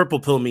know what purple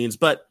pill means,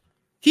 but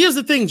here's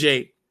the thing,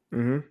 Jay.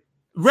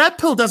 Red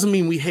pill doesn't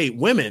mean we hate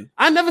women.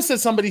 I never said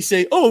somebody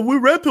say, "Oh, we're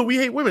red pill, we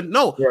hate women."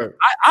 No,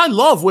 I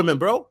love women,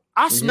 bro.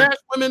 I smash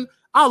women.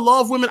 I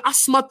love women. I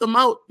smut them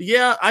out.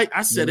 Yeah,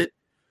 I said it.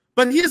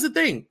 But here's the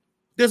thing.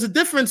 There's a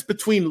difference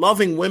between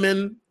loving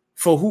women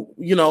for who,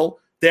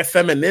 their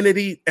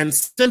femininity and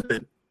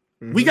simping.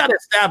 We got to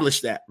establish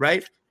that,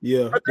 right?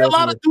 Yeah. But there are a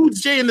lot of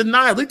dudes, Jay, in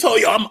denial. They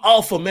told you, I'm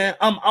alpha, man.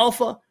 I'm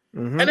alpha.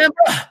 And then,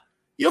 bro,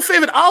 your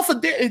favorite alpha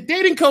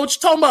dating coach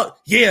talking about,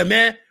 yeah,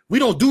 man, we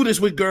don't do this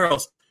with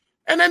girls.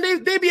 And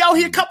then they be out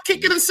here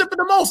cupcaking and sipping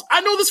the most.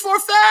 I know this for a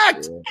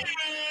fact.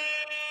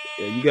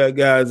 Yeah, you got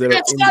guys that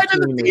are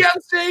in the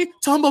DMs, Jay,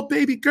 talking about,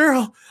 baby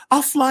girl,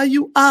 I'll fly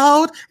you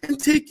out and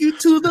take you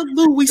to the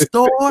Louis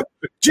store.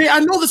 Jay, I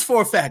know this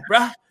for a fact,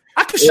 bro.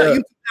 I could shut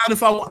you down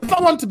if I want. If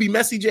I wanted to be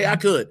messy, Jay, I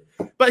could.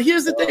 But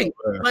here's the thing.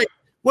 Like,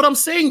 what I'm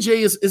saying,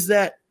 Jay, is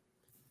that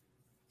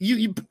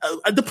you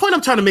the point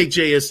I'm trying to make,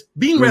 Jay, is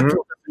being red pill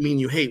doesn't mean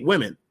you hate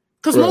women.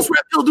 Because most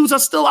red pill dudes are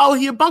still out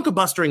here bunker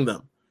bustering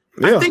them.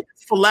 I think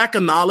it's for lack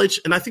of knowledge,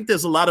 and I think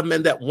there's a lot of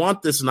men that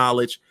want this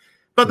knowledge.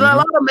 But a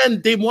lot of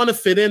men, they want to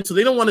fit in, so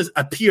they don't want to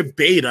appear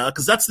beta,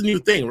 because that's the new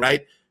thing,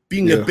 right?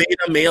 Being a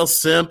beta male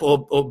simp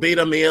or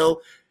beta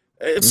male.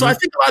 So I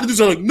think a lot of dudes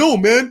are like, no,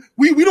 man,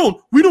 we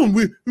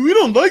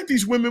don't like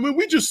these women, man.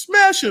 We just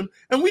smash them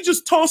and we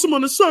just toss them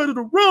on the side of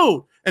the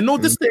road. And no,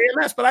 this is the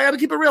AMS, but I got to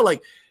keep it real.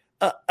 Like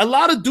a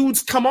lot of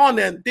dudes come on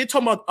and they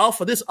talking about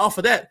alpha this,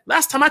 alpha that.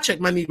 Last time I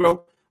checked, my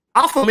Negro,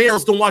 alpha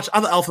males don't watch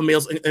other alpha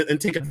males and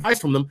take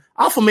advice from them.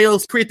 Alpha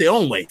males create their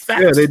own way.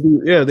 Facts. Yeah, they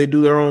do. Yeah, they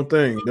do their own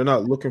thing. They're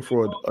not looking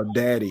for a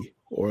daddy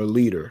or a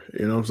leader.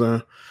 You know what I'm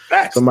saying?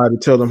 Facts. Somebody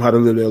to tell them how to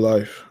live their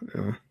life.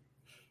 You know?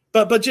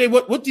 But Jay,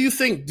 what do you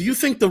think? Do you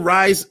think the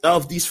rise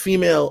of these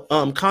female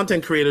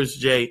content creators,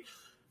 Jay,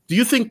 do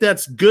you think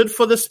that's good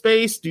for the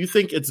space? Do you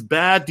think it's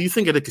bad? Do you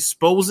think it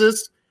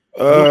exposes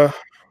what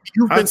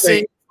you've been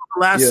saying for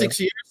the last 6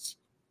 years?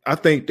 I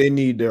think they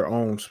need their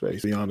own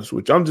space, to be honest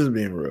with you. I'm just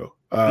being real.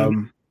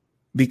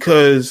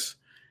 Because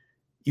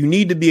you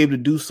need to be able to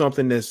do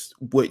something that's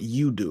what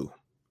you do.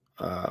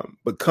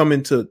 But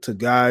coming to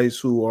guys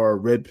who are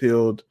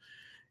red-pilled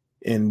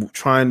and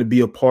trying to be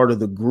a part of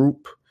the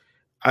group,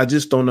 I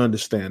just don't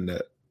understand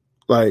that.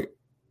 Like,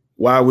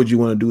 why would you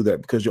want to do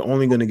that? Because you're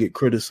only going to get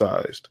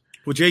criticized.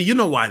 Well, Jay, you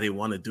know why they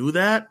want to do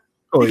that?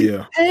 Oh, they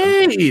yeah.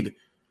 Paid.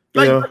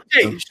 Jay,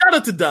 shout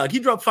out to Doug. He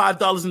dropped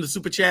 $5 in the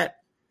super chat.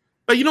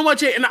 But you know what,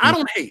 Jay? And I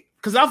don't hate,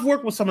 because I've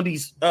worked with some of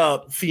these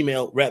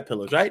female red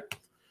pillars, right?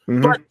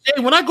 But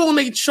Jay, when I go on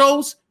their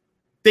shows,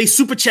 they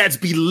super chats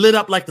be lit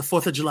up like the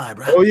 4th of July,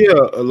 bro. Oh yeah,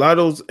 a lot of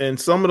those, and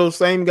some of those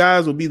same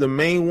guys will be the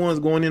main ones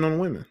going in on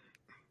women.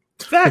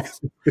 Facts.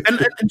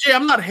 and Jay,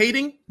 I'm not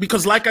hating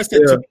because, like I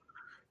said,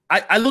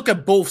 I look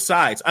at both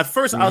sides. At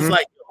first, I was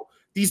like, yo,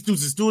 these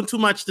dudes is doing too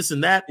much, this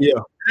and that. Yeah.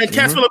 And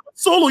cats were like,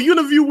 Solo, you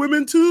interview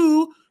women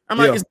too. I'm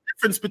like, it's the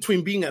difference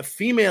between being a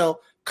female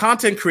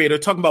content creator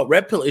talking about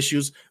red pill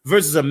issues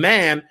versus a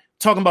man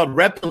talking about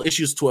red pill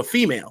issues to a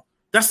female.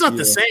 That's not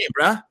the same,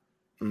 bruh.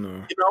 No.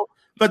 You know?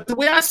 But the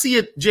way I see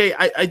it, Jay,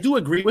 I do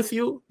agree with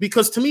you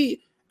because to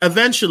me,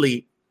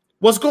 eventually,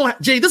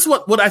 Jay, this is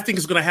what I think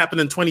is going to happen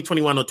in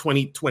 2021 or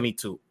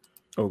 2022.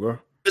 Okay.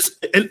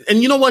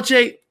 And you know what,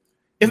 Jay?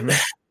 And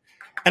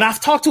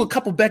I've talked to a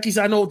couple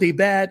Beckys. I know they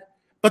bad,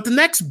 but the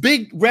next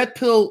big red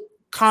pill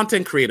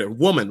content creator,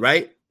 woman,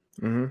 right?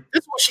 This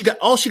is what she got.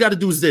 All she got to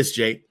do is this,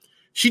 Jay.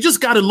 She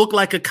just got to look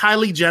like a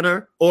Kylie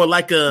Jenner or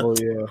like a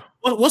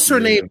what's her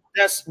name?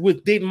 That's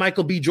with dating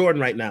Michael B.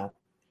 Jordan right now.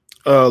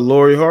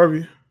 Lori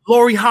Harvey.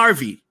 Lori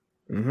Harvey.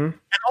 And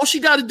all she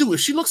got to do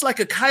is she looks like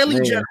a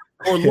Kylie Jenner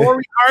or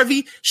Lori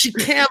Harvey. She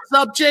cams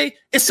up, Jay.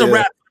 It's a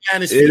wrap.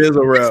 Man. It is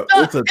a wrap.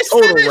 It's a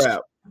total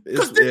wrap.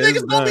 Because the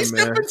niggas don't be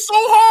stepping so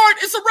hard.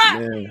 It's a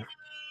wrap. Man.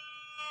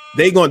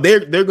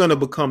 They're gonna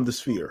become the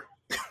sphere.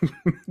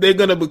 They're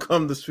gonna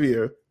become the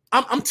sphere.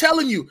 I'm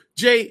telling you,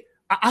 Jay.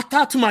 I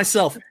thought to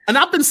myself, and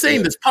I've been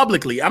saying this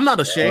publicly. I'm not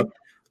ashamed.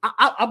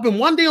 I've been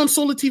one day on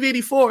Solar TV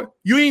 84.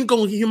 You ain't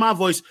gonna hear my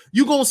voice.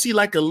 You gonna see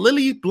like a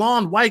lily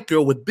blonde white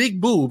girl with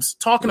big boobs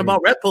talking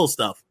about Red Pill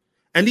stuff.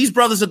 And these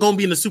brothers are gonna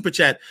be in the super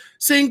chat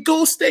saying,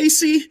 "Go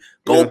Stacy,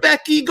 go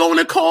Becky, go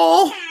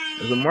Nicole."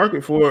 There's a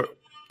market for it.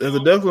 There's a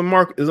definite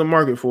market. There's a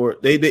market for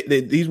it. They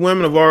these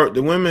women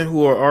the women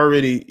who are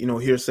already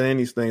here saying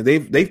these things.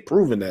 They've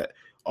proven that.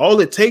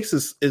 All it takes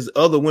is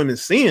other women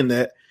seeing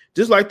that.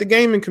 Just like the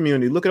gaming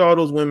community. Look at all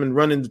those women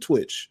running to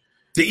Twitch.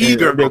 The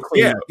eager,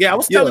 I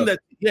was telling that.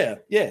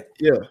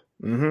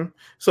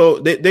 So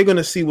they're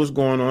gonna see what's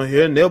going on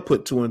here, and they'll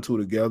put 2 and 2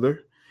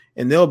 together,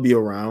 and they'll be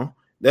around.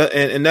 That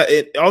and that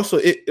it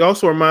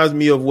also reminds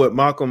me of what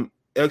Malcolm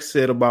X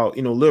said about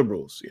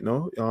liberals.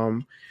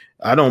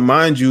 I don't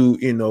mind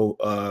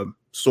you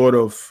sort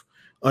of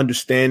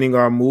understanding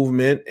our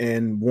movement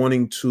and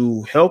wanting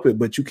to help it,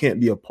 but you can't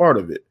be a part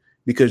of it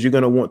because you're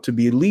gonna want to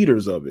be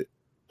leaders of it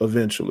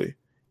eventually.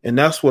 And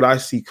that's what I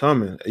see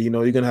coming. You're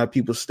going to have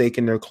people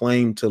staking their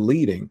claim to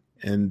leading.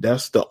 And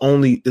that's the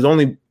only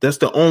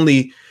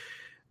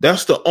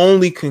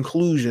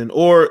conclusion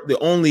or the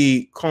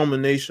only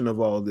culmination of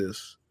all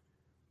this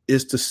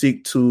is to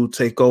seek to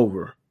take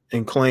over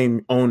and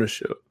claim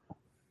ownership.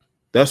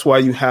 That's why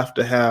you have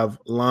to have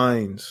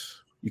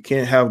lines. You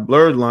can't have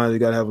blurred lines. You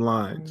got to have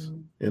lines,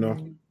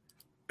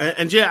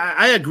 And Jay,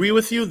 I agree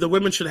with you. The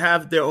women should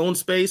have their own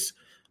space.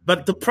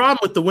 But the problem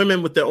with the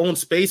women with their own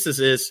spaces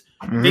is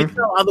they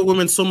tell other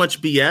women so much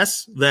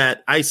BS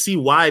that I see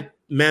why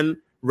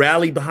men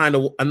rally behind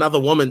another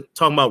woman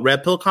talking about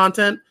red pill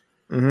content.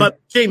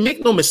 But Jay,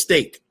 make no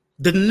mistake,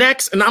 the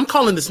next, and I'm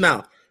calling this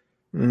now,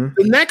 the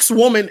next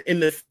woman in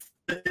the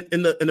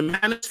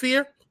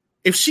manosphere,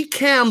 if she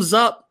cams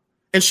up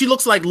and she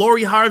looks like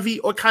Lori Harvey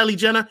or Kylie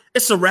Jenner,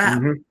 it's a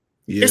wrap.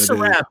 It's a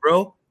wrap,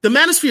 bro. The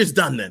manosphere is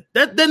done then.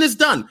 Then it's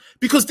done.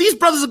 Because these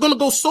brothers are going to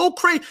go so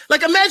crazy.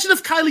 Like, imagine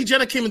if Kylie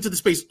Jenner came into the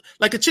space,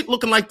 like a chick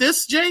looking like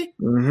this, Jay.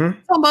 Talking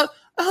about,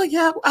 oh,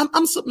 yeah,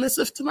 I'm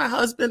submissive to my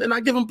husband, and I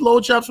give him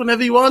blowjobs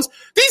whenever he wants.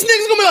 These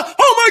niggas going to be like,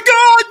 oh, my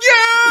God,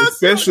 yes!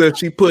 Especially if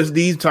she puts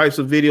these types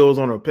of videos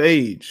on her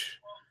page.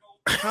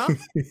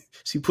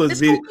 She puts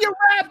it's going to be a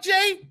rap,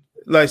 Jay.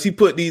 Like, she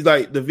put these,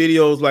 like, the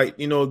videos, like,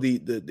 the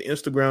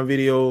Instagram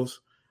videos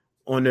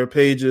on their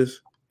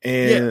pages,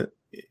 and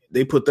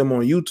they put them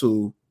on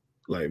YouTube.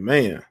 Like,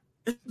 man,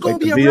 it's gonna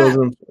be a wrap.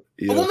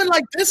 A woman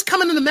like this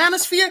coming in the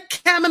manosphere,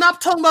 camming up,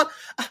 talking about,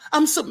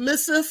 I'm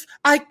submissive,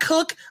 I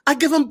cook, I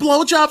give him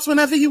blowjobs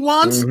whenever he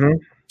wants.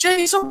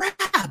 Jay's a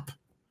rap.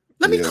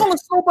 Let me call a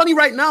Snow Bunny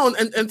right now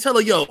and tell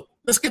her, yo,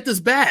 let's get this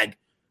bag.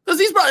 Because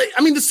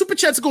the super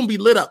chats are gonna be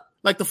lit up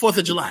like the 4th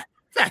of July.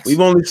 Facts. We've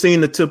only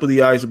seen the tip of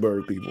the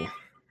iceberg, people.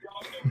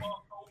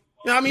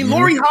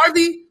 Lori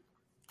Harvey.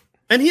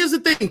 And here's the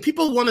thing: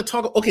 people want to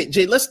talk. Okay,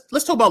 Jay, let's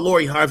talk about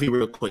Lori Harvey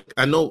real quick.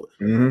 I know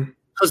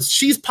because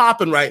she's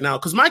popping right now.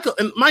 Because Michael,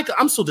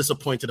 I'm so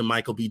disappointed in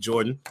Michael B.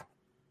 Jordan.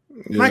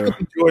 Michael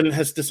B. Jordan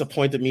has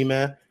disappointed me,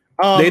 man.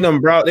 They done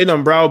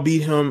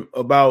browbeat him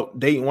about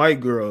dating white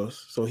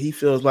girls, so he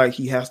feels like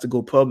he has to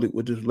go public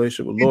with this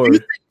relationship with Lori.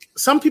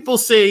 Some people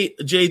say,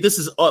 Jay, this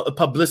is a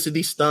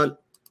publicity stunt.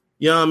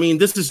 You know what I mean?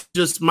 This is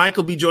just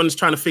Michael B. Jordan's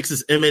trying to fix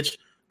his image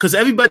because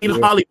everybody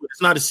in Hollywood,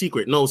 it's not a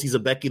secret, knows he's a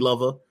Becky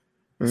lover.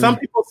 Some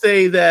people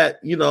say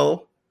that,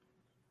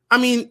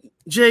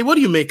 Jay, what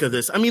do you make of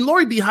this?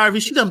 Lori B. Harvey,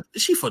 she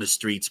for the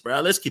streets,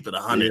 bro. Let's keep it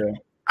 100.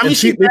 Yeah.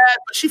 She bad,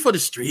 but she for the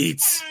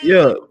streets.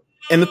 Yeah.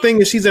 And the thing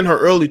is, she's in her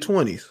early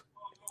 20s.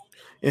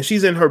 And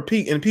she's in her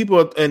peak. And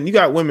you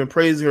got women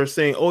praising her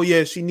saying, oh,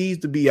 yeah, she needs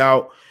to be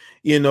out,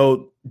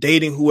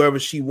 dating whoever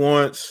she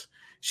wants.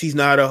 she's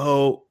not a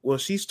hoe. Well,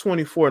 she's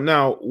 24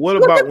 now. What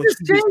Look about at when this,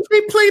 James?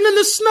 They playing in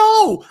the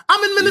snow.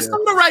 I'm in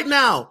Minnesota Yeah. right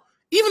now.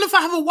 Even if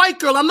I have a white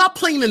girl, I'm not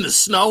playing in the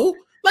snow.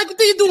 Like,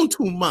 they're doing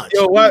too much.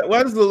 Yo, why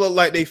does it look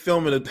like they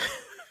filming a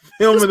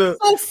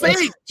So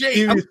fake, Jay.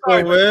 TV I'm show,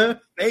 sorry, man?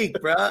 fake,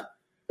 bruh.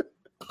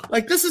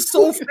 Like, this is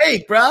so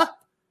fake, bruh.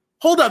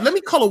 Hold up, let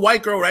me call a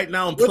white girl right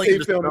now and What play they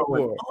this. filming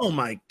for? Oh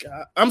my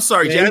god, I'm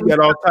sorry, Man, Jay. he got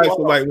all types of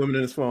white women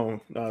in his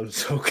phone. No, I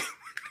was joking.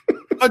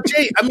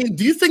 Jay, I mean,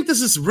 do you think this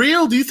is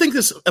real? Do you think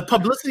this a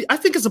publicity? I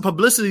think it's a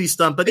publicity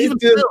stunt, but even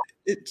Just,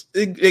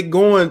 still, it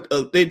going.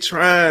 They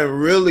trying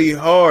really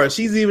hard.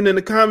 She's even in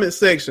the comment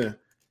section.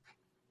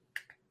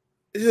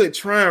 It's like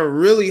trying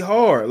really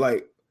hard.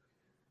 Like,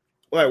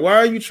 why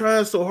are you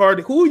trying so hard?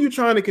 Who are you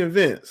trying to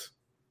convince?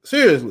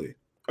 Seriously,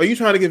 are you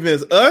trying to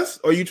convince us?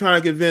 Or are you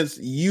trying to convince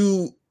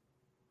you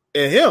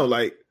and him?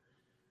 Like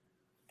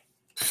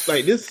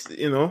this.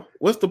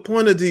 What's the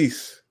point of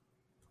these?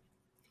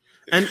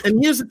 and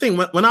here's the thing: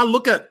 when I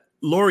look at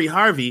Lori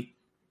Harvey,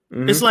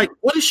 it's like,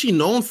 what is she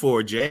known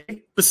for,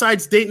 Jay?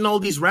 Besides dating all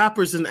these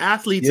rappers and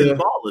athletes and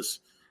ballers,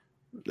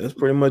 that's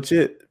pretty much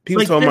it.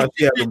 People like, talking about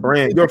she has a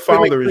brand. Your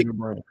father is your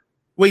brand.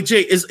 Wait,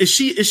 Jay, is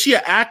she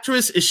an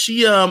actress? Is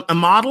she a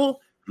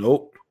model?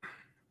 Nope.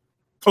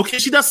 Okay,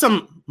 she does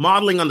some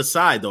modeling on the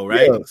side though,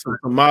 right? Yeah,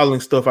 some modeling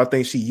stuff I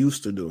think she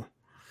used to do.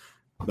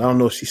 I don't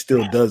know if she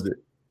still does it.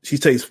 She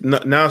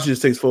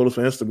just takes photos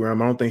for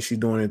Instagram. I don't think she's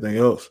doing anything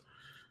else.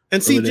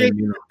 And see, Jay,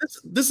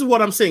 this is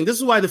what I'm saying. This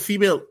is why the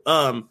female,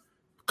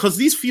 because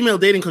these female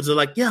dating coaches are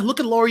like, yeah, look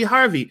at Lori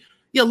Harvey.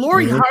 Yeah,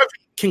 Lori Harvey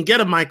can get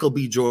a Michael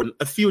B. Jordan,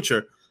 a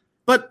future,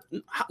 but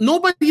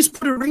nobody's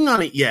put a ring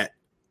on it yet.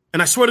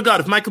 And I swear to God,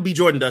 if Michael B.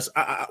 Jordan does,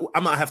 I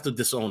might have to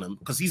disown him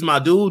because he's my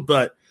dude.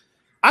 But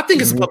I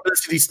think it's a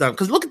publicity stunt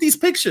because look at these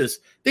pictures.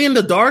 They in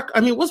the dark.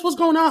 I mean, what's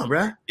going on,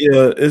 bruh?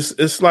 Yeah,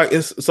 it's like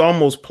it's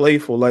almost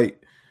playful.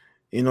 Like,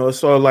 it's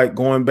sort of like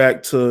going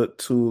back to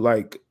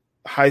like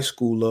high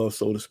school love,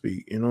 so to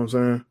speak. You know what I'm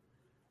saying?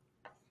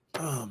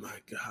 Oh my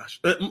gosh,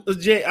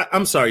 Jay,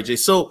 I'm sorry, Jay.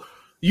 So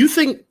do you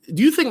think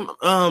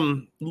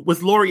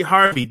with Lori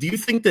Harvey, do you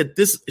think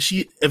that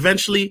she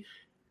eventually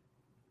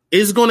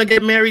is going to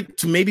get married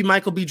to maybe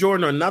Michael B.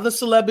 Jordan or another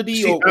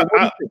celebrity?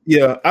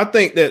 I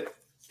think that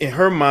in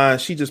her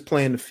mind, she just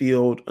playing the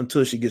field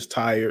until she gets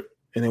tired.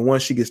 And then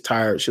once she gets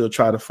tired, she'll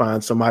try to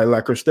find somebody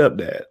like her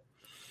stepdad.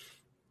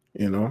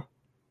 Her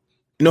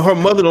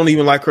mother don't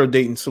even like her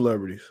dating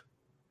celebrities.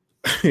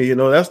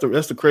 That's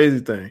the crazy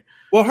thing.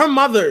 Well, her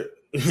mother,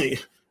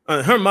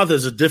 her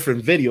mother's a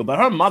different video, but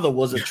her mother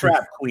was a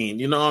trap queen.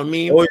 You know what I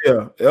mean? Oh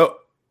yeah, yep.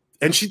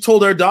 And she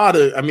told her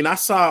daughter, I mean, I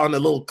saw on a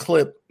little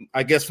clip,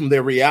 I guess from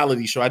their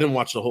reality show. I didn't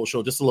watch the whole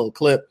show, just a little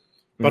clip.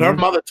 But her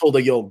mother told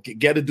her, yo,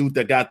 get a dude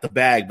that got the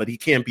bag, but he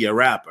can't be a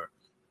rapper.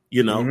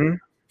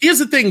 Here's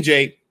the thing,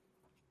 Jay.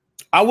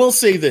 I will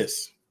say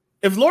this.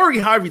 If Lori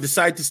Harvey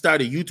decided to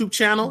start a YouTube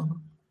channel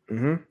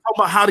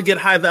about how to get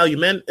high value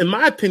men, in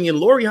my opinion,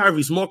 Lori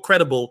Harvey's more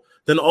credible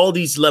than all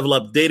these level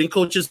up dating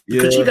coaches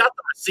because she got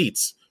the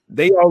receipts.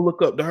 They all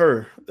look up to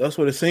her. That's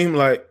what it seemed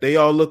like. They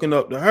all looking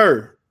up to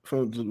her.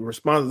 From the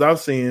responses I've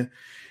seen,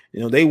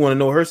 they want to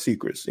know her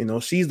secrets.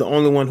 She's the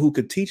only one who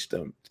could teach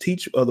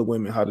other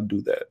women how to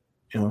do that.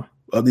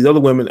 These other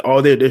women,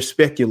 all they're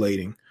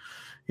speculating,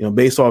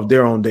 based off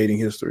their own dating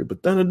history.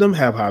 But none of them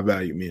have high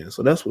value men.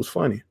 So that's what's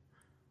funny.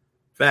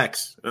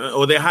 Facts.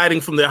 Or they're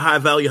hiding from their high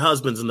value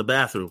husbands in the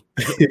bathroom.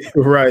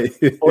 Right.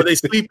 Or they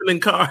sleeping in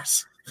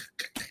cars.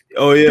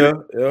 Oh, yeah.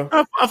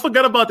 I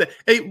forgot about that.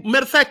 Hey,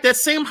 matter of fact, that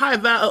same high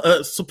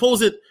value,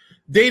 supposed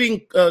dating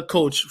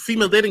coach,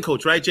 female dating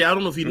coach, right, Jay? I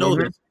don't know if you know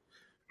this,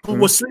 who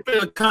was sleeping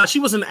in a car. She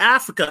was in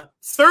Africa,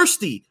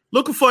 thirsty,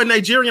 looking for a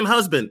Nigerian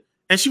husband.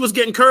 And she was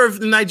getting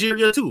curved in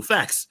Nigeria too.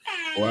 Facts.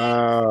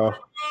 Wow.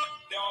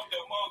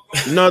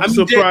 Not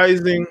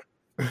surprising.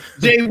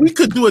 Jay, we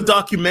could do a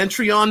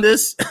documentary on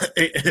this.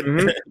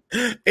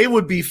 It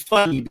would be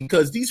funny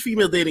because these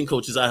female dating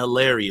coaches are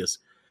hilarious.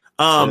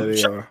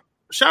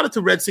 Shout out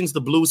to Red Sings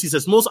the Blues. He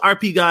says, most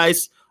RP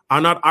guys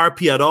are not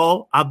RP at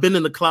all. I've been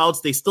in the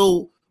clouds. They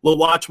still will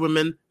watch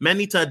women. Men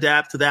need to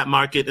adapt to that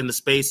market in the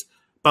space.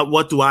 But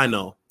what do I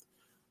know?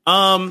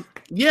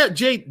 Yeah,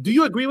 Jay, do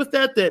you agree with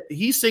that? That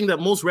he's saying that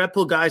most red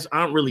pill guys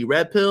aren't really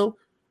red pill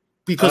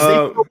because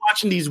they're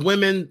watching these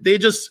women. They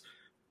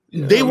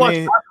watch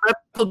red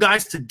pill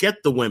guys to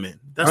get the women.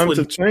 Times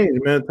have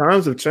changed, man.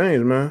 Times have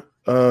changed, man.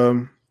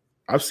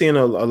 I've seen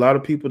a lot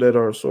of people that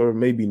are sort of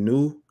maybe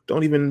new,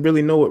 don't even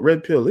really know what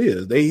red pill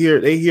is. They hear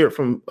it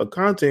from a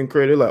content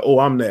creator, like, oh,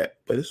 I'm that.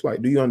 But it's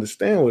like, do you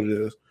understand what it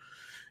is?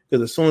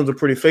 Because as soon as a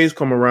pretty face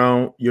come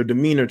around, your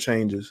demeanor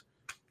changes.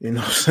 You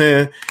know what I'm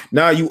saying?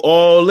 Now you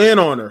all in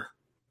on her.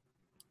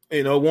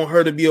 Want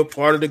her to be a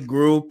part of the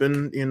group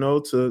and,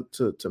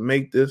 to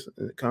make this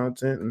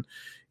content.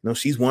 And,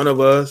 she's one of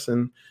us.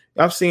 And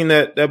I've seen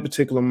that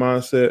particular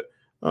mindset.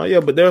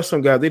 But there are some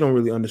guys, they don't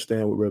really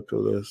understand what red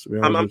pill is.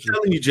 I'm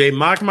telling you, Jay,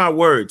 mark my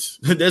words.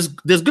 There's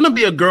going to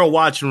be a girl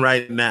watching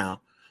right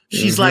now.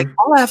 She's like,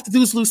 all I have to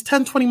do is lose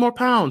 10, 20 more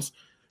pounds.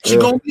 She's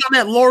going to be on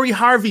that Lori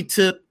Harvey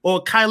tip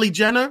or Kylie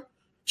Jenner.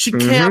 She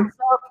can't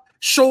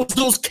shows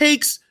those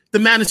cakes, the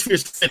manosphere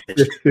is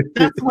finished.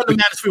 That's when the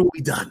manosphere will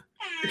be done.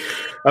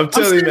 I'm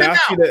telling you, man, I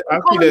see that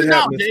happening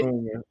now,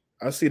 soon, man.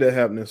 I see that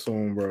happening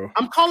soon, bro.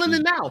 I'm calling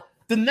it now.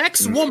 The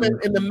next woman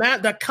in the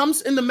that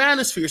comes in the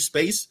manosphere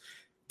space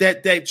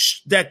that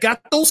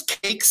got those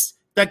cakes,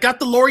 that got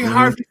the Lori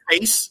Harvey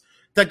face,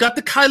 that got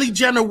the Kylie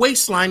Jenner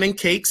waistline and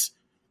cakes.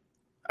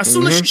 As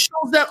soon as she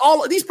shows that,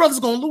 all of these brothers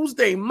are gonna lose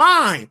their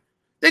mind.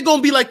 They're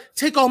gonna be like,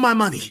 "Take all my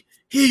money.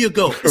 Here you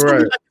go." It's gonna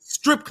be like a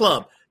strip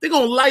club. They're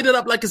gonna light it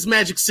up like it's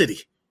Magic City.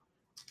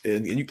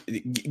 And you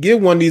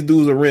give one of these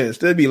dudes a rinse,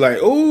 they'd be like,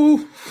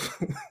 "Oh,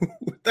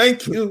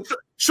 thank you."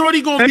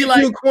 Shorty gonna be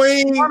like,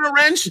 "Queen, on a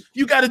wrench,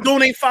 you got to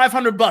donate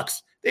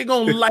 $500. They're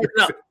gonna light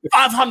it up,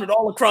 500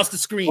 all across the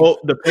screen. Oh,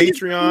 the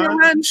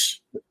Patreon,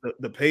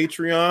 the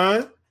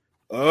Patreon,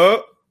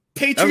 Patreon,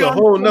 that's a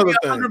whole nother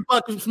thing.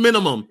 $100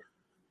 minimum.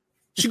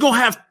 She gonna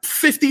have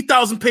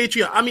 50,000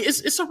 Patreon. I mean,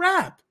 it's a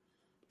wrap.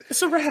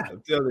 It's a wrap.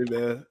 I'm telling you,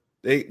 man.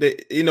 They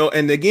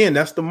and again,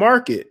 that's the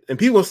market. And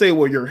people say,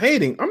 "Well, you're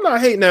hating." I'm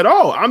not hating at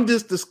all. I'm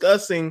just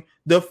discussing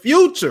the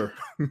future.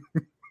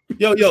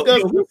 Yo,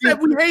 who said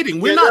we're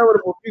hating? We're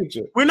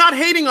not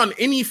hating on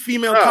any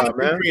female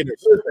content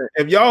creators. Listen,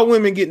 if y'all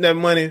women getting that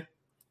money,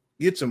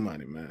 get your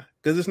money, man,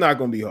 because it's not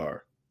gonna be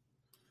hard.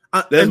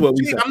 That's what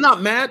we say. I'm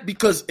not mad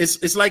because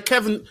it's like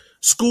Kevin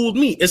schooled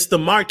me. It's the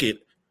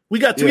market. We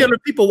got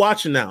 300 people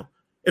watching now.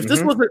 If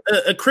this was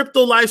a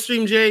crypto live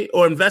stream, Jay,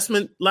 or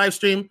investment live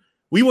stream,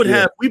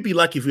 we'd be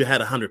lucky if we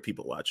had 100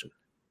 people watching.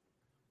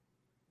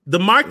 The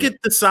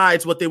market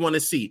decides what they want to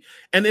see.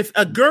 And if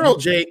a girl,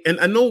 Jay, and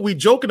I know we're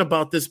joking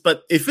about this,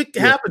 but if it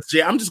happens,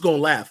 Jay, I'm just going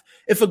to laugh.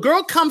 If a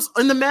girl comes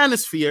in the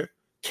manosphere,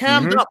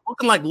 cammed up,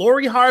 looking like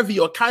Lori Harvey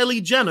or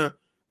Kylie Jenner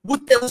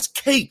with those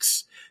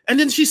cakes, and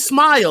then she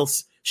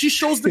smiles, she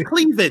shows the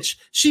cleavage,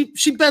 she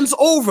bends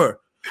over.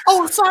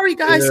 "Oh, sorry,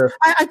 guys.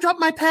 I dropped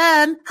my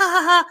pen. Ha,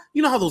 ha, ha."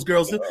 You know how those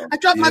girls do. "I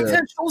dropped my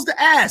pen." Shows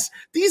the ass.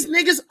 These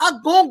niggas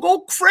are going to go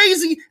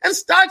crazy and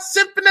start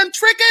simping and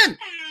tricking.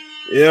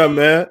 Yeah,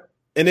 man.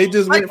 And they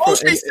just like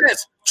O'Shea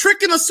says,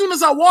 tricking as soon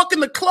as I walk in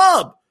the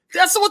club.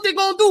 That's what they're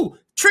going to do.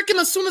 Tricking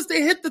as soon as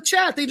they hit the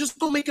chat. They just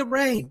going to make it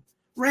rain.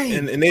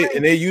 And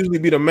they usually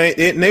be the main.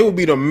 They will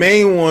be the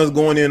main ones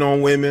going in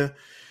on women.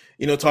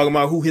 Talking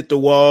about who hit the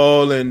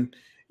wall and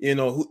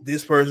who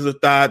this person's a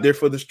thot, they're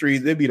for the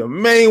streets. They'd be the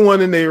main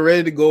one, and they're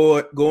ready to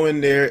go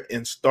in there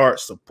and start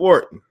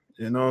supporting.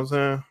 You know what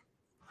I'm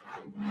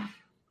saying?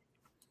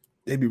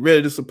 They'd be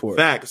ready to support.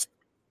 Facts.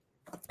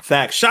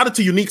 Shout out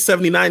to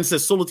Unique79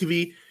 says Solo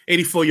TV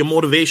 84. Your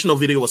motivational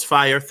video was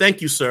fire.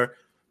 Thank you, sir.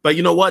 But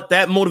you know what?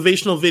 That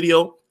motivational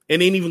video,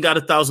 it ain't even got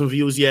 1,000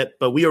 views yet,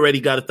 but we already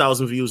got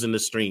 1,000 views in the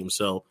stream.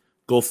 So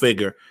go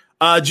figure.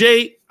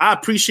 Jay, I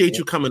appreciate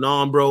you coming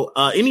on, bro.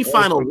 Any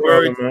final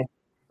words?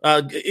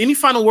 Any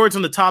final words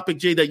on the topic,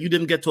 Jay, that you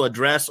didn't get to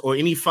address, or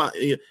any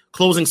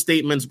closing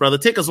statements, brother?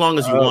 Take as long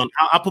as you want.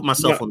 I'll put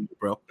myself on you,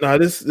 bro.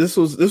 This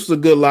was a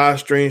good live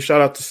stream.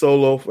 Shout out to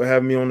Solo for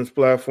having me on this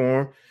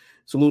platform.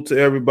 Salute to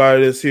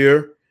everybody that's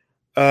here.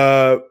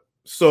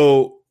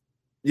 So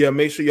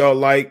make sure y'all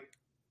like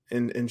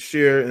and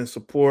share and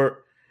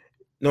support.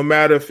 No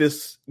matter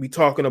if we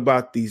talking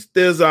about these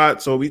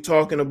thizots or we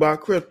talking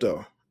about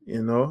crypto,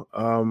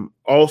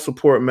 all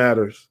support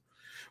matters.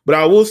 But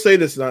I will say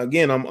this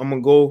again. I'm gonna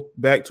go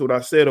back to what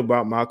I said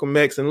about Malcolm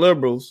X and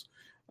liberals.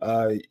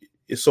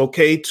 It's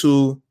okay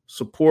to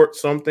support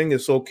something.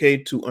 It's okay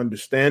to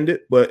understand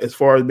it. But as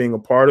far as being a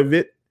part of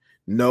it,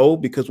 no,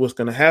 because what's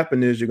going to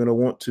happen is you're going to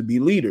want to be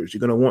leaders. You're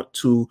going to want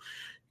to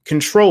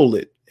control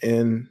it,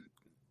 and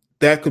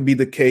that could be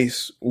the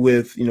case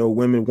with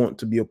women want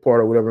to be a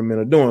part of whatever men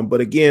are doing.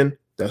 But again,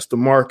 that's the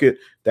market.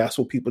 That's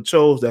what people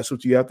chose. That's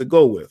what you have to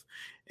go with,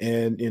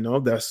 and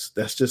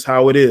that's just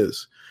how it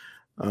is.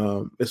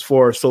 As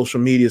far as social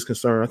media is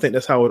concerned, I think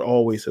that's how it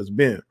always has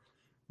been.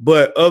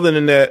 But other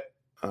than that,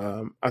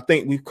 I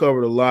think we've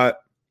covered a lot.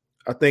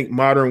 I think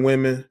modern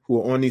women who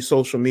are on these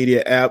social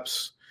media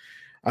apps,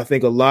 I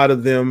think a lot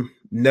of them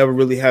never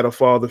really had a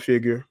father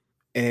figure,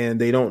 and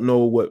they don't know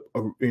what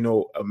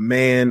a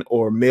man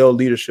or male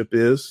leadership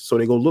is, so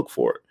they go look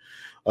for it.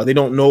 They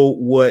don't know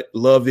what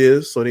love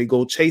is, so they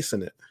go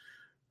chasing it.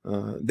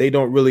 They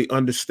don't really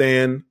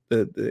understand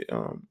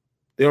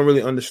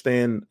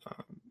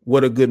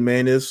what a good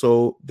man is,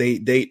 so they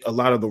date a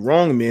lot of the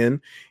wrong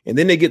men, and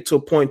then they get to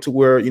a point to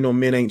where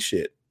men ain't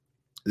shit.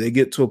 They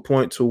get to a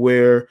point to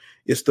where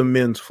it's the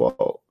men's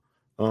fault,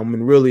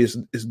 and really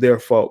it's their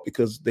fault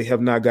because they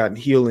have not gotten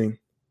healing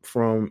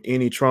from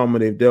any trauma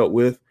they've dealt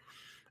with.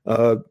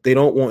 They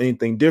don't want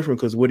anything different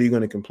because what are you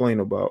going to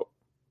complain about?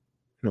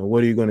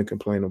 What are you going to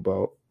complain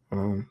about?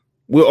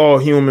 We're all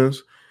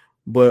humans,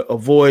 but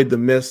avoid the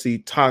messy,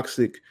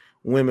 toxic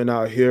women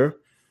out here,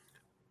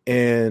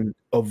 and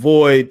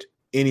avoid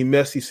any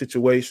messy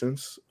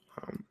situations.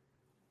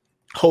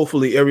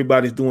 Hopefully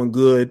everybody's doing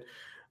good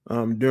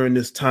during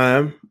this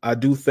time. I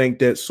do think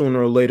that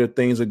sooner or later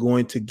things are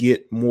going to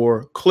get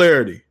more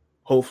clarity,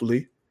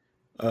 hopefully,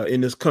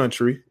 in this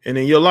country and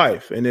in your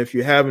life. And if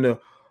you're having a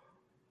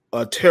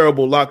a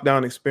terrible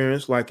lockdown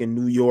experience like in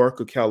New York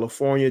or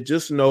California,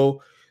 just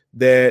know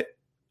that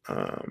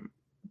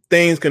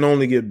things can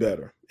only get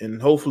better.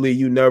 And hopefully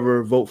you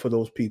never vote for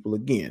those people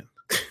again.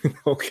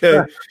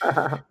 Okay.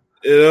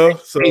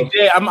 So hey,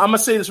 Jay, I'm gonna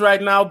say this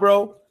right now,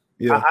 bro.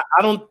 Yeah.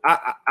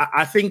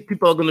 I think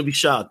people are gonna be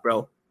shocked,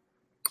 bro.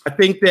 I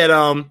think that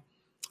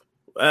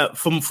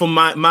from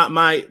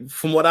my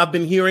from what I've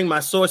been hearing, my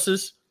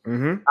sources,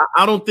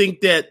 I don't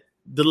think that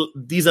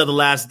these are the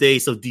last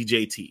days of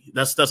DJT.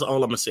 That's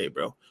all I'm gonna say,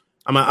 bro.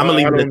 I'm gonna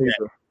leave it at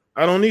that.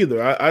 I don't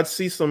either. I'd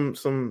see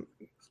some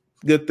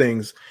good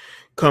things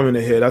coming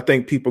ahead. I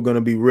think people are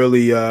gonna be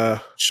really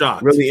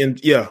shocked.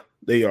 Yeah,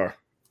 they are.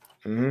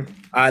 All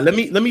right, let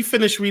me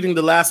finish reading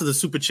the last of the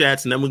super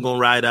chats, and then we're gonna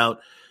ride out.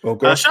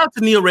 Okay. Shout out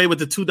to Neil Ray with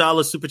the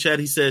 $2 super chat.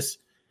 He says,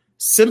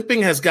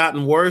 "Simping has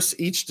gotten worse.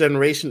 Each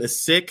generation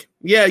is sick."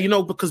 Yeah,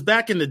 because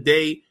back in the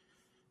day,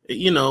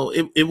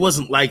 it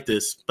wasn't like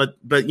this. But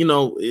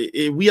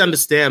we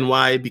understand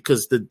why,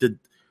 because the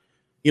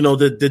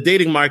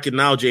dating market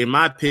now, Jay, in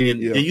my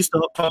opinion, they used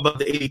to talk about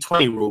the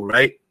 80-20 rule,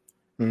 right?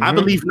 I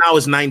believe now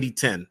is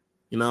 90-10.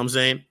 You know what I'm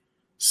saying?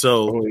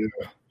 So.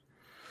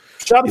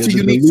 Shout out to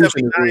Unique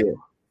 79.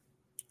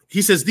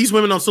 He says these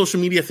women on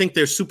social media think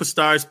they're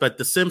superstars, but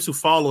the Sims who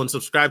follow and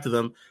subscribe to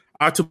them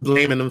are to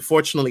blame. And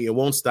unfortunately, it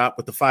won't stop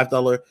with the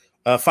 £5,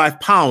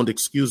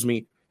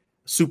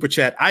 super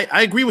chat.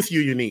 I agree with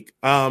you, Unique.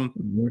 A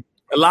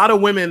lot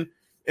of women,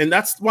 and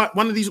that's one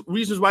of these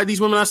reasons why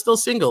these women are still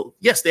single.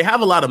 Yes, they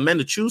have a lot of men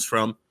to choose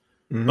from,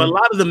 but a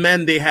lot of the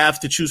men they have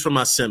to choose from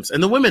are Sims,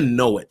 and the women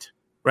know it,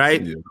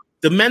 right? Yeah.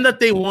 The men that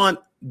they want,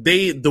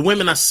 the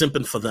women are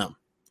simping for them.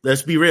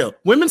 Let's be real.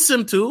 Women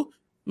sim too.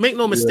 Make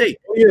no mistake.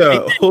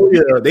 Yeah.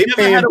 They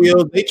paying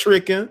bills. They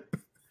tricking.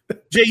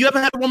 Jay, you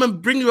ever had a woman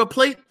bring you a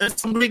plate and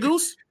some Grey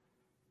Goose?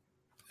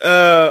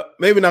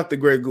 Maybe not the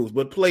Grey Goose,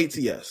 but plates,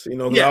 yes.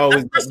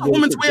 That's the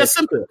woman's way of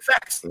simping.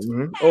 Facts.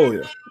 Oh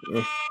yeah.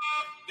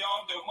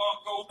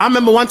 I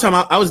remember one time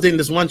I was dating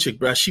this one chick,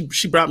 bro.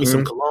 She brought me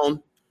some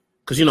cologne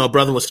because a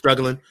brother was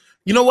struggling.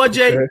 You know what,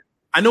 Jay? Okay.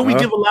 I know we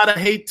give a lot of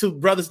hate to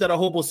brothers that are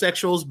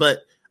homosexuals, but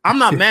I'm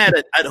not mad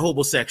at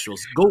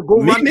homosexuals. Go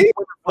run. Yeah.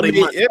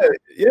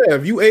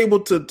 If you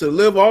able to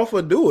live off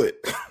or do it,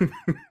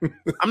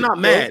 I'm not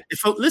mad.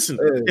 Listen,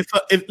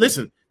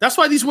 that's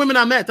why these women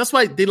are mad. That's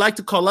why they like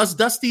to call us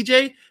Dusty,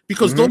 Jay,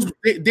 because those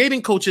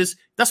dating coaches,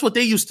 that's what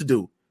they used to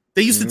do.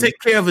 They used to take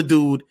care of a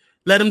dude,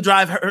 let him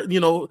drive her,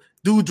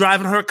 dude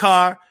driving her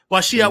car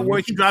while she at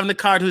work. He driving the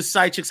car to his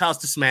side chick's house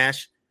to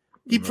smash.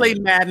 He played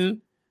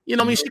Madden.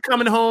 She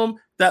coming home.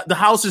 The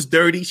house is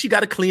dirty. She got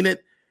to clean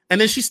it. And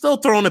then she's still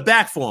throwing it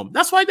back for him.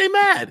 That's why they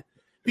mad.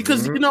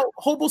 Because,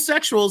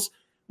 homosexuals,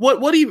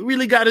 what he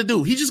really got to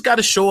do? He just got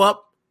to show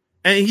up,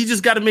 and he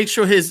just got to make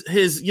sure his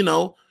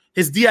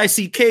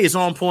DICK is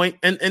on point,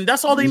 and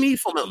that's all they need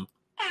from him.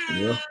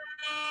 Yeah,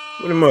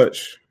 pretty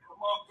much.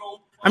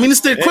 I mean,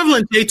 it's the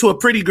equivalent, Jay, to a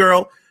pretty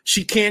girl.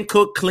 She can't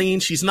cook, clean.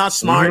 She's not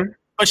smart,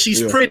 but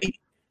she's pretty.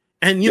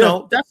 And,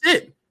 that's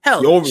it.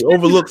 Hell, you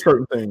overlook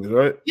certain things,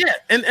 right? Yeah,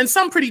 and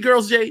some pretty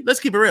girls, Jay,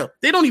 let's keep it real.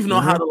 They don't even know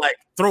how to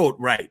throw it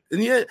right.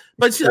 And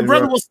but her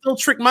brother will still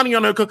trick money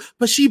on her.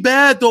 But she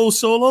bad though,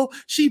 Solo.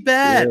 She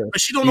bad,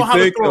 but she don't know how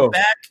to throw it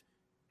back.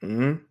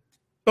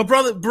 But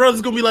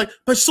brother's gonna be like,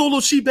 but Solo,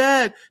 she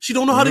bad. She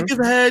don't know how to give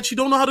head. She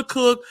don't know how to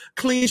cook,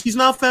 clean. She's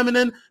not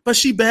feminine, but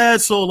she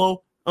bad,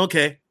 Solo.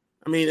 Okay,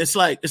 I mean it's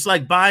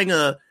like buying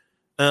a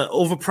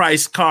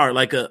overpriced car,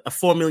 like a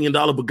 $4 million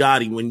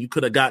Bugatti, when you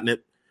could have gotten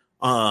it.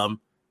 A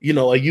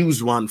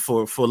used one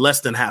for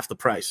less than half the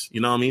price.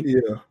 You know what I mean?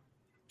 Yeah.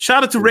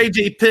 Shout out to Ray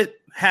J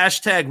Pitt,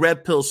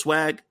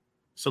 #RedPillSwag.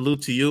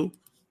 Salute to you.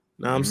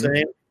 Know what I'm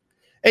saying?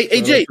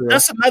 Hey, Jay,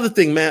 that's another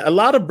thing, man. A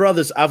lot of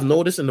brothers I've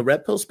noticed in the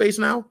red pill space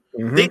now,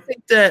 they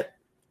think that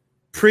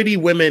pretty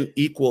women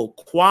equal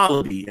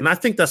quality. And I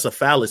think that's a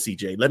fallacy,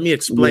 Jay. Let me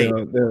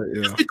explain.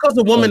 Just because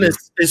a woman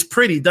is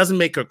pretty doesn't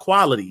make her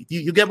quality.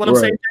 You get what I'm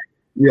saying,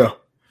 Jay? Yeah.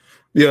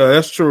 Yeah,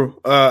 that's true.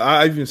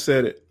 I even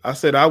said it. I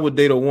said I would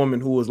date a woman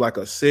who was like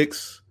a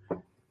 6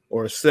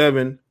 or a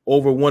 7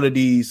 over one of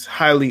these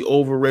highly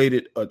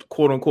overrated,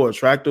 quote unquote,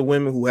 attractive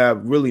women who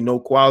have really no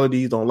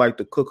qualities, don't like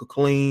to cook or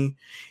clean.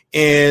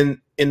 And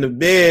in the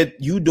bed,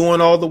 you doing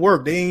all the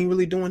work. They ain't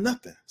really doing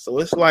nothing. So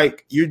it's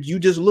like you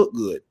just look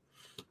good.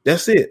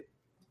 That's it.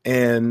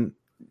 And,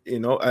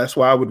 that's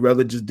why I would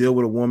rather just deal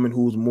with a woman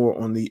who's more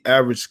on the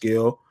average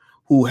scale,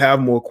 who have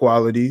more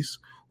qualities,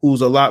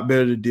 who's a lot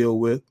better to deal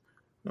with.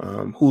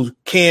 Who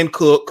can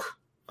cook,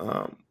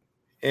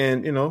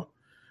 and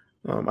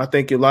I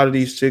think a lot of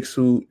these chicks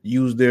who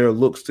use their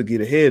looks to get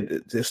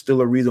ahead, there's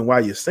still a reason why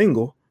you're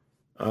single.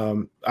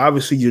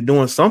 Obviously, you're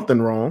doing something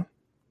wrong.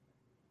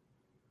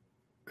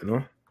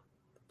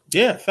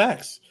 Yeah,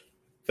 facts.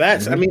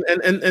 I mean,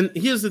 and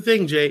here's the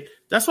thing, Jay.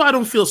 That's why I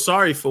don't feel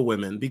sorry for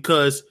women,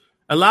 because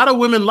a lot of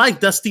women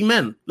like dusty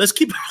men. Let's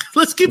keep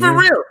it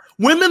real.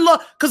 Women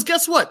love, because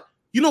guess what?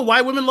 You know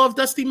why women love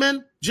dusty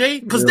men,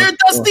 Jay? Because they're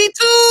dusty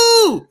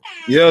too.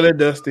 Yeah, they're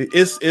dusty.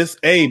 It's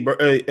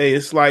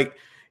like,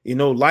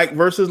 like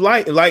versus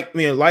like.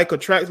 Like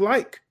attracts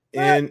like.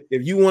 And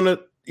if you want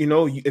to,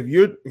 if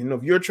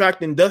you're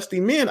attracting dusty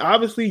men,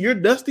 obviously you're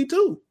dusty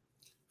too.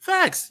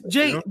 Facts,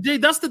 Jay. Jay,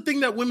 that's the thing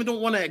that women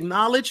don't want to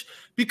acknowledge,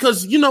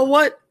 because you know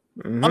what?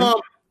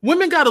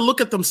 Women got to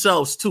look at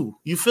themselves too.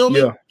 You feel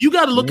me? Yeah. You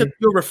got to look at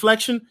your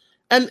reflection.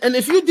 And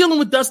if you're dealing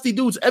with dusty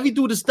dudes, every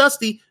dude is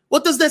dusty.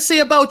 What does that say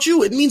about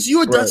you? It means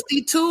you're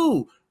dusty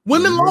too.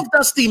 Women love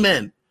dusty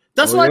men.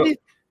 That's why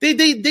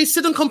they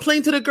sit and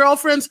complain to their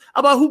girlfriends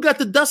about who got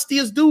the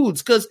dustiest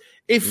dudes. Because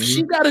if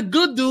she got a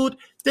good dude,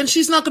 then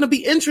she's not going to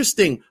be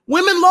interesting.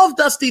 Women love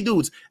dusty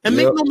dudes. And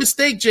make no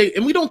mistake, Jay,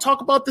 and we don't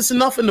talk about this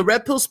enough in the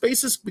red pill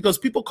spaces because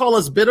people call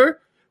us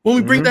bitter when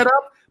we bring that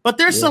up. But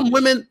there's some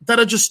women that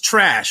are just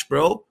trash,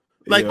 bro.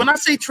 Like when I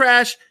say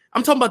trash,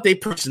 I'm talking about their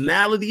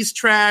personalities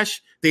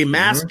trash. They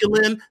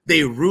masculine,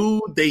 they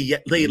rude,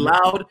 they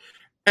loud.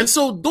 And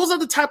so those are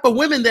the type of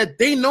women that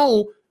they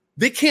know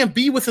they can't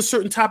be with a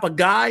certain type of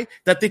guy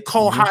that they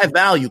call high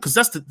value, because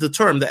that's the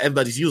term that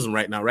everybody's using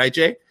right now, right,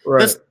 Jay? Right.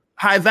 That's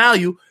high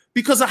value,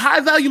 because a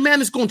high value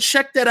man is going to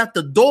check that at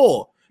the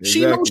door. Exactly.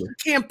 She knows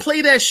she can't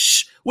play that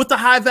with the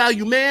high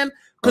value man,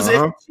 because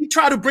if she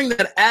try to bring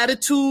that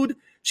attitude,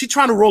 she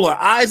trying to roll her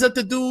eyes at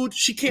the dude,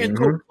 she can't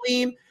go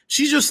clean.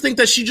 She just think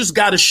that she just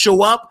got to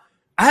show up.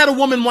 I had a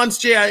woman once,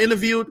 Jay, I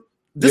interviewed.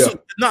 This was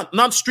not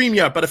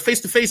StreamYard, but a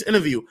face-to-face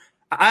interview.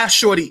 I asked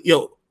Shorty,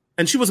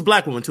 and she was a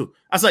black woman too.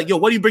 I was like,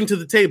 what do you bring to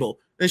the table?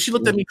 And she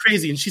looked at me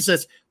crazy and she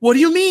says, what do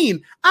you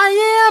mean?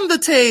 I am the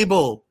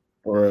table.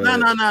 Right.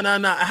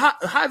 No.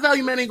 High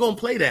value man ain't going to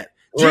play that.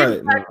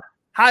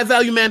 High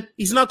value man,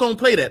 he's not going to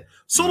play that.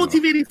 Solo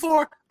TV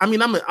 84, I mean,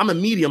 I'm a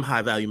medium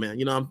high value man.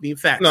 You know, I'm being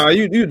fat. No,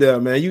 you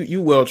there, man.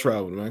 You well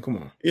traveled, man. Come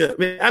on. Yeah,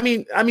 man.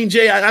 I mean,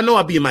 Jay, I know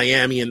I'll be in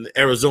Miami and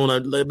Arizona,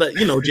 but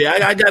Jay,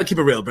 I got to keep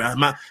it real, bro.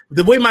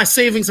 The way my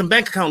savings and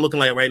bank account looking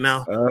like right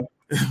now.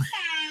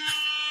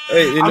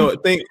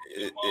 Hey,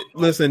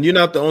 listen, you're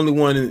not the only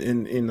one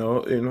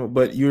in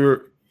but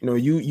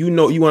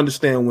you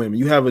understand women.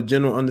 You have a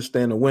general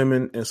understanding of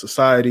women and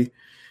society,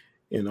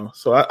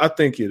 so I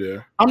think you're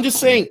there. I'm just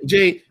saying,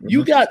 Jay,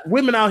 you got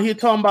women out here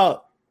talking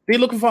about they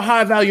looking for a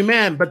high value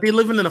man, but they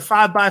living in a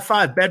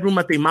 5x5 bedroom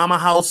at their mama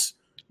house.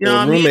 You know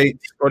what I mean?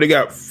 Or they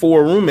got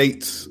 4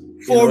 roommates.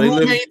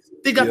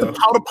 They got the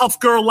powder puff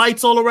girl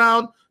lights all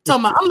around.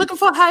 Talking about, I'm looking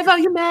for a high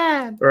value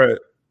man. Right.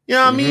 You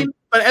know what I mean?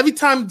 But every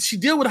time she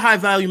deal with a high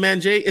value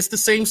man, Jay, it's the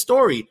same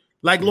story.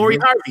 Like Lori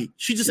Harvey,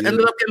 she just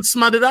ended up getting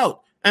smutted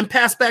out and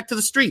passed back to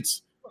the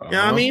streets. You know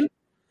what I mean?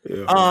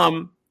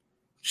 Yeah.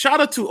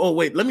 Shout out to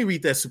let me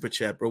read that super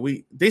chat, bro.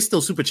 They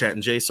still super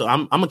chatting, Jay. So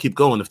I'm gonna keep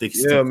going if they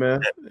can. Man.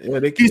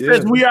 He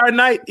says we are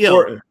night.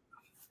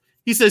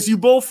 He says you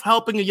both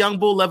helping a young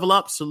bull level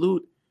up.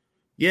 Salute.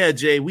 Yeah,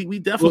 Jay. We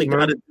definitely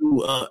gotta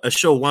do a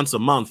show once a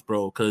month,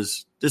 bro.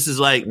 Because this is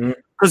like,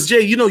 because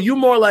Jay, you're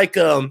more like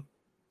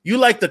you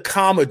like the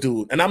calmer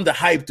dude, and I'm the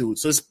hype dude.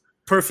 So it's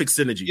perfect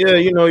synergy.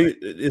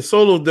 Yeah,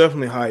 Solo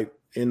definitely hype.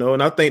 And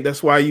I think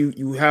that's why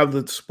you have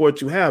the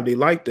support you have. They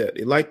like that.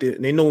 They like it,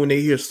 and they know when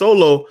they hear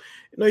Solo,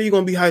 you're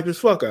gonna be hype as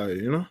fuck out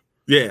here.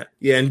 Yeah.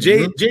 And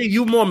Jay,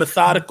 you more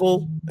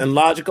methodical and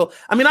logical.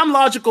 I mean, I'm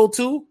logical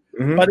too,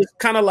 but it's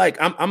kind of like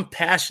I'm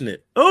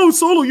passionate. Oh,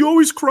 Solo, you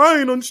always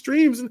crying on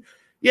streams, and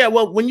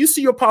well, when you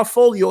see your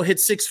portfolio hit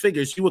 6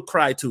 figures, you would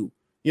cry too.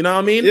 You know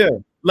what I mean? Yeah.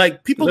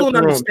 Like people don't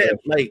understand.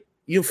 Like,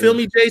 you feel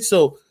me, Jay?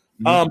 So,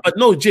 but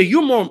no, Jay,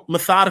 you're more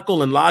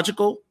methodical and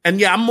logical,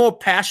 and I'm more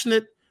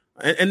passionate.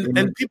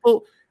 And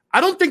people,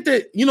 I don't think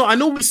that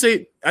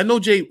I know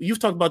Jay, you've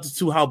talked about this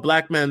too, how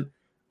black men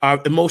are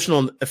emotional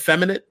and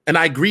effeminate, and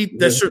I agree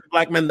there's certain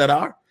black men that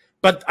are,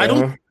 but I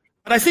don't.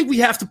 But I think we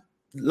have to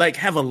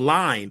have a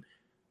line.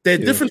 There's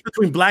difference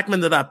between black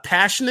men that are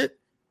passionate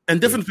and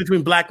difference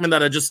between black men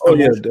that are just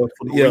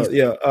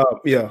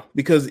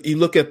because you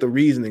look at the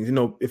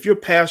reasonings. If you're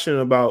passionate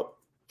about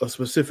a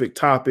specific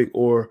topic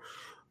or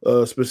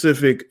a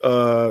specific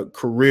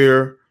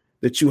career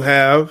that you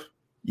have,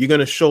 you're going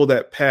to show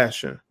that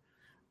passion.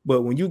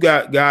 But when you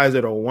got guys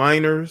that are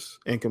whiners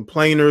and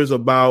complainers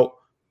about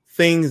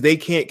things they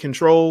can't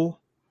control,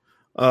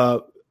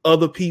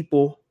 other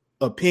people,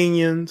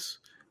 opinions,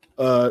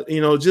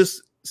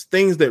 just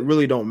things that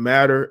really don't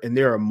matter, and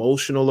they're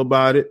emotional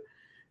about it,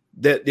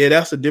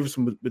 that's the difference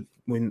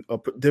between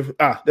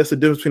that's the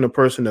difference between a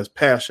person that's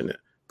passionate.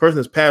 A person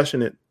that's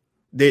passionate,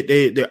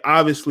 they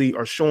obviously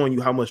are showing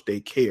you how much they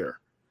care,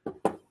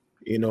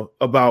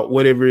 about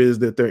whatever it is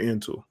that they're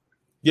into.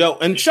 Yo,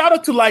 and shout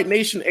out to Light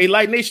Nation. Hey,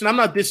 Light Nation, I'm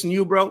not dissing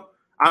you, bro.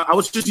 I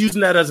was just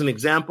using that as an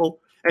example.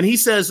 And he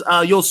says,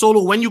 yo,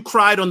 Solo, when you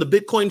cried on the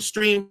Bitcoin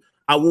stream,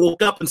 I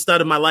woke up and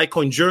started my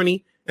Litecoin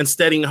journey and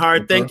studying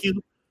hard. Thank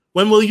you.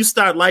 When will you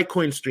start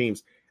Litecoin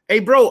streams? Hey,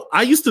 bro,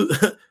 I used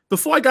to,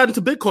 before I got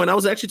into Bitcoin, I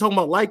was actually talking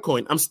about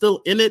Litecoin. I'm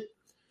still in it.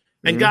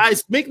 And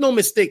guys, make no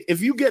mistake, if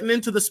you're getting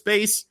into the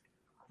space,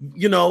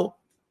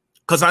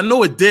 because I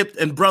know it dipped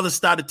and brothers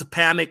started to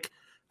panic.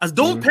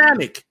 Don't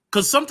panic.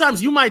 Because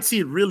sometimes you might see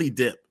it really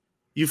dip.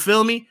 You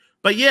feel me?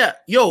 But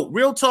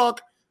real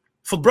talk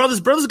for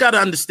brothers. Brothers got to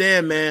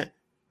understand, man.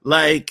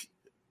 Like,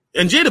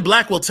 And Jay the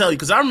Black will tell you,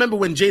 because I remember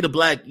when Jay the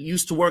Black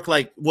used to work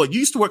you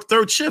used to work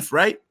third shift,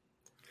 right?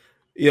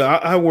 Yeah,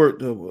 I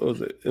worked. It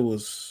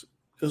was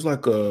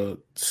like a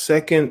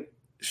second,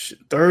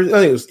 third.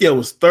 I think it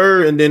was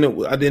third, and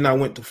then I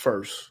went to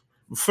first.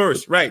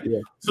 First, right? Yeah.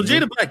 So Jay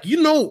the Black,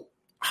 you know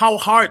how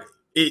hard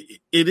it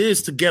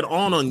is to get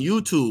on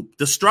YouTube,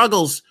 the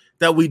struggles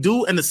that we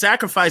do, and the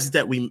sacrifices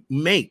that we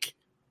make.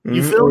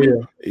 You feel me?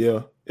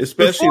 Yeah.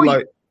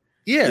 Especially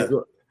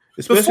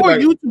before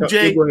YouTube,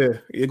 Jay. Go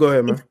ahead. Yeah, go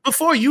ahead, man.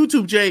 Before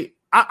YouTube, Jay,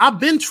 I've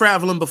been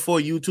traveling before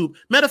YouTube.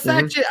 Matter of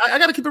fact, Jay, I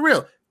got to keep it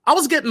real. I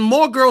was getting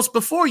more girls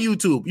before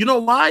YouTube. You know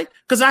why?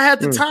 Because I had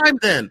the time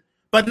then.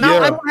 But now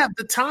I don't have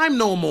the time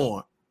no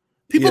more.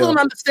 People don't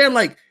understand.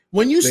 Like,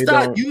 when you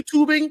start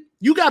YouTubing,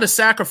 you got to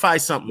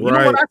sacrifice something. You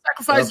know what I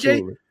sacrificed,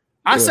 Jay?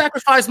 I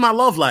sacrificed my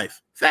love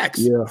life.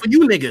 Facts. For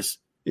you niggas.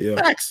 Yeah.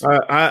 Facts.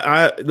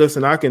 I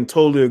listen, I can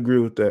totally agree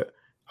with that.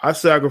 I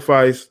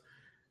sacrificed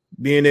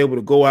being able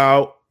to go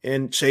out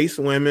and chase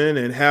women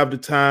and have the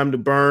time to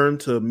burn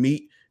to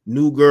meet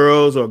new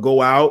girls or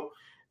go out.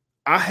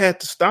 I had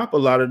to stop a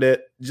lot of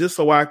that just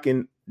so I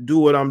can do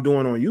what I'm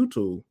doing on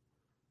YouTube.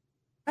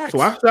 Facts. So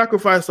I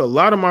sacrificed a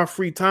lot of my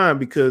free time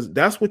because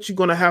that's what you're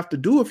going to have to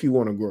do if you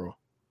want to grow.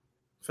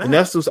 Facts. And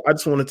that's just, I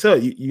just want to tell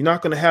you, you're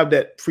not going to have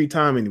that free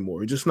time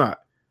anymore. You're just not.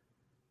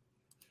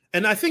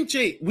 And I think,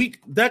 Jay,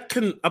 that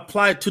can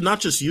apply to not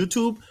just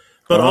YouTube,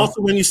 but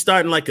also when you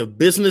start in like a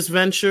business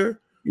venture,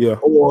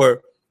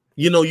 or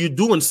you're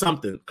doing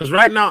something. Because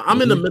right now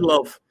I'm in the middle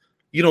of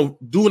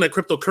doing a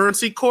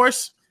cryptocurrency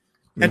course,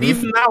 and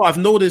even now I've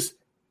noticed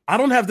I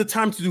don't have the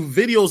time to do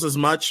videos as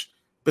much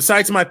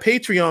besides my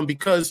Patreon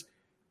because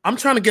I'm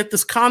trying to get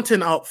this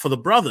content out for the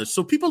brothers.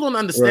 So people don't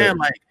understand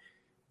like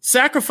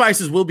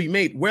sacrifices will be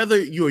made, whether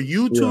you're a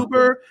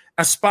YouTuber,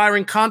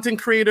 aspiring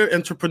content creator,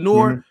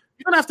 entrepreneur.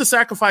 You're going to have to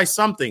sacrifice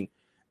something.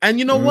 And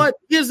you know what?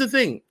 Here's the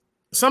thing.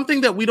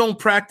 Something that we don't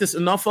practice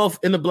enough of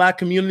in the Black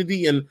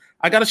community, and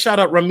I got to shout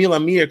out Ramil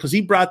Amir because he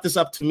brought this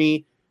up to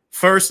me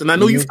first, and I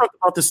know you've talked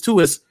about this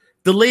too, is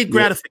delayed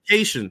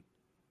gratification.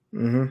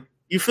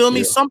 You feel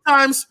me?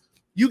 Sometimes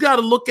you got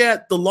to look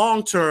at the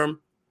long term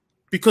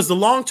because the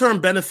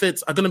long-term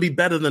benefits are going to be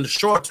better than the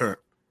short term.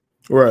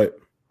 Right.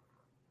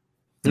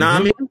 Now, I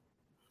mean,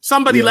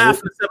 somebody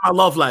laughed and said my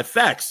love life.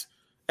 Facts.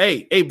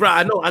 Hey, bro,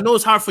 I know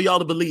it's hard for y'all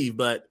to believe,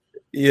 but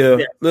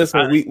listen,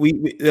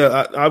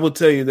 I will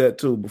tell you that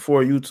too.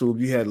 Before YouTube,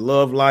 you had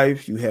love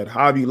life, you had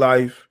hobby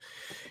life,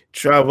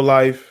 travel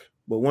life,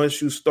 but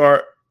once you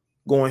start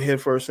going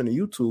head first into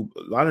YouTube,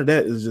 a lot of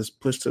that is just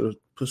pushed to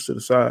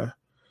the side.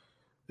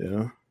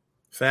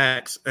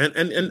 Facts. And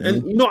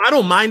I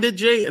don't mind it,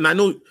 Jay, and I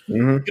know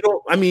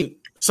I mean,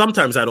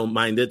 sometimes I don't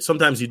mind it,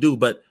 sometimes you do,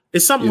 but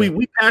it's something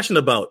we passionate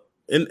about.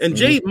 And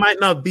Jay might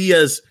not be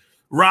as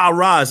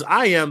rah as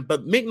I am,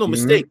 but make no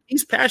mistake,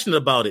 he's passionate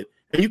about it.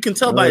 And you can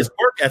tell by his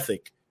work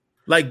ethic.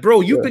 Like,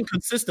 bro, you've been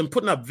consistent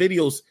putting up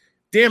videos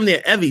damn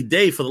near every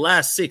day for the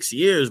last 6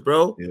 years,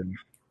 bro. Yeah.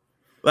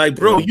 Like,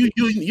 bro, you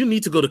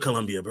need to go to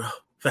Colombia, bro.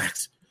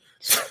 Facts.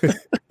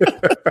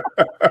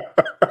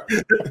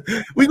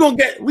 We're gonna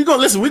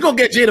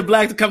get Jay the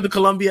Black to come to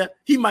Colombia.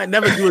 He might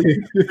never do a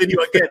YouTube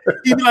video again.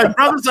 He'd be like,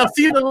 brothers, I've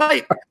seen the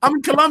light. I'm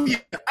in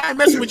Colombia. I ain't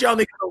messing with y'all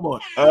niggas no more.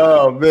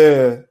 Oh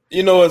man.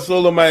 You know what?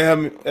 Solo might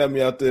have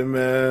me out there,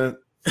 man.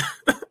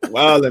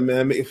 Wow,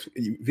 man.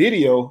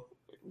 Video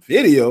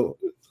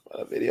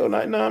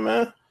night now,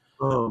 man.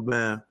 Oh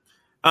man.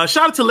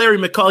 Shout out to Larry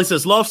McCall. He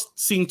says, love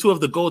seeing two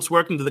of the GOATs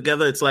working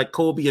together. It's like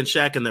Kobe and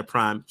Shaq in their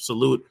prime.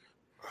 Salute.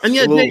 And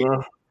yeah, Jay,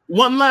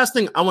 one last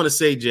thing I want to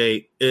say,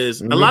 Jay,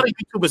 is a lot of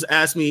YouTubers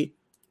ask me,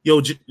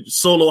 yo,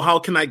 Solo, how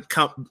can I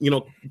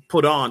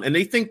put on? And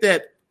they think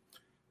that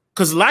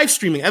because live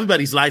streaming,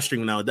 everybody's live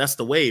streaming now. That's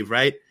the wave,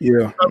 right?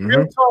 Yeah.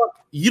 Real talk,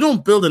 you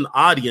don't build an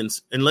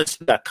audience unless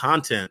you got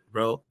content,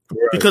 bro. Right.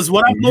 Because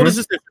what I've noticed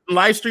is that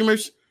live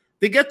streamers,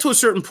 they get to a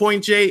certain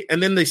point, Jay,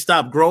 and then they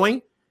stop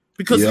growing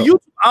because the YouTube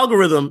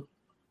algorithm,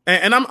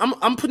 and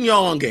I'm putting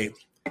y'all on game.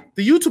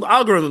 The YouTube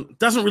algorithm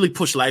doesn't really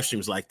push live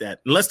streams like that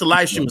unless the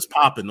live stream is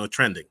popping or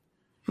trending.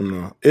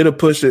 No, it'll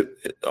push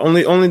it.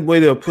 Only way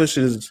they'll push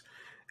it is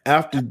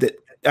after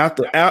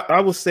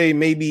I would say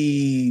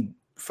maybe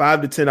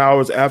 5 to 10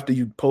 hours after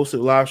you posted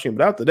a live stream.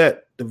 But after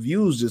that, the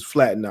views just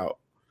flatten out.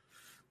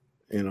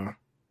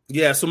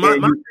 Yeah. So my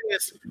thing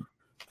is,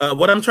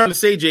 what I'm trying to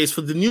say, Jay, is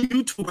for the new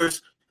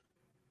YouTubers,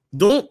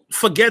 don't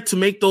forget to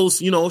make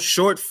those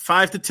short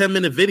 5 to 10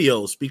 minute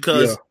videos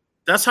because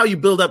that's how you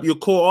build up your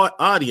core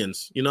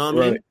audience. You know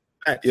what I mean?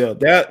 Yeah,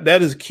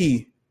 that is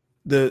key.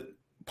 The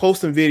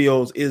posting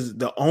videos is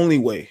the only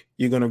way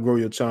you're gonna grow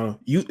your channel.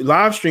 You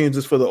live streams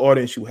is for the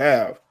audience you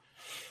have,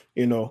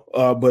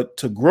 but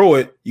to grow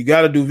it, you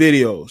got to do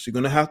videos. You're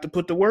gonna have to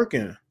put the work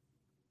in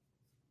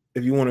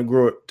if you want to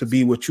grow it to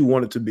be what you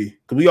want it to be.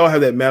 Because we all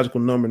have that magical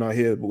number in our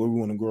head, but where we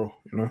want to grow,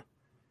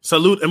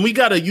 Salute. And we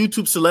got a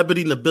YouTube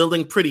celebrity in the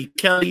building, Pretty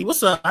Kelly.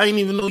 What's up? I didn't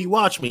even know you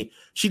watch me.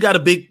 She got a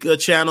big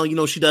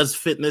channel. She does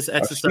fitness,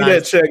 exercise.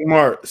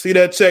 See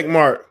that check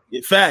mark. Yeah,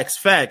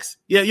 facts.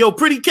 Yeah, yo,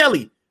 Pretty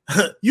Kelly.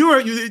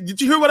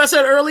 Did you hear what I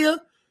said earlier?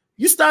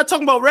 you start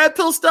talking about red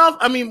pill stuff.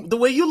 I mean, the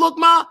way you look,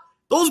 Ma,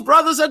 those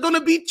brothers are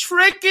gonna be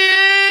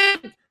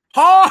tricking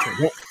hard.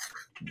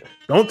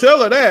 Don't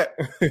tell her that.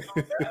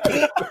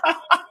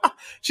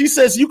 She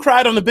says, you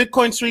cried on the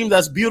Bitcoin stream.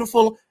 That's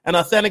beautiful and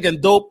authentic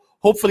and dope.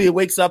 Hopefully it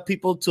wakes up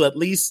people to at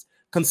least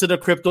consider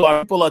crypto.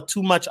 Our people are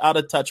too much out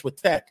of touch with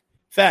tech.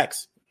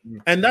 Facts.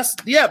 And that's,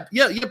 yeah,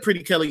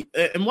 pretty Kelly.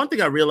 And one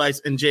thing I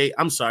realized, and Jay,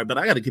 I'm sorry, but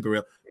I got to keep it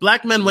real.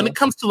 Black men, when it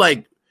comes to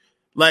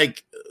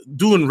like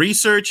doing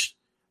research,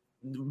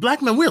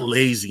 black men, we're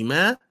lazy,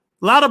 man.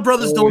 A lot of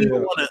brothers don't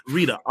even want to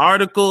read an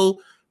article.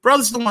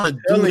 Brothers don't want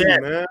to do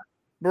that. Man.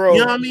 Bro, you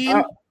know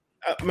what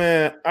I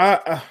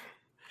mean?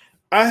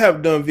 I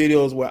have done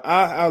videos where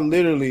I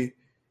literally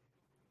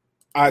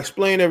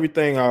explain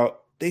everything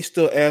out. They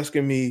still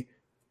asking me,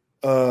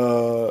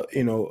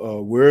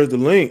 where's the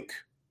link?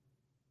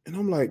 And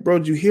I'm like, bro,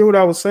 did you hear what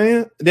I was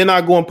saying? Then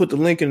I go and put the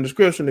link in the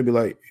description. They be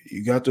like,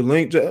 you got the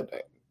link? The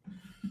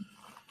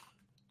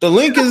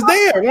link is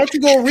there. Why don't you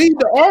go read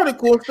the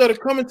article instead of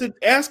coming to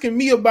asking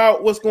me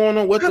about what's going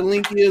on, what the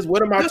link is,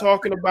 what am I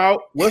talking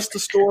about, what's the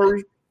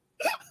story?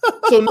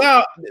 So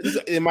now,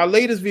 in my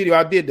latest video,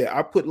 I did that.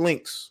 I put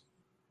links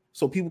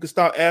so people can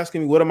stop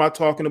asking me, what am I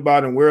talking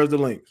about and where's the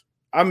links?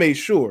 I made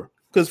sure.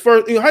 Because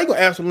first, how you going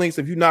to ask for links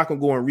if you're not going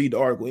to go and read the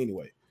article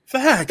anyway?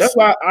 Facts. That's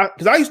why I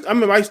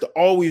used to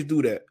always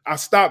do that. I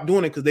stopped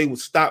doing it because they would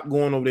stop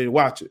going over there to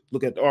watch it,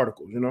 look at the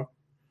articles,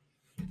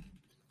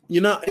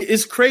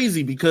 it's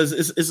crazy because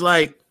it's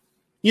like,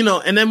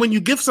 and then when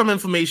you give some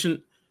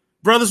information,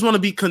 brothers want to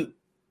be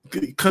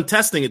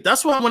contesting it.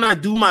 That's why when I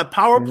do my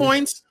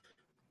PowerPoints,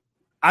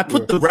 I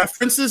put the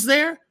references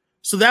there.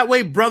 So that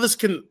way brothers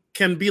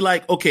can be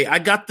like, okay, I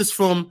got this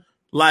from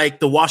like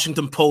the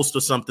Washington Post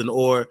or something,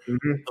 or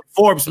the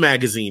Forbes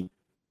magazine.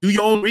 Do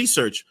your own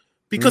research.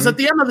 Because at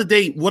the end of the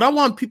day, what I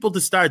want people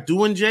to start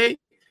doing, Jay,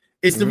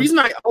 is the reason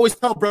I always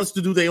tell brothers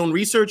to do their own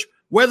research,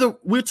 whether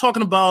we're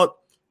talking about,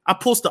 I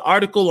post an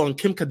article on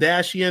Kim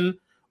Kardashian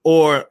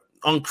or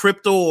on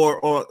crypto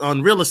or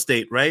on real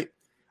estate, right?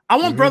 I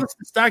want brothers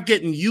to start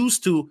getting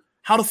used to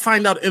how to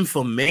find out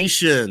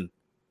information.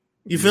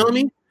 You feel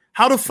me?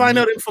 How to find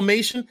out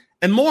information,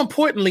 and more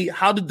importantly,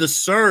 how to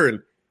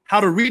discern, how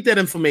to read that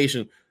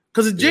information.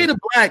 Because at Jay the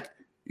Black,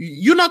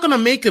 you're not going to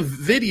make a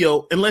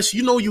video unless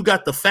you know you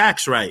got the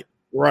facts right.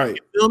 Right.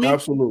 You feel me?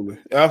 Absolutely.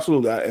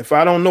 If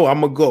I don't know, I'm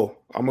going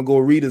to go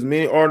read as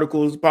many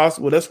articles as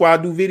possible. That's why I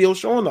do videos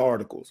showing the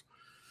articles.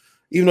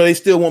 Even though they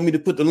still want me to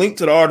put the link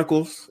to the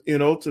articles,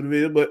 to the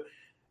video. But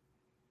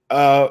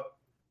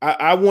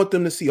I want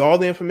them to see all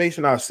the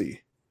information I see.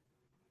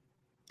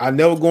 I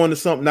never go into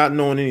something not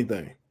knowing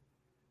anything.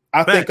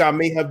 I think I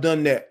may have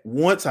done that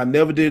once. I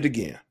never did it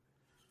again.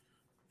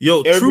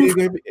 Yo,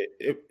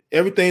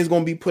 everything's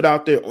going to be put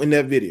out there in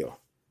that video.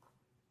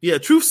 Yeah,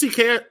 Truth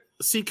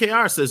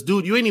CKR says,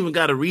 dude, you ain't even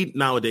got to read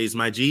nowadays,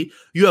 my G.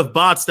 You have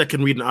bots that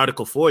can read an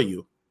article for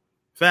you.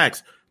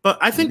 Facts. But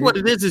I think what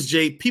it is,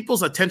 Jay,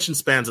 people's attention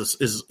spans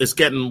is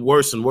getting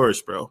worse and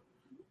worse, bro.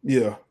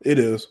 Yeah, it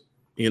is.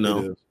 It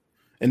is.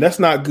 And that's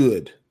not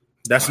good.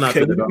 That's not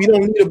good at all. We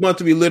don't need a bunch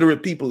of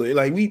illiterate people.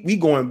 Like we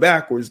going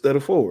backwards instead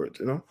of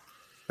forwards,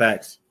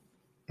 Facts.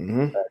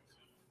 Facts.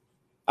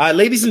 All right,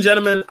 ladies and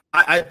gentlemen,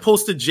 I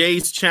posted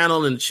Jay's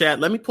channel in chat.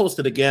 Let me post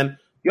it again.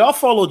 Y'all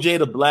follow Jay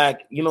the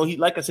Black. He,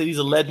 like I said, he's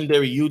a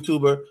legendary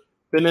YouTuber.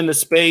 Been in the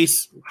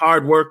space,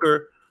 hard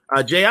worker.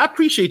 Jay, I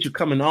appreciate you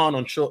coming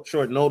on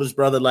short notice,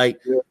 brother.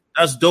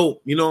 That's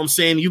dope. You know what I'm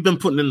saying? You've been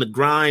putting in the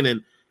grind,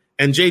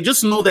 and Jay,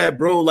 just know that,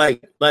 bro.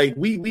 Like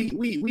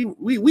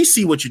we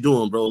see what you're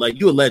doing, bro. Like,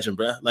 you a legend,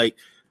 bro. Like,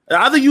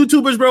 other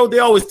YouTubers, bro, they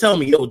always tell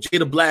me, yo, Jay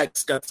the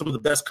Black's got some of the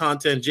best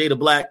content. Jay the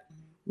Black,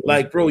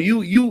 like, bro,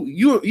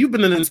 you've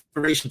been an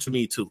inspiration to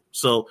me too.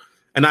 So,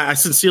 and I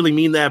sincerely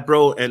mean that,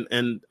 bro.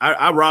 And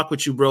I rock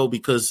with you, bro,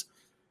 because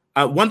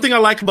one thing I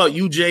like about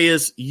you, Jay,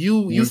 is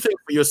you think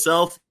for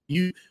yourself.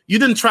 You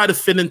didn't try to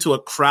fit into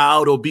a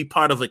crowd or be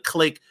part of a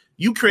clique.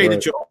 You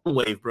created your own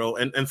wave, bro.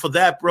 And for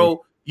that,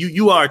 bro,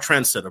 you are a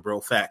trendsetter, bro.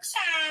 Facts.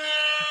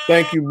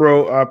 Thank you,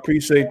 bro. I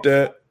appreciate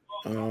that.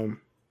 I'm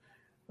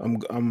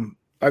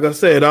like I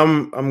said,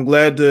 I'm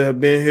glad to have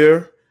been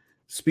here,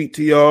 speak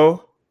to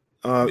y'all.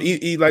 Like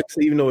I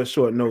said, even though it's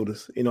short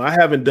notice, I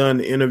haven't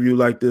done an interview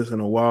like this in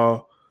a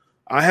while.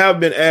 I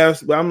have been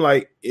asked, but I'm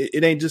like,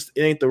 it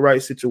ain't the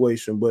right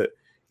situation. But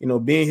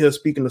being here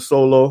speaking to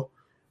Solo,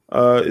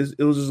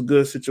 it was just a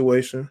good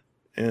situation,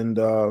 and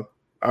I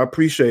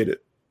appreciate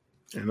it.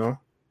 All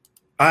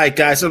right,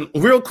 guys.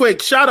 Real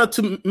quick, shout out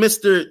to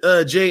Mr.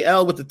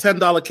 JL with the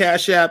 $10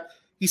 Cash App.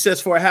 He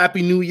says, for a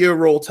happy New Year,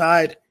 roll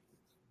Tide.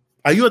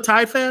 Are you a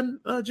Tide fan,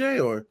 Jay,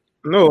 or?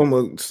 No, I'm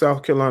a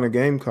South Carolina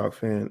Gamecock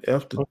fan.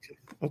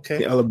 Okay.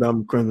 The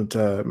Alabama Crimson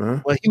Tide,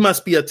 man. Well, he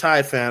must be a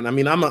Tide fan. I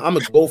mean, I'm a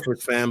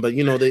Gophers fan, but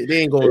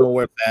they ain't going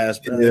nowhere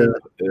fast. Yeah.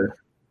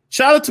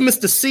 Shout out to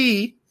Mr.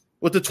 C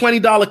with the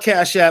 $20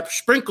 Cash App.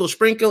 Sprinkle.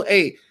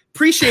 Hey,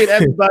 appreciate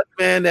everybody,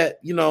 man, that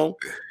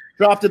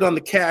dropped it on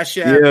the Cash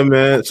App. Yeah,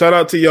 man. Shout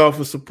out to y'all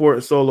for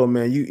supporting Solo,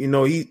 man.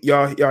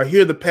 Y'all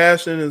hear the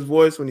passion in his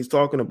voice when he's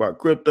talking about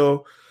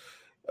crypto.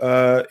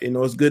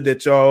 It's good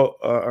that y'all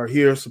are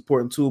here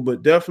supporting too,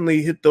 but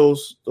definitely hit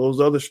those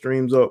other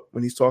streams up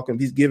when he's talking.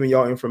 He's giving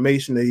y'all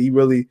information that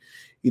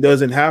he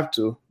doesn't have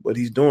to, but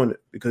he's doing it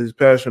because he's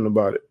passionate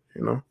about it.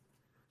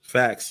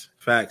 Facts.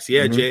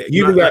 Yeah, Jay.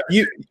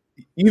 You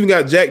even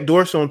got Jack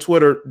Dorsey on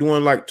Twitter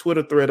doing like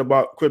Twitter thread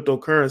about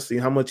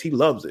cryptocurrency, how much he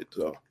loves it.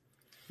 So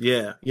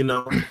yeah,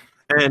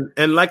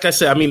 and like I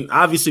said, I mean,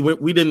 obviously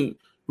we didn't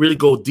really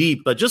go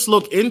deep, but just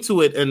look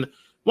into it. And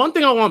one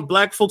thing I want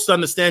black folks to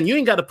understand, you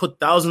ain't got to put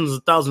thousands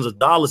of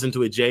dollars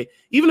into it, Jay.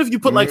 Even if you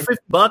put like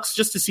 $50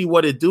 just to see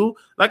what it do.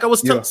 Like I was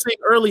saying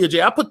earlier,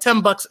 Jay, I put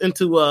 $10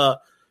 into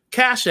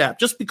Cash App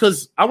just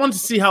because I wanted to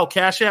see how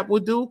Cash App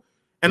would do.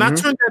 And I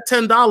turned that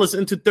 $10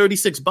 into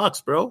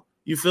 $36, bro.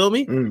 You feel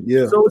me?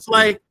 Yeah. So it's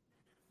like,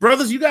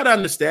 brothers, you got to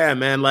understand,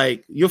 man,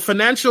 like your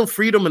financial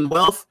freedom and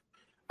wealth.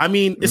 I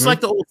mean, it's like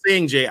the old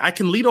saying, Jay, I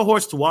can lead a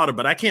horse to water,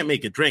 but I can't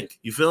make it drink.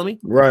 You feel me?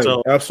 Right.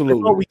 So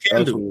Absolutely. That's all we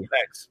can do.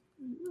 Thanks.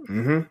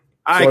 Mm-hmm.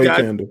 All right,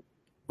 guys.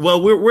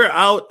 Well, we're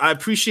out. I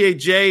appreciate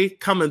Jay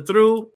coming through.